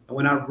 And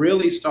when I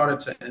really started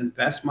to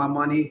invest my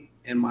money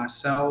in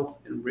myself,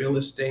 in real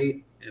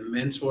estate, in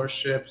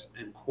mentorships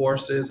and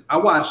courses, I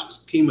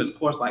watched Kima's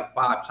course like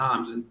 5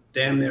 times and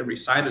damn near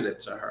recited it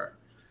to her.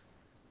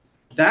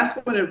 That's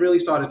when it really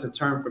started to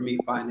turn for me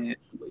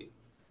financially.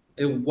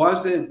 It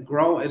wasn't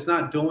growing, it's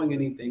not doing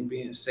anything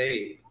being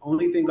saved.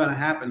 Only thing gonna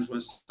happen is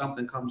when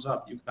something comes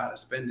up, you gotta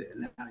spend it,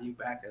 and now you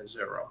back at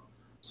zero.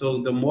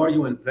 So the more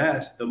you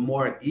invest, the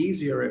more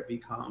easier it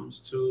becomes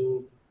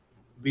to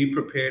be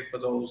prepared for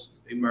those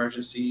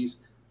emergencies,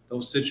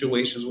 those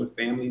situations where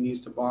family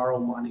needs to borrow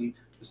money,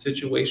 the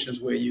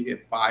situations where you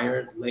get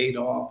fired, laid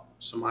off,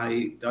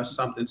 somebody does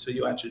something to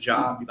you at your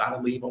job, you got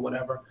to leave or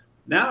whatever.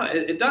 Now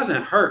it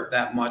doesn't hurt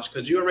that much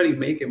because you're already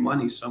making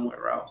money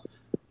somewhere else.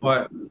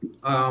 But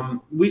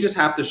we just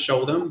have to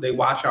show them. They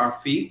watch our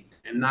feet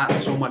and not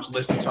so much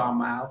listen to our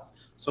mouths.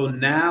 So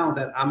now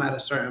that I'm at a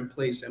certain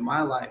place in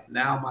my life,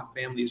 now my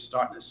family is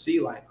starting to see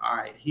like, all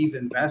right, he's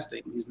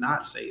investing, he's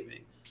not saving.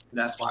 And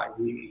that's why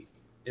he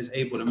is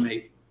able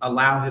to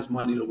allow his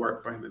money to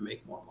work for him and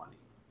make more money.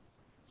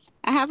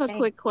 I have a Thank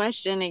quick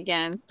question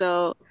again.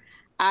 So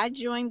I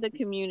joined the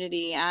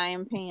community. I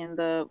am paying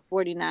the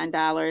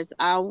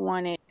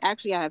 $49.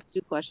 Actually, I have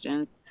two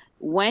questions.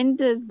 When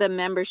does the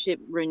membership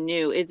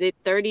renew? Is it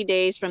 30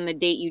 days from the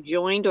date you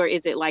joined, or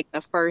is it like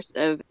the first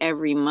of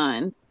every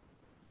month?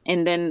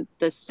 And then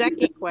the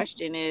second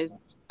question is,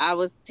 I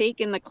was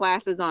taking the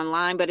classes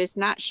online, but it's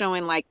not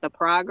showing like the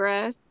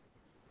progress.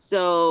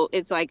 So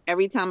it's like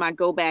every time I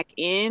go back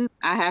in,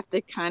 I have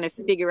to kind of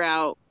figure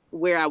out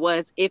where I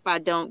was if I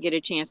don't get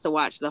a chance to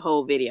watch the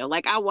whole video.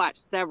 Like I watched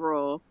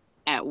several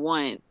at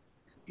once,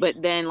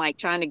 but then like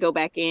trying to go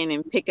back in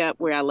and pick up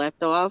where I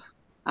left off,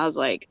 I was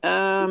like,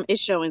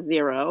 it's showing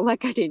zero.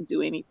 Like I didn't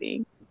do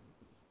anything.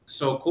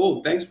 So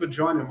cool. Thanks for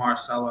joining,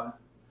 Marcella.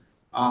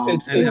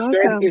 It's And it's if,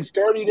 30 Welcome. it's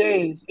 30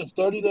 days. It's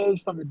 30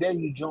 days from the day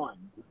you join.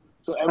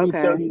 So every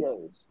Okay. 30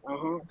 days.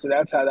 So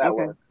that's how that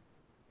Okay. works.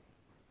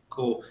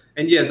 cool.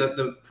 And yeah,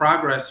 the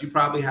progress, you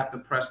probably have to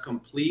press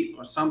complete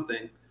or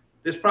something.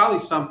 There's probably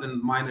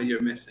something minor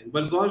you're missing.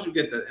 But as long as you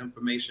get the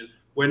information,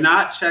 we're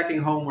not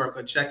checking homework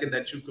or checking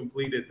that you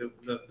completed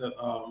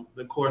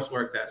the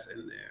coursework that's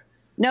in there.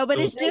 No, but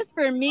So it's just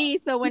for me.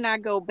 So when I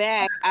go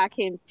back, I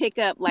can pick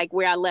up like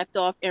where I left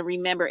off and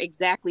remember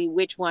exactly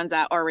which ones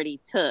I already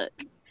took.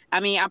 I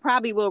mean, I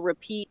probably will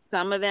repeat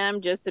some of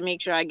them just to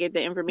make sure I get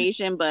the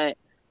information, but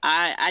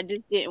I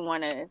just didn't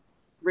want to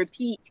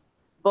repeat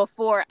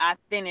before I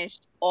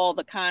finished all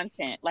the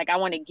content. Like I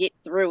want to get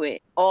through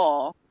it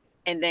all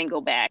and then go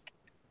back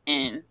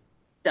and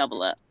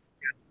double up.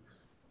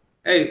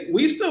 hey,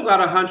 we still got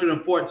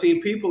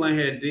 114 people in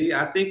here, D.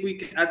 I think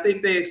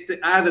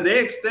either they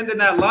extended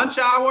that lunch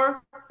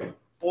hour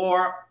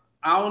or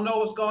I don't know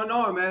what's going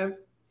on, man.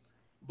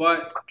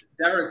 But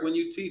Derek, when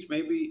you teach,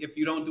 maybe if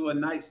you don't do a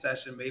night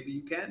session, maybe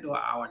you can do an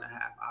hour and a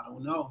half. I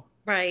don't know.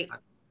 Right. I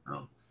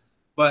don't know.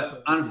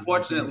 But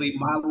unfortunately,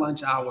 my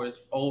lunch hour is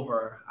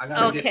over. I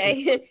gotta get to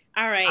Okay.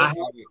 All I right. have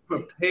to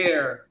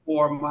prepare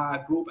for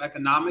my group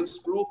economics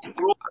group. I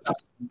got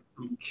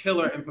some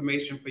killer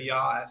information for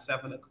y'all at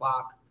 7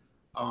 o'clock.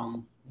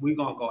 We're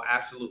gonna go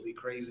absolutely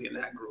crazy in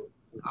that group.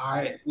 All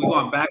right, we're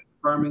going back to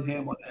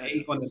Birmingham on the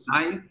 8th, on the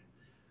 9th,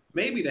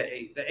 maybe the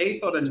 8th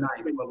or the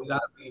 9th, but we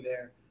gotta be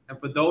there. And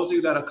for those of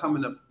you that are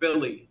coming to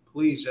Philly,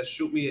 please just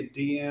shoot me a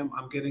DM.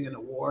 I'm getting an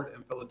award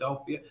in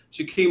Philadelphia.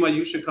 Shakima,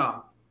 you should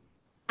come.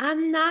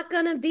 I'm not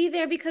gonna be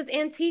there because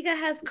Antigua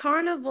has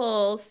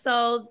carnival.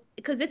 So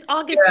because it's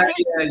August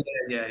Yeah, 10th.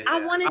 yeah. I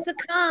wanted to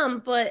come,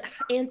 but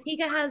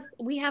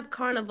we have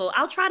carnival.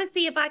 I'll try to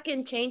see if I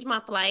can change my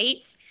flight,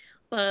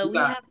 but You we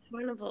got have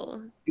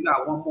carnival. you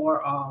got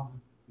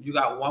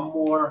one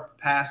more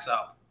pass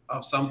up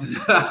of something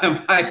that I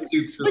invite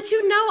you to. But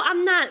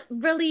I'm not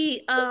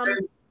really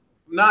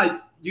Nah,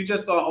 you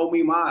just gonna owe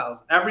me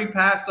miles. Every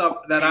pass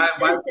up that I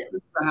invite you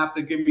to, I have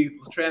to give me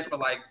transfer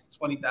like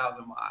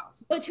 20,000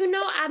 miles. but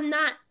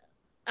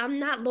I'm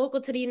not local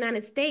to the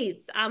United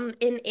States. I'm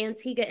in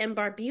Antigua and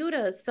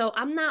Barbuda, so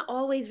I'm not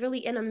always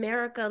really in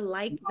America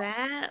like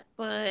that,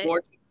 but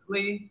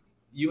Fortunately,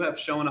 you have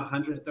shown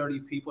 130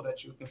 people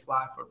that you can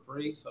fly for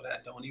free, so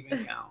that don't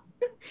even count.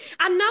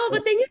 I know,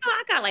 but then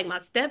I got like my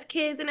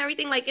stepkids and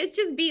everything. Like it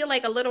just be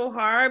like a little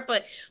hard,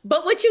 but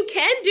what you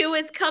can do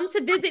is come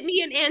to visit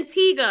me in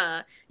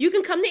Antigua. You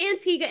can come to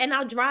Antigua and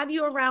I'll drive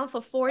you around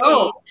for 4 days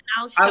Oh, and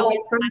I'll I show like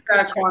you my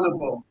Trinidad country.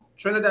 Carnival.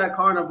 Trinidad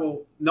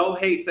Carnival, no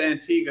hate to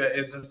Antigua,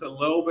 is just a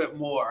little bit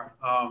more.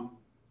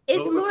 It's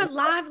Little bit more more.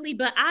 lively,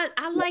 but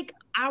I like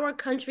our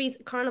country's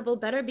carnival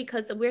better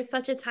because we're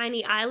such a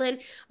tiny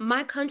island.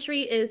 My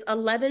country is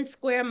 11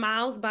 square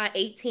miles by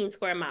 18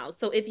 square miles.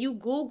 So if you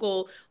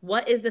Google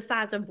what is the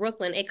size of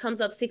Brooklyn, it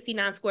comes up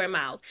 69 square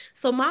miles.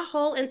 So my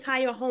whole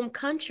entire home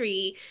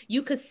country,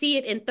 you could see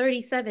it in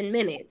 37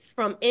 minutes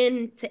from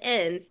end to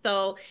end.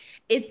 So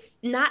it's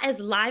not as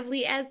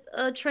lively as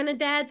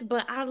Trinidad's,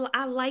 but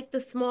I like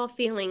the small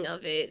feeling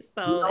of it. You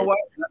So know it's what?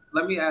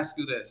 Let me ask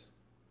you this.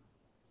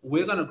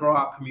 We're going to grow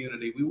our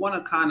community. We want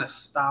to kind of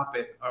stop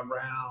it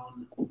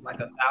around like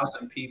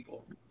 1,000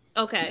 people.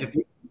 okay. If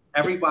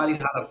everybody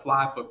had to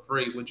fly for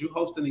free, would you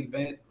host an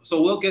event?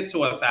 So we'll get to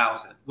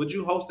 1,000. Would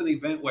you host an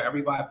event where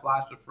everybody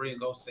flies for free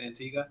and goes to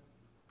Antigua?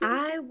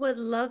 I would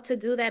love to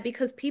do that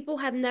because people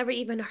have never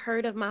even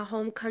heard of my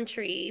home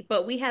country,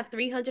 but we have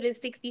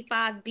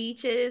 365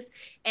 beaches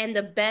and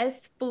the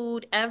best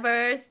food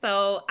ever.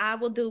 So I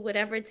will do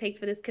whatever it takes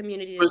for this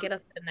community to get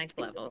us to the next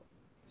level.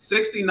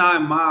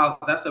 69 miles,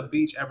 that's a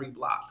beach every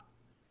block.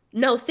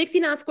 No,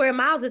 69 square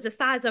miles is the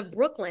size of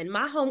Brooklyn.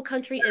 My home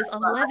country is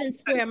 11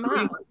 square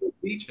miles. 300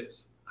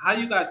 beaches. How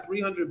you got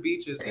 300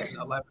 beaches in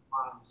 11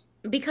 miles?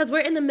 Because we're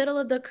in the middle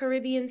of the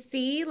Caribbean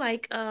Sea,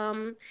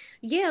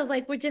 yeah,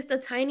 like we're just a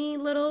tiny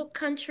little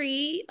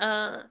country.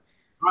 All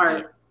Yeah.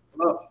 right,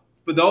 look,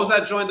 for those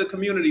that joined the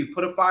community,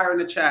 put a fire in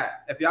the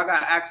chat. If y'all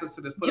got access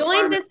to this, put a fire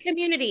Join in the this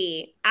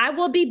community. I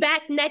will be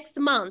back next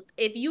month.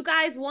 If you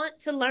guys want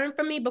to learn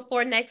from me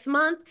before next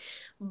month,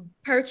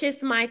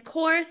 purchase my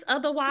course.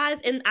 Otherwise,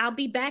 and I'll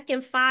be back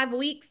in 5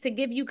 weeks to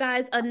give you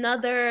guys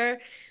another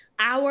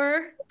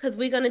hour because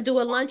we're gonna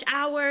do a lunch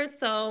hour.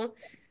 So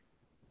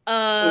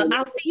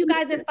I'll see you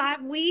guys in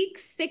 5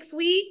 weeks, 6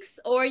 weeks,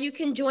 or you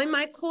can join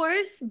my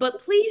course. But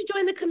please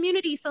join the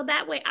community so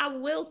that way I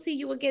will see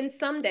you again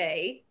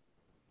someday.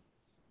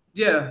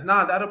 Yeah,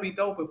 nah, that'll be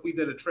dope if we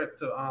did a trip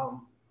to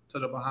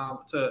the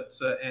Bahamas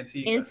to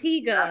Antigua.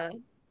 Antigua.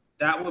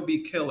 That would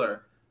be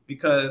killer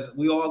because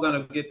we all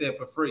gonna get there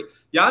for free.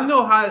 Y'all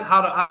know how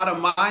the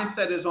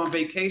mindset is on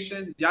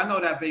vacation. Y'all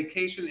know that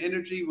vacation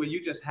energy where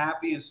you just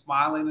happy and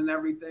smiling and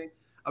everything.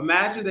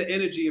 Imagine the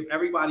energy if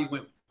everybody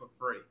went for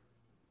free.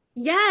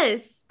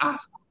 Yes. I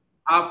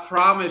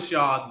promise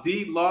y'all,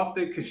 D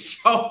Lofton could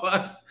show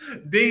us.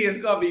 D is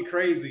gonna be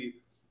crazy.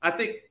 I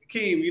think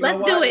Keem, you know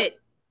what? Let's do it.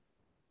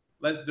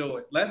 Let's do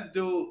it.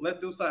 Let's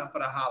do something for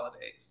the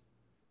holidays.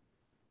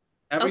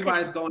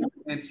 Everybody's going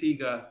to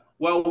Antigua.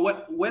 Well,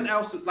 when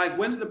else? Like,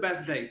 when's the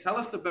best day? Tell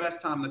us the best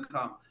time to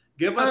come.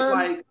 Give us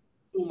like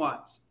 2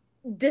 months.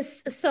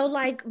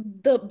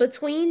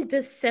 Between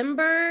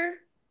December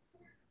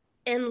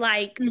and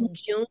like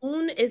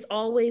June is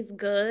always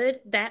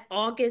good. That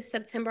August,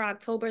 September,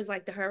 October is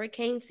like the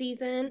hurricane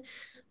season.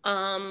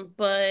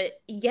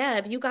 But yeah,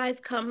 if you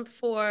guys come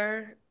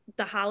for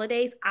the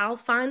holidays, I'll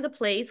find the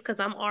place because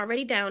I'm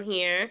already down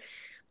here.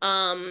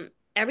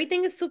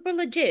 Everything is super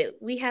legit.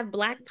 We have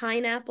black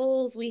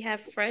pineapples, we have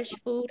fresh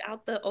food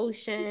out the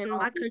ocean.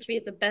 My country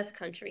is the best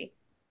country.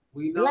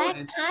 We know Black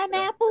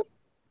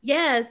pineapples?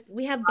 Yes,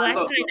 we have black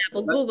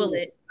pineapple. Google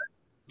it.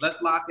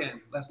 Let's lock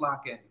in. Let's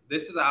lock in.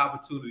 This is an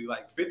opportunity,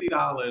 like $50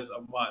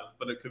 a month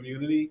for the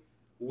community.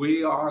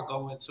 We are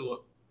going to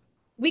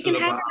We can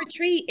have a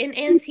retreat in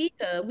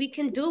Antigua. We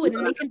can do it,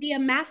 and it can be a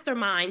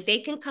mastermind. They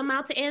can come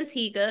out to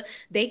Antigua.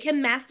 They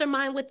can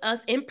mastermind with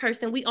us in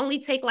person. We only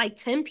take like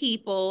 10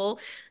 people.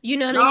 You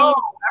know what I mean?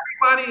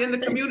 Everybody in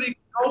the community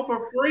can go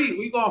for free.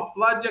 We're going to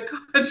flood your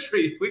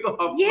country. We're going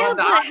to flood the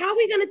but how are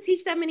we going to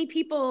teach that many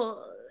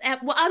people?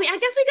 Well, I mean, I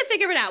guess we could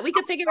figure it out. We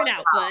could figure it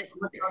out, but I'm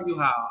going to tell you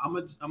how. I'm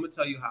going to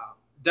tell you how.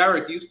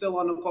 Derek, you still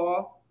on the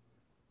call?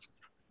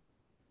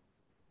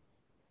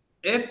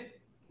 If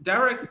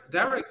Derek.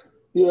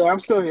 Yeah, I'm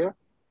still here.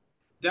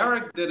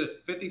 Derek did a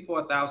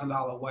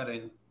 $54,000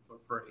 wedding for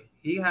free.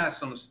 He has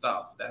some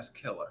stuff that's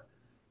killer.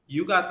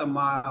 You got the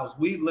miles.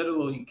 We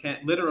literally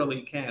can.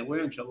 We're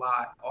in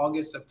July,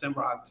 August,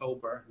 September,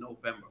 October,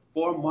 November.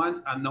 4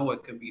 months. I know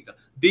it can be done.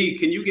 D,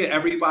 can you get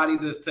everybody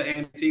to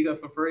Antigua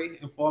for free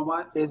in 4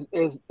 months?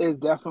 It's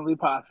definitely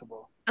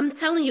possible. I'm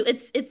telling you,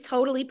 it's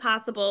totally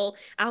possible.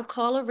 I'll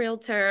call a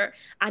realtor.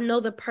 I know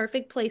the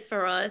perfect place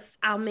for us.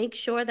 I'll make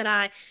sure that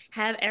I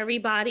have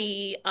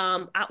everybody.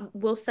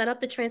 We'll set up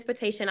the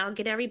transportation. I'll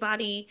get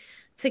everybody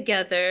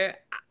together.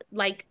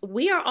 Like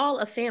we are all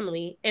a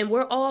family, and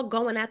we're all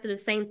going after the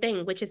same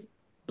thing, which is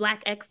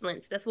Black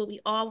excellence. That's what we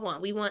all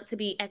want. We want to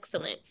be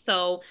excellent.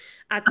 So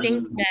I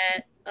think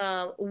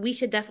that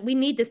we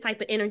need this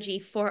type of energy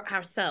for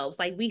ourselves.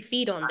 Like we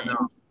feed on this.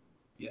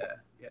 Yeah.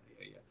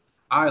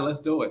 All right, let's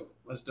do it.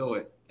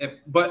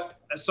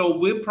 So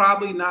we're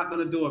probably not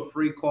going to do a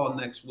free call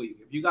next week.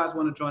 If you guys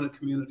want to join the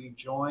community,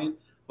 join.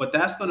 But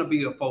that's going to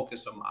be a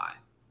focus of mine,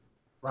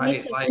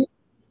 right? Like,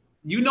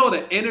 you know,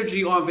 the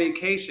energy on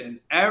vacation.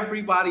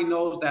 Everybody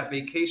knows that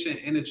vacation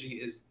energy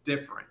is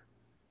different.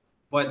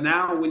 But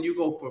now when you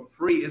go for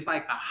free, it's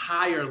like a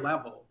higher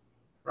level,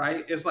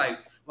 right? It's like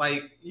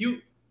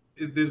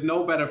there's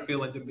no better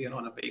feeling than being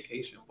on a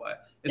vacation,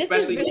 but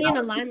especially this is really in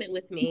alignment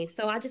with me.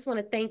 So I just want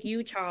to thank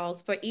you,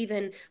 Charles, for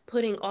even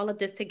putting all of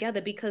this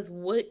together because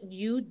what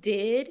you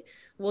did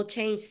will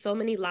change so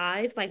many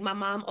lives. Like my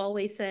mom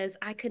always says,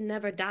 I could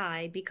never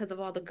die because of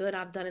all the good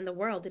I've done in the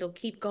world. It'll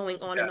keep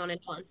going on and on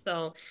and on.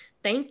 So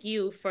thank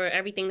you for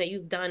everything that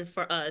you've done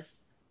for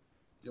us.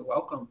 You're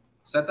welcome.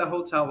 Set the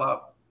hotel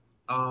up.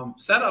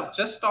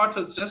 Just start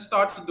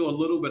to do a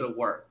little bit of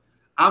work.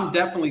 I'm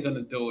definitely going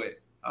to do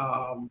it.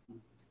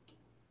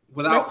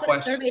 Without Let's put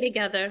question. a survey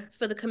together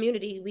for the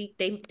community.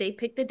 They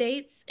pick the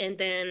dates and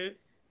then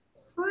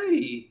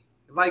free.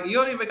 Like you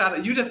don't even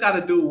got you just got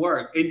to do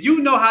work, and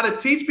you know how to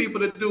teach people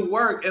to do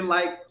work in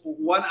like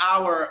 1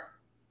 hour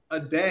a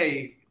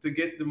day to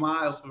get the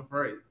miles for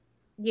free.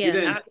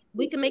 Yeah,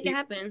 we can make it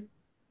happen.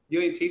 You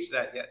ain't teach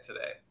that yet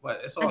today,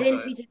 but it's I all didn't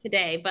good. teach it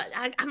today, but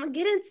I'm gonna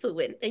get into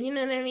it. And you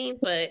know what I mean?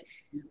 But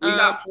We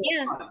got 4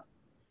 yeah. months.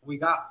 We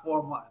got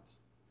 4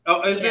 months.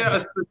 Oh, is Yeah. there a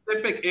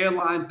specific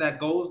airlines that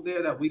goes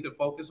there that we could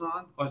focus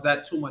on, or is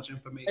that too much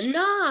information?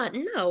 No,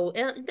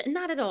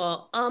 not at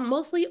all.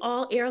 Mostly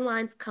all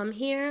airlines come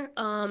here.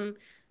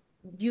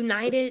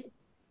 United,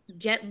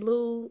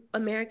 JetBlue,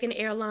 American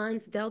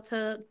Airlines,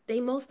 Delta, they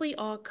mostly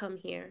all come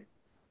here.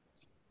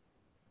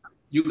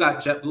 You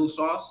got JetBlue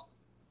sauce?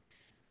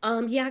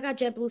 Yeah, I got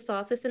JetBlue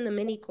sauce. It's in the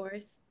mini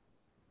course.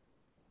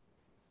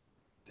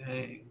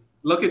 Dang.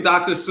 Look at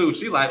Dr. Sue.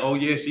 She like, oh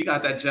yeah, she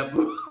got that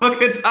JetBlue.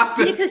 Look at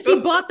Dr. Yeah, because Sue. she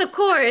bought the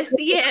course.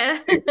 Yeah.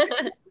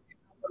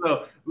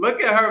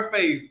 Look at her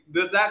face.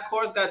 Does that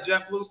course got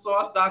JetBlue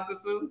sauce, Dr.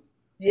 Sue?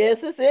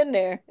 Yes, it's in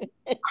there.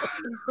 Thank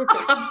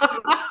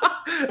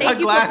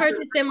you for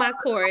purchasing my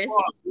course.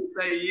 She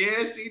say,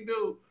 yeah, she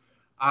do.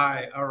 All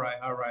right. All right.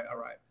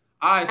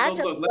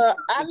 So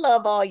I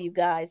love all you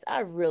guys.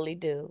 I really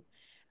do.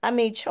 I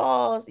mean,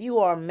 Charles, you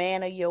are a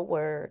man of your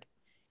word.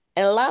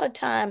 And a lot of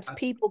times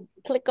people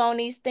click on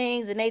these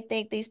things and they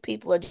think these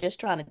people are just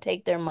trying to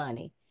take their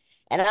money.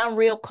 And I'm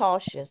real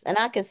cautious. And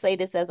I can say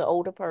this as an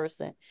older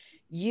person.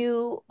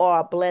 You are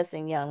a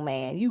blessing, young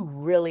man. You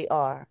really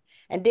are.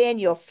 And then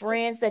your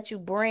friends that you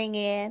bring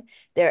in,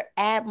 they're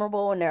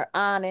admirable and they're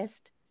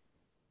honest.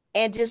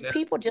 And just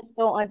people just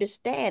don't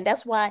understand.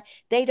 That's why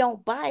they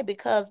don't buy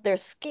because they're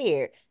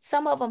scared.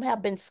 Some of them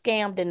have been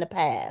scammed in the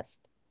past.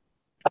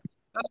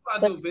 that's why I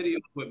do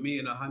videos with me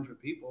and 100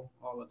 people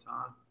all the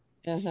time.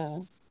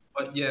 Mm-hmm.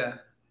 But yeah,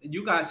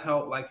 you guys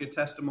help, like your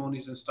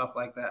testimonies and stuff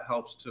like that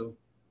helps too.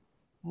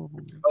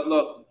 Mm-hmm. But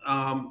look,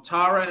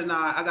 Tara and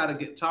I gotta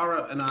get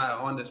Tara and I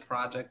on this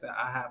project that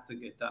I have to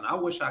get done. I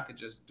wish I could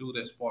just do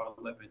this for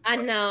a living. I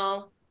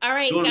know. All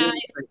right, Doing guys.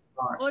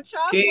 Well,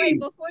 Charles, King. wait,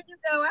 before you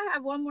go, I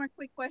have one more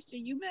quick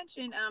question. You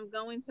mentioned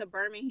going to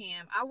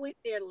Birmingham. I went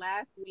there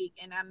last week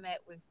and I met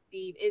with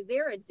Steve. Is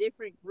there a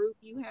different group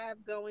you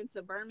have going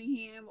to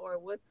Birmingham, or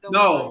what's going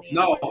on there?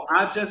 No,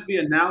 I just be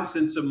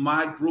announcing to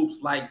my groups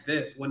like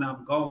this when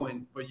I'm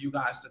going for you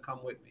guys to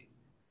come with me.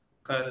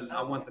 Because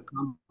I want the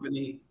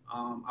company,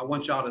 I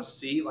want y'all to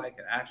see like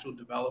an actual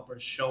developer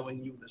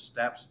showing you the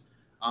steps.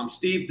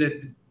 Steve,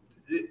 the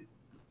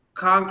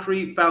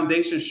concrete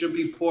foundation should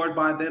be poured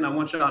by then. I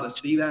want y'all to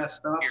see that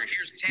stuff.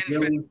 Here's 10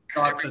 really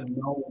start to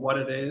know what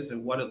it is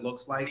and what it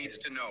looks like. Needs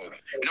to know.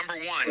 Number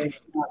one.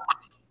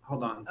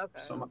 Hold on. Okay.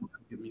 Somebody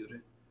get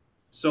muted.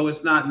 So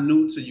it's not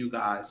new to you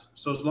guys.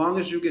 So as long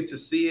as you get to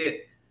see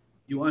it,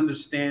 you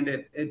understand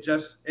it. It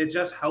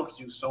just helps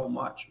you so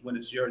much when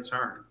it's your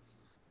turn.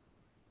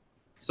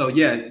 So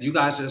yeah, you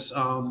guys just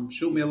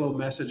shoot me a little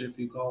message if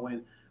you go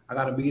in. I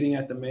got a meeting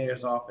at the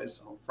mayor's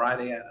office on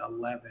Friday at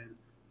 11.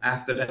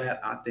 After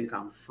that, I think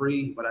I'm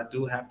free, but I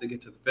do have to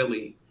get to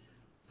Philly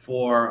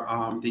for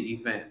the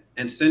event.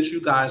 And since you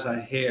guys are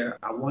here,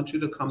 I want you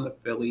to come to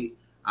Philly.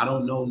 I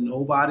don't know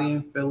nobody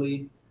in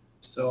Philly.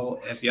 So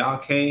if y'all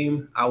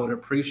came, I would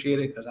appreciate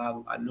it because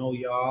I know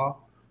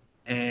y'all.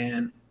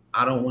 And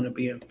I don't want to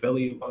be in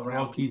Philly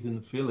around kids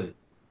in Philly.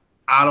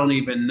 I don't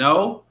even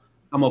know.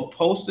 I'm gonna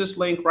post this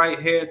link right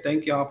here.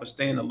 Thank y'all for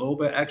staying a little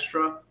bit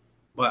extra,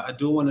 but I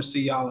do want to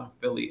see y'all in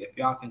Philly. If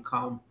y'all can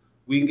come,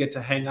 we can get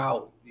to hang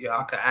out.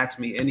 Y'all can ask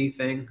me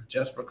anything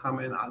just for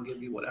coming. I'll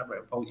give you whatever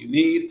info you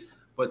need.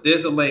 But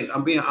there's a link.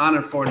 I'm being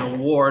honored for an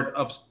award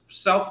of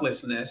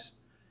selflessness.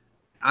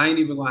 I ain't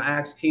even gonna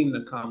ask Keem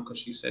to come because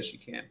she said she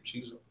can't.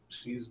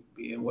 She's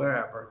being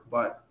wherever,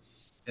 but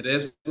it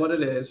is what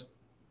it is.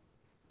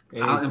 Hey,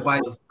 I'll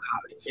invite so,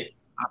 you.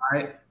 All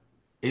right.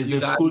 Is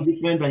the school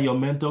different than your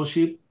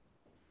mentorship?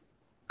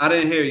 I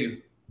didn't hear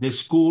you. The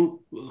school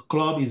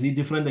club, is it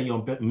different than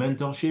your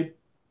mentorship?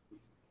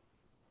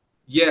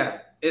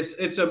 Yeah, it's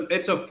a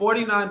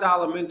 $49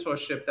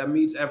 mentorship that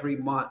meets every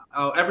month,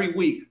 every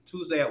week,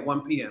 Tuesday at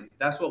 1 p.m.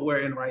 That's what we're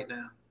in right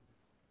now.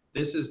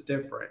 This is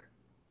different.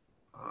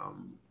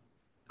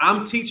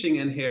 I'm teaching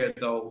in here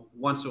though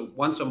once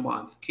a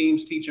month.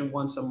 Keem's teaching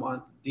once a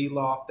month. D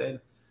Lofton,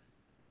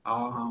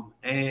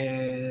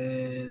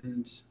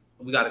 and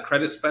we got a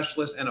credit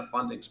specialist and a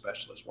funding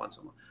specialist once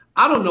a month.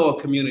 I don't know a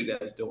community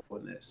that's doing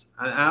this.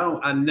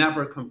 I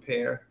never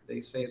compare. They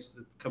say it's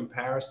the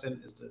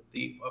comparison is the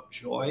thief of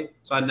joy.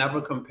 So I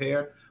never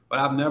compare, but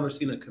I've never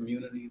seen a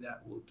community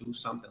that will do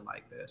something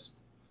like this.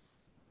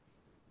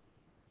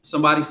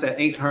 Somebody said,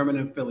 ain't Herman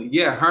in Philly?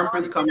 Yeah,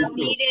 Herman's coming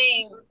too.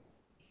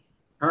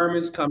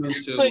 Herman's coming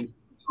too.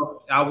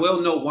 I will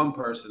know one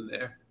person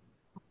there.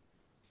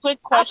 Quick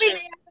question.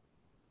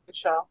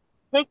 Sure.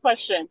 Quick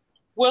question.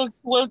 Will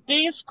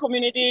this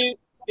community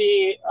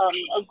be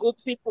a good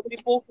fit for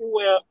people who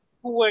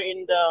were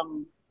in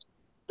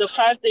the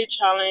 5-day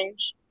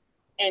challenge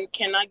and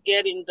cannot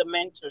get in the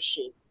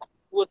mentorship?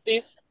 Would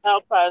this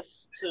help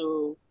us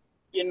to,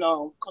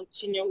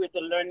 continue with the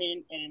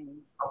learning and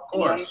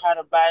learn how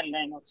to buy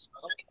land?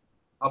 Okay.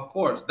 Of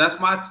course, that's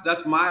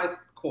my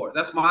core.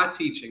 That's my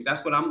teaching.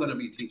 That's what I'm going to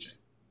be teaching.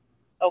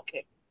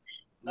 Okay.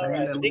 All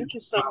right. Thank you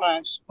so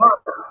much.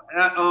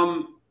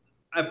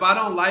 If I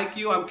don't like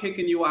you, I'm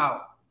kicking you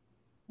out.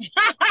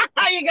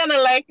 You're gonna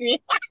like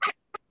me.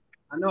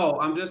 I know.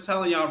 I'm just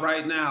telling y'all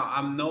right now.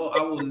 I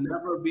will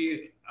never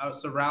be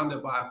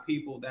surrounded by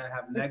people that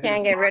have You negative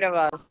can't get rid of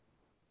us.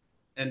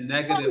 and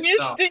negative we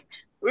stuff. stick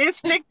we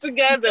stick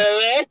together,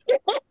 right?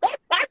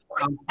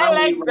 I'm I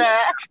telling you like right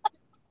that.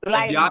 now, if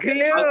Like y'all,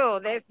 glue.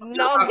 There's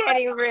y'all no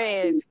getting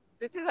rid.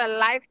 This is a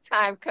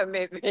lifetime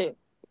commitment.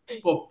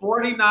 for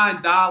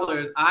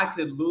 $49, I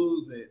could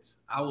lose it.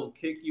 I will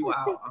kick you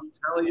out. I'm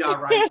telling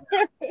y'all right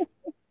now.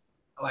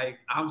 Like,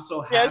 I'm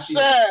so Yes, happy.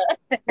 sir.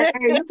 Hey,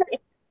 you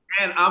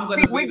And I'm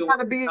gonna be we the one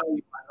gotta to be. tell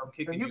you like I'm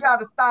kicking You you out.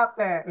 gotta stop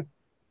that.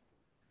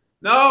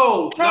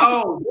 No,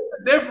 no, this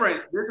is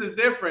different. This is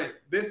different.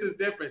 This is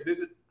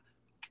different.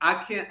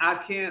 I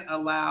can't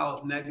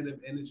allow negative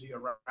energy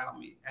around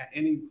me at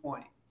any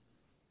point,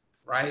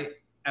 right?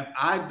 If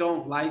I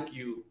don't like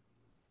you,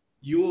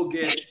 you will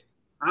get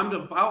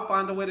I'll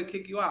find a way to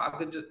kick you out.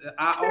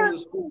 I own the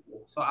school,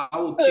 so I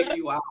will kick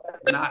you out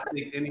and not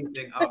think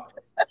anything of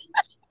it.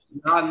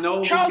 Y'all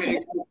know Charles,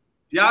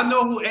 y'all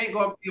know who ain't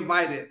gonna be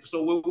invited.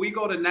 So when we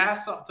go to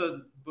Nassau,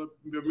 to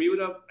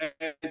Bermuda,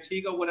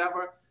 Antigua,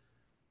 whatever,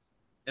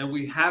 and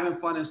we having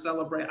fun and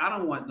celebrate, I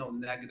don't want no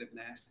negative,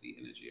 nasty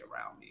energy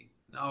around me.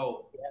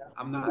 No,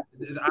 I'm not.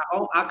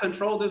 I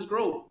control this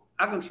group.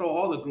 I control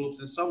all the groups.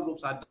 In some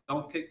groups, I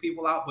don't kick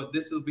people out, but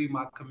this will be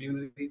my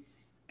community,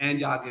 and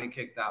y'all get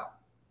kicked out.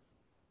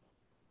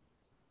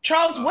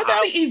 Charles, So what's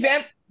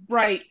the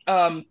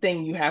Eventbrite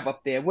thing you have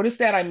up there? What is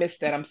that? I missed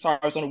that. I'm sorry,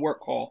 I was on a work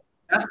call.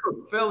 that's for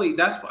Philly.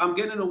 I'm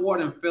getting an award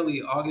in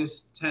Philly,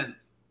 August 10th.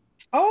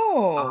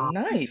 Oh,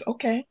 nice.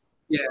 Okay.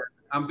 Yeah,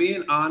 I'm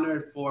being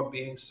honored for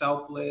being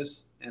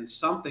selfless and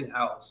something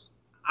else.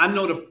 I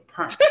know the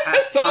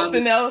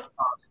Something else.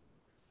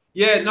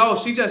 Yeah, no,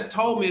 she just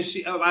told me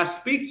I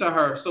speak to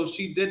her, so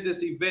she did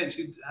this event.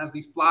 She has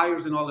these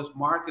flyers and all this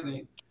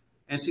marketing,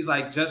 and she's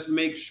like, just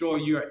make sure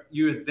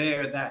you're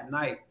there that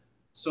night.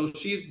 So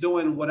she's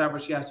doing whatever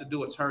she has to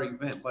do. It's her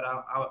event, but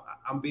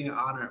I'm being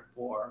honored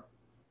for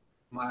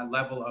my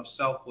level of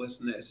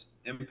selflessness,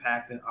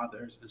 impacting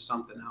others, and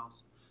something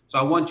else. So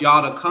I want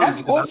y'all to come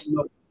That's because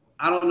awesome.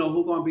 I don't know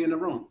who's going to be in the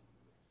room.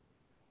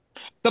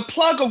 The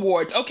Plug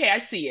Awards. Okay,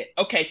 I see it.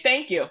 Okay,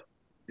 thank you.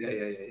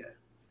 Yeah.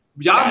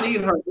 Y'all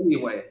need her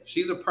anyway.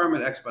 She's a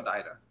permit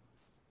expediter.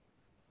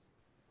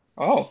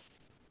 Oh.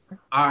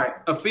 All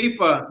right.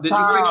 Afifa, did you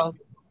figure?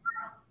 Charles,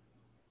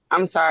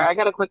 I'm sorry. I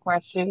got a quick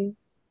question.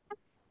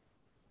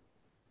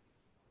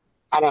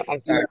 I'm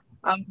sorry.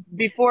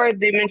 Before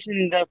they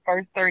mentioned the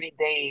first 30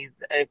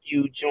 days, if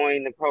you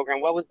join the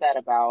program, what was that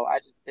about? I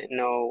just didn't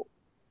know.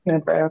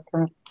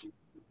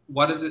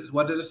 What is it?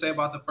 What did it say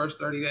about the first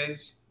 30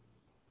 days?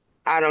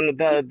 I don't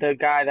know. The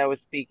guy that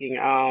was speaking,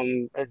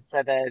 it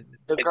said that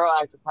the girl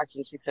asked a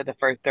question. She said the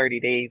first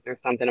 30 days or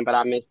something, but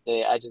I missed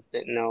it. I just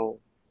didn't know.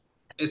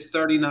 It's It's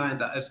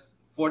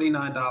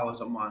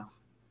 $49 a month.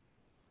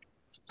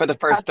 For the I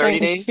first 30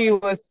 think days? she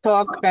was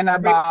talking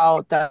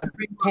about the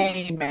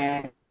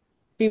payment.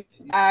 She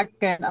was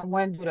asking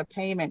when do the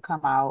payment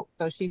come out?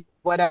 So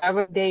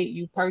whatever date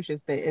you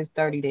purchased it is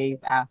 30 days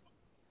after.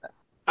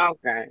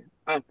 Okay.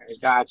 Okay.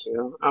 Got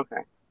you.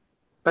 Okay.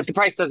 But the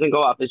price doesn't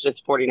go up. It's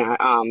just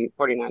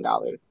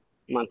 $49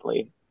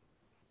 monthly.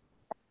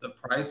 The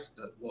price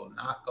that will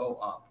not go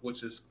up,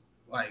 which is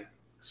like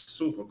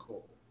super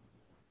cool.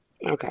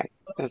 Okay.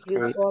 That's You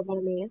great. call by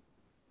me?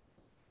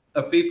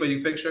 Afifa,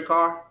 you fix your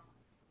car?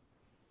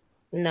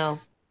 No.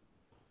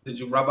 Did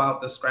you rub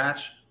out the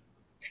scratch?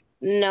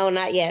 No,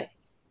 not yet.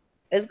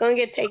 It's gonna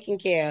get taken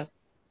care of.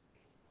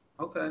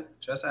 Okay,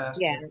 just Yeah.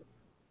 asking.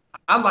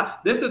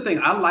 This is the thing.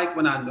 I like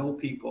when I know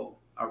people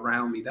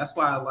around me. That's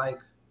why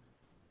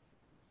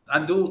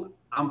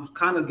I'm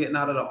kind of getting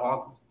out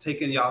of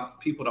taking y'all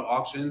people to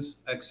auctions,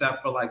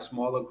 except for like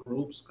smaller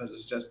groups, because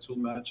it's just too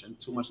much and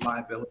too much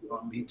liability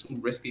on me, too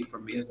risky for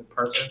me as a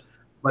person.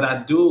 But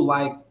I do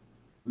like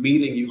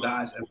meeting you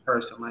guys in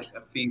person, like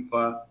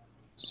Afifa,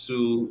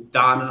 Sue,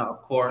 Donna,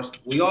 of course.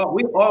 We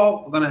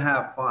all gonna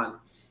have fun.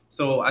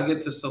 So I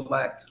get to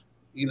select,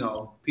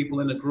 people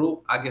in the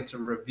group. I get to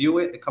review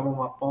it. They come on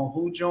my phone.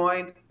 Who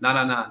joined?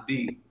 No.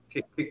 D.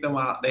 Kick them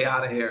out. They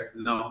out of here.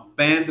 No.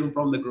 Ban them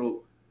from the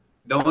group.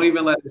 Don't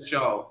even let it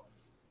show.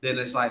 Then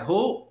it's like,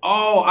 who?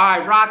 Oh, all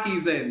right,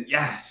 Rocky's in.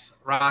 Yes,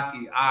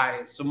 Rocky. All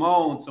right,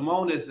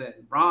 Simone is in.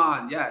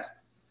 Ron, yes.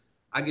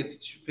 I get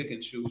to pick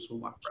and choose who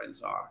my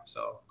friends are.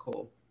 So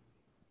cool.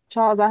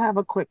 Charles, I have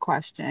a quick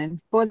question.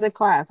 For the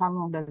class, how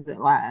long does it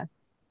last?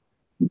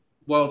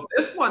 Well,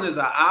 this one is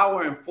an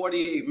hour and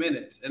 48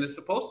 minutes, and it's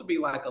supposed to be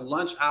like a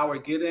lunch hour.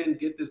 Get in,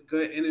 get this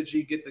good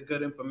energy, get the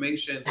good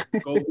information,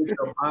 go get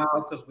your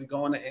miles because we're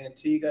going to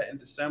Antigua in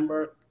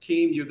December.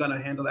 Keen, you're going to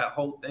handle that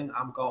whole thing.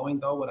 I'm going,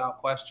 though, without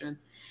question.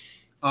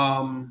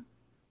 Try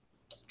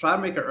to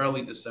make it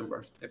early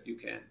December if you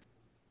can.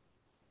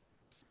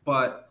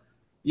 But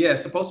yeah,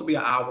 it's supposed to be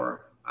an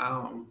hour.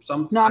 No,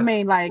 I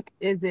mean like,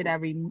 it's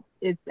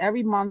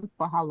every month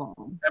for how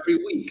long? Every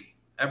week.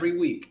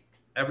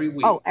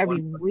 Oh, every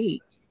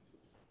week.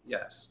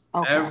 Yes.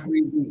 Okay.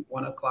 Every week,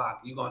 1:00.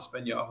 You're gonna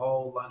spend your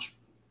whole lunch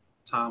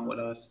time with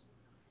us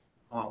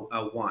on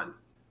 1.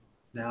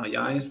 Now,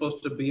 y'all ain't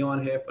supposed to be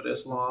on here for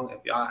this long.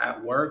 If y'all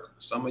at work,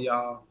 some of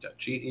y'all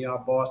cheating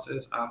y'all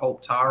bosses. I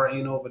hope Tara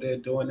ain't over there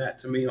doing that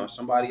to me on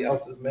somebody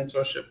else's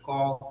mentorship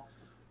call.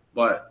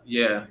 But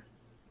yeah,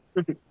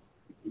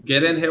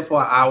 get in here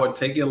for an hour,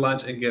 take your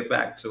lunch, and get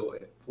back to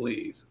it,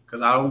 please.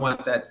 Because I don't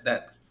want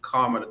that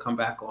karma to come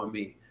back on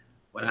me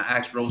when I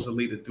ask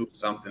Rosalie to do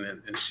something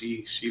and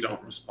she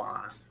don't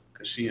respond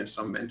because she in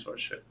some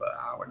mentorship for an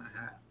hour and a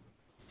half.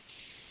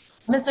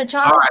 Mr. All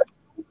Charles,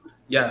 right.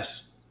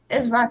 Yes.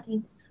 it's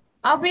Rocky.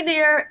 I'll be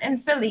there in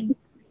Philly.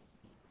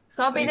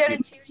 So I'll be Thank there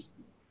you. to cheer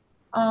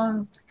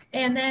you.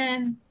 And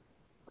then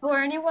for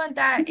anyone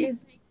that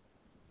is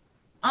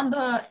on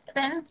the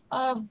fence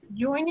of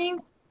joining,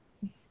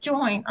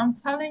 join. I'm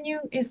telling you,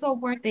 it's so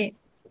worth it.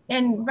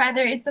 And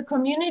whether it's the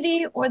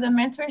community or the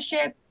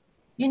mentorship,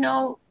 you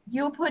know,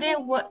 you put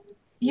in what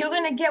you're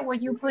gonna get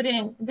what you put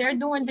in. They're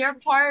doing their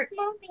part.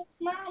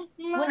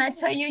 When I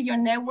tell you your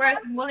net worth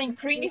will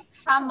increase,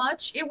 how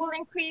much it will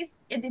increase,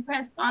 it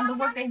depends on the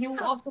work that you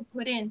also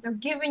put in. They're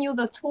giving you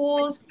the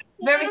tools,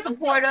 very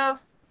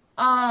supportive.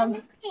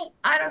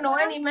 I don't know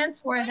any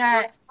mentor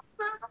that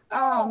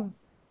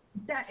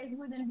is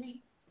within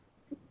reach.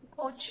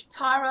 Coach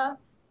Tara,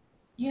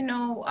 you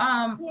know,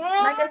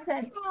 like I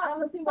said,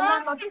 I'm a single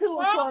mama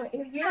too. So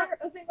if you're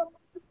a single mama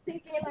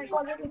thinking like,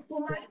 oh, this is too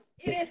much,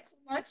 it is too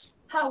much.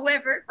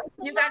 However,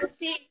 you got to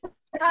see,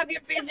 have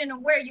your vision of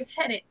where you're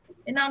headed.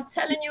 And I'm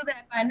telling you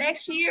that by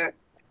next year,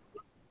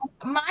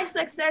 my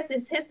success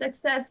is his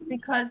success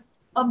because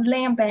of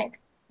Landbank.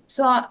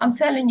 So I'm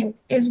telling you,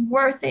 it's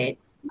worth it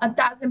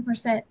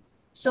 1,000%.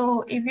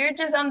 So if you're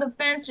just on the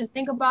fence, just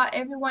think about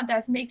everyone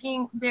that's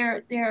making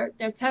their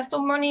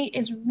testimony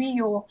is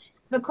real.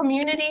 The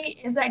community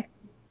is like,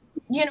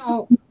 you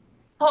know,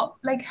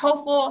 like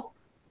helpful,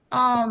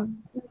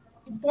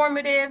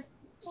 informative.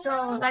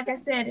 So like I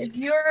said, if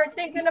you're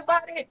thinking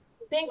about it,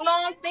 think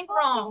long, think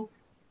wrong.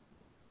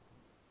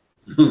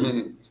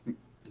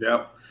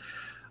 Yep.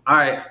 All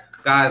right,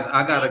 guys,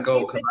 I gotta Thank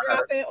go you because for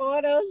dropping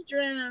all those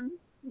gems.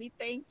 We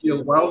thank you're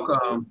you. Thank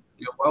welcome.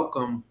 You're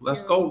welcome.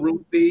 Let's go,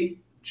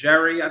 Ruthie,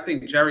 Jerry. I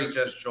think Jerry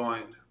just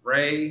joined.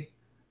 Ray,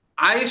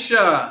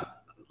 Aisha.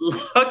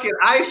 Look at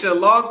Aisha.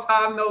 Long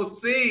time no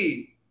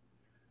see.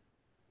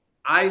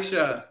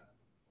 Aisha,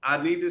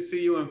 I need to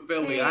see you in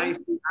Philly. Hey.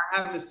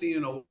 I haven't seen you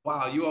in a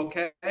while. You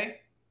okay?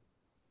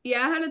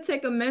 Yeah, I had to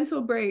take a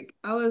mental break.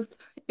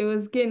 It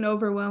was getting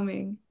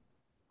overwhelming.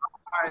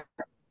 All right.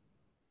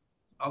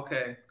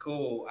 Okay,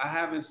 cool. I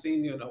haven't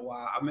seen you in a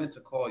while. I meant to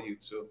call you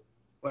too,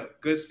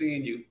 but good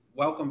seeing you.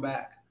 Welcome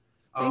back.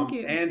 Thank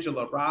you.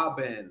 Angela,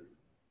 Robin,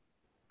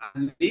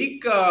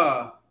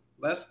 Anika,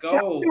 let's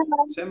go.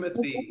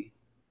 Timothy,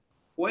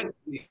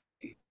 Quincy.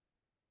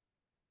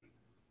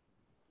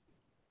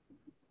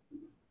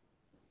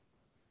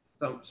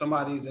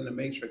 Somebody's in the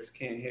matrix,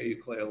 can't hear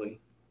you clearly.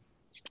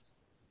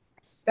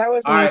 That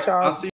was All me, right, I'll Charles. see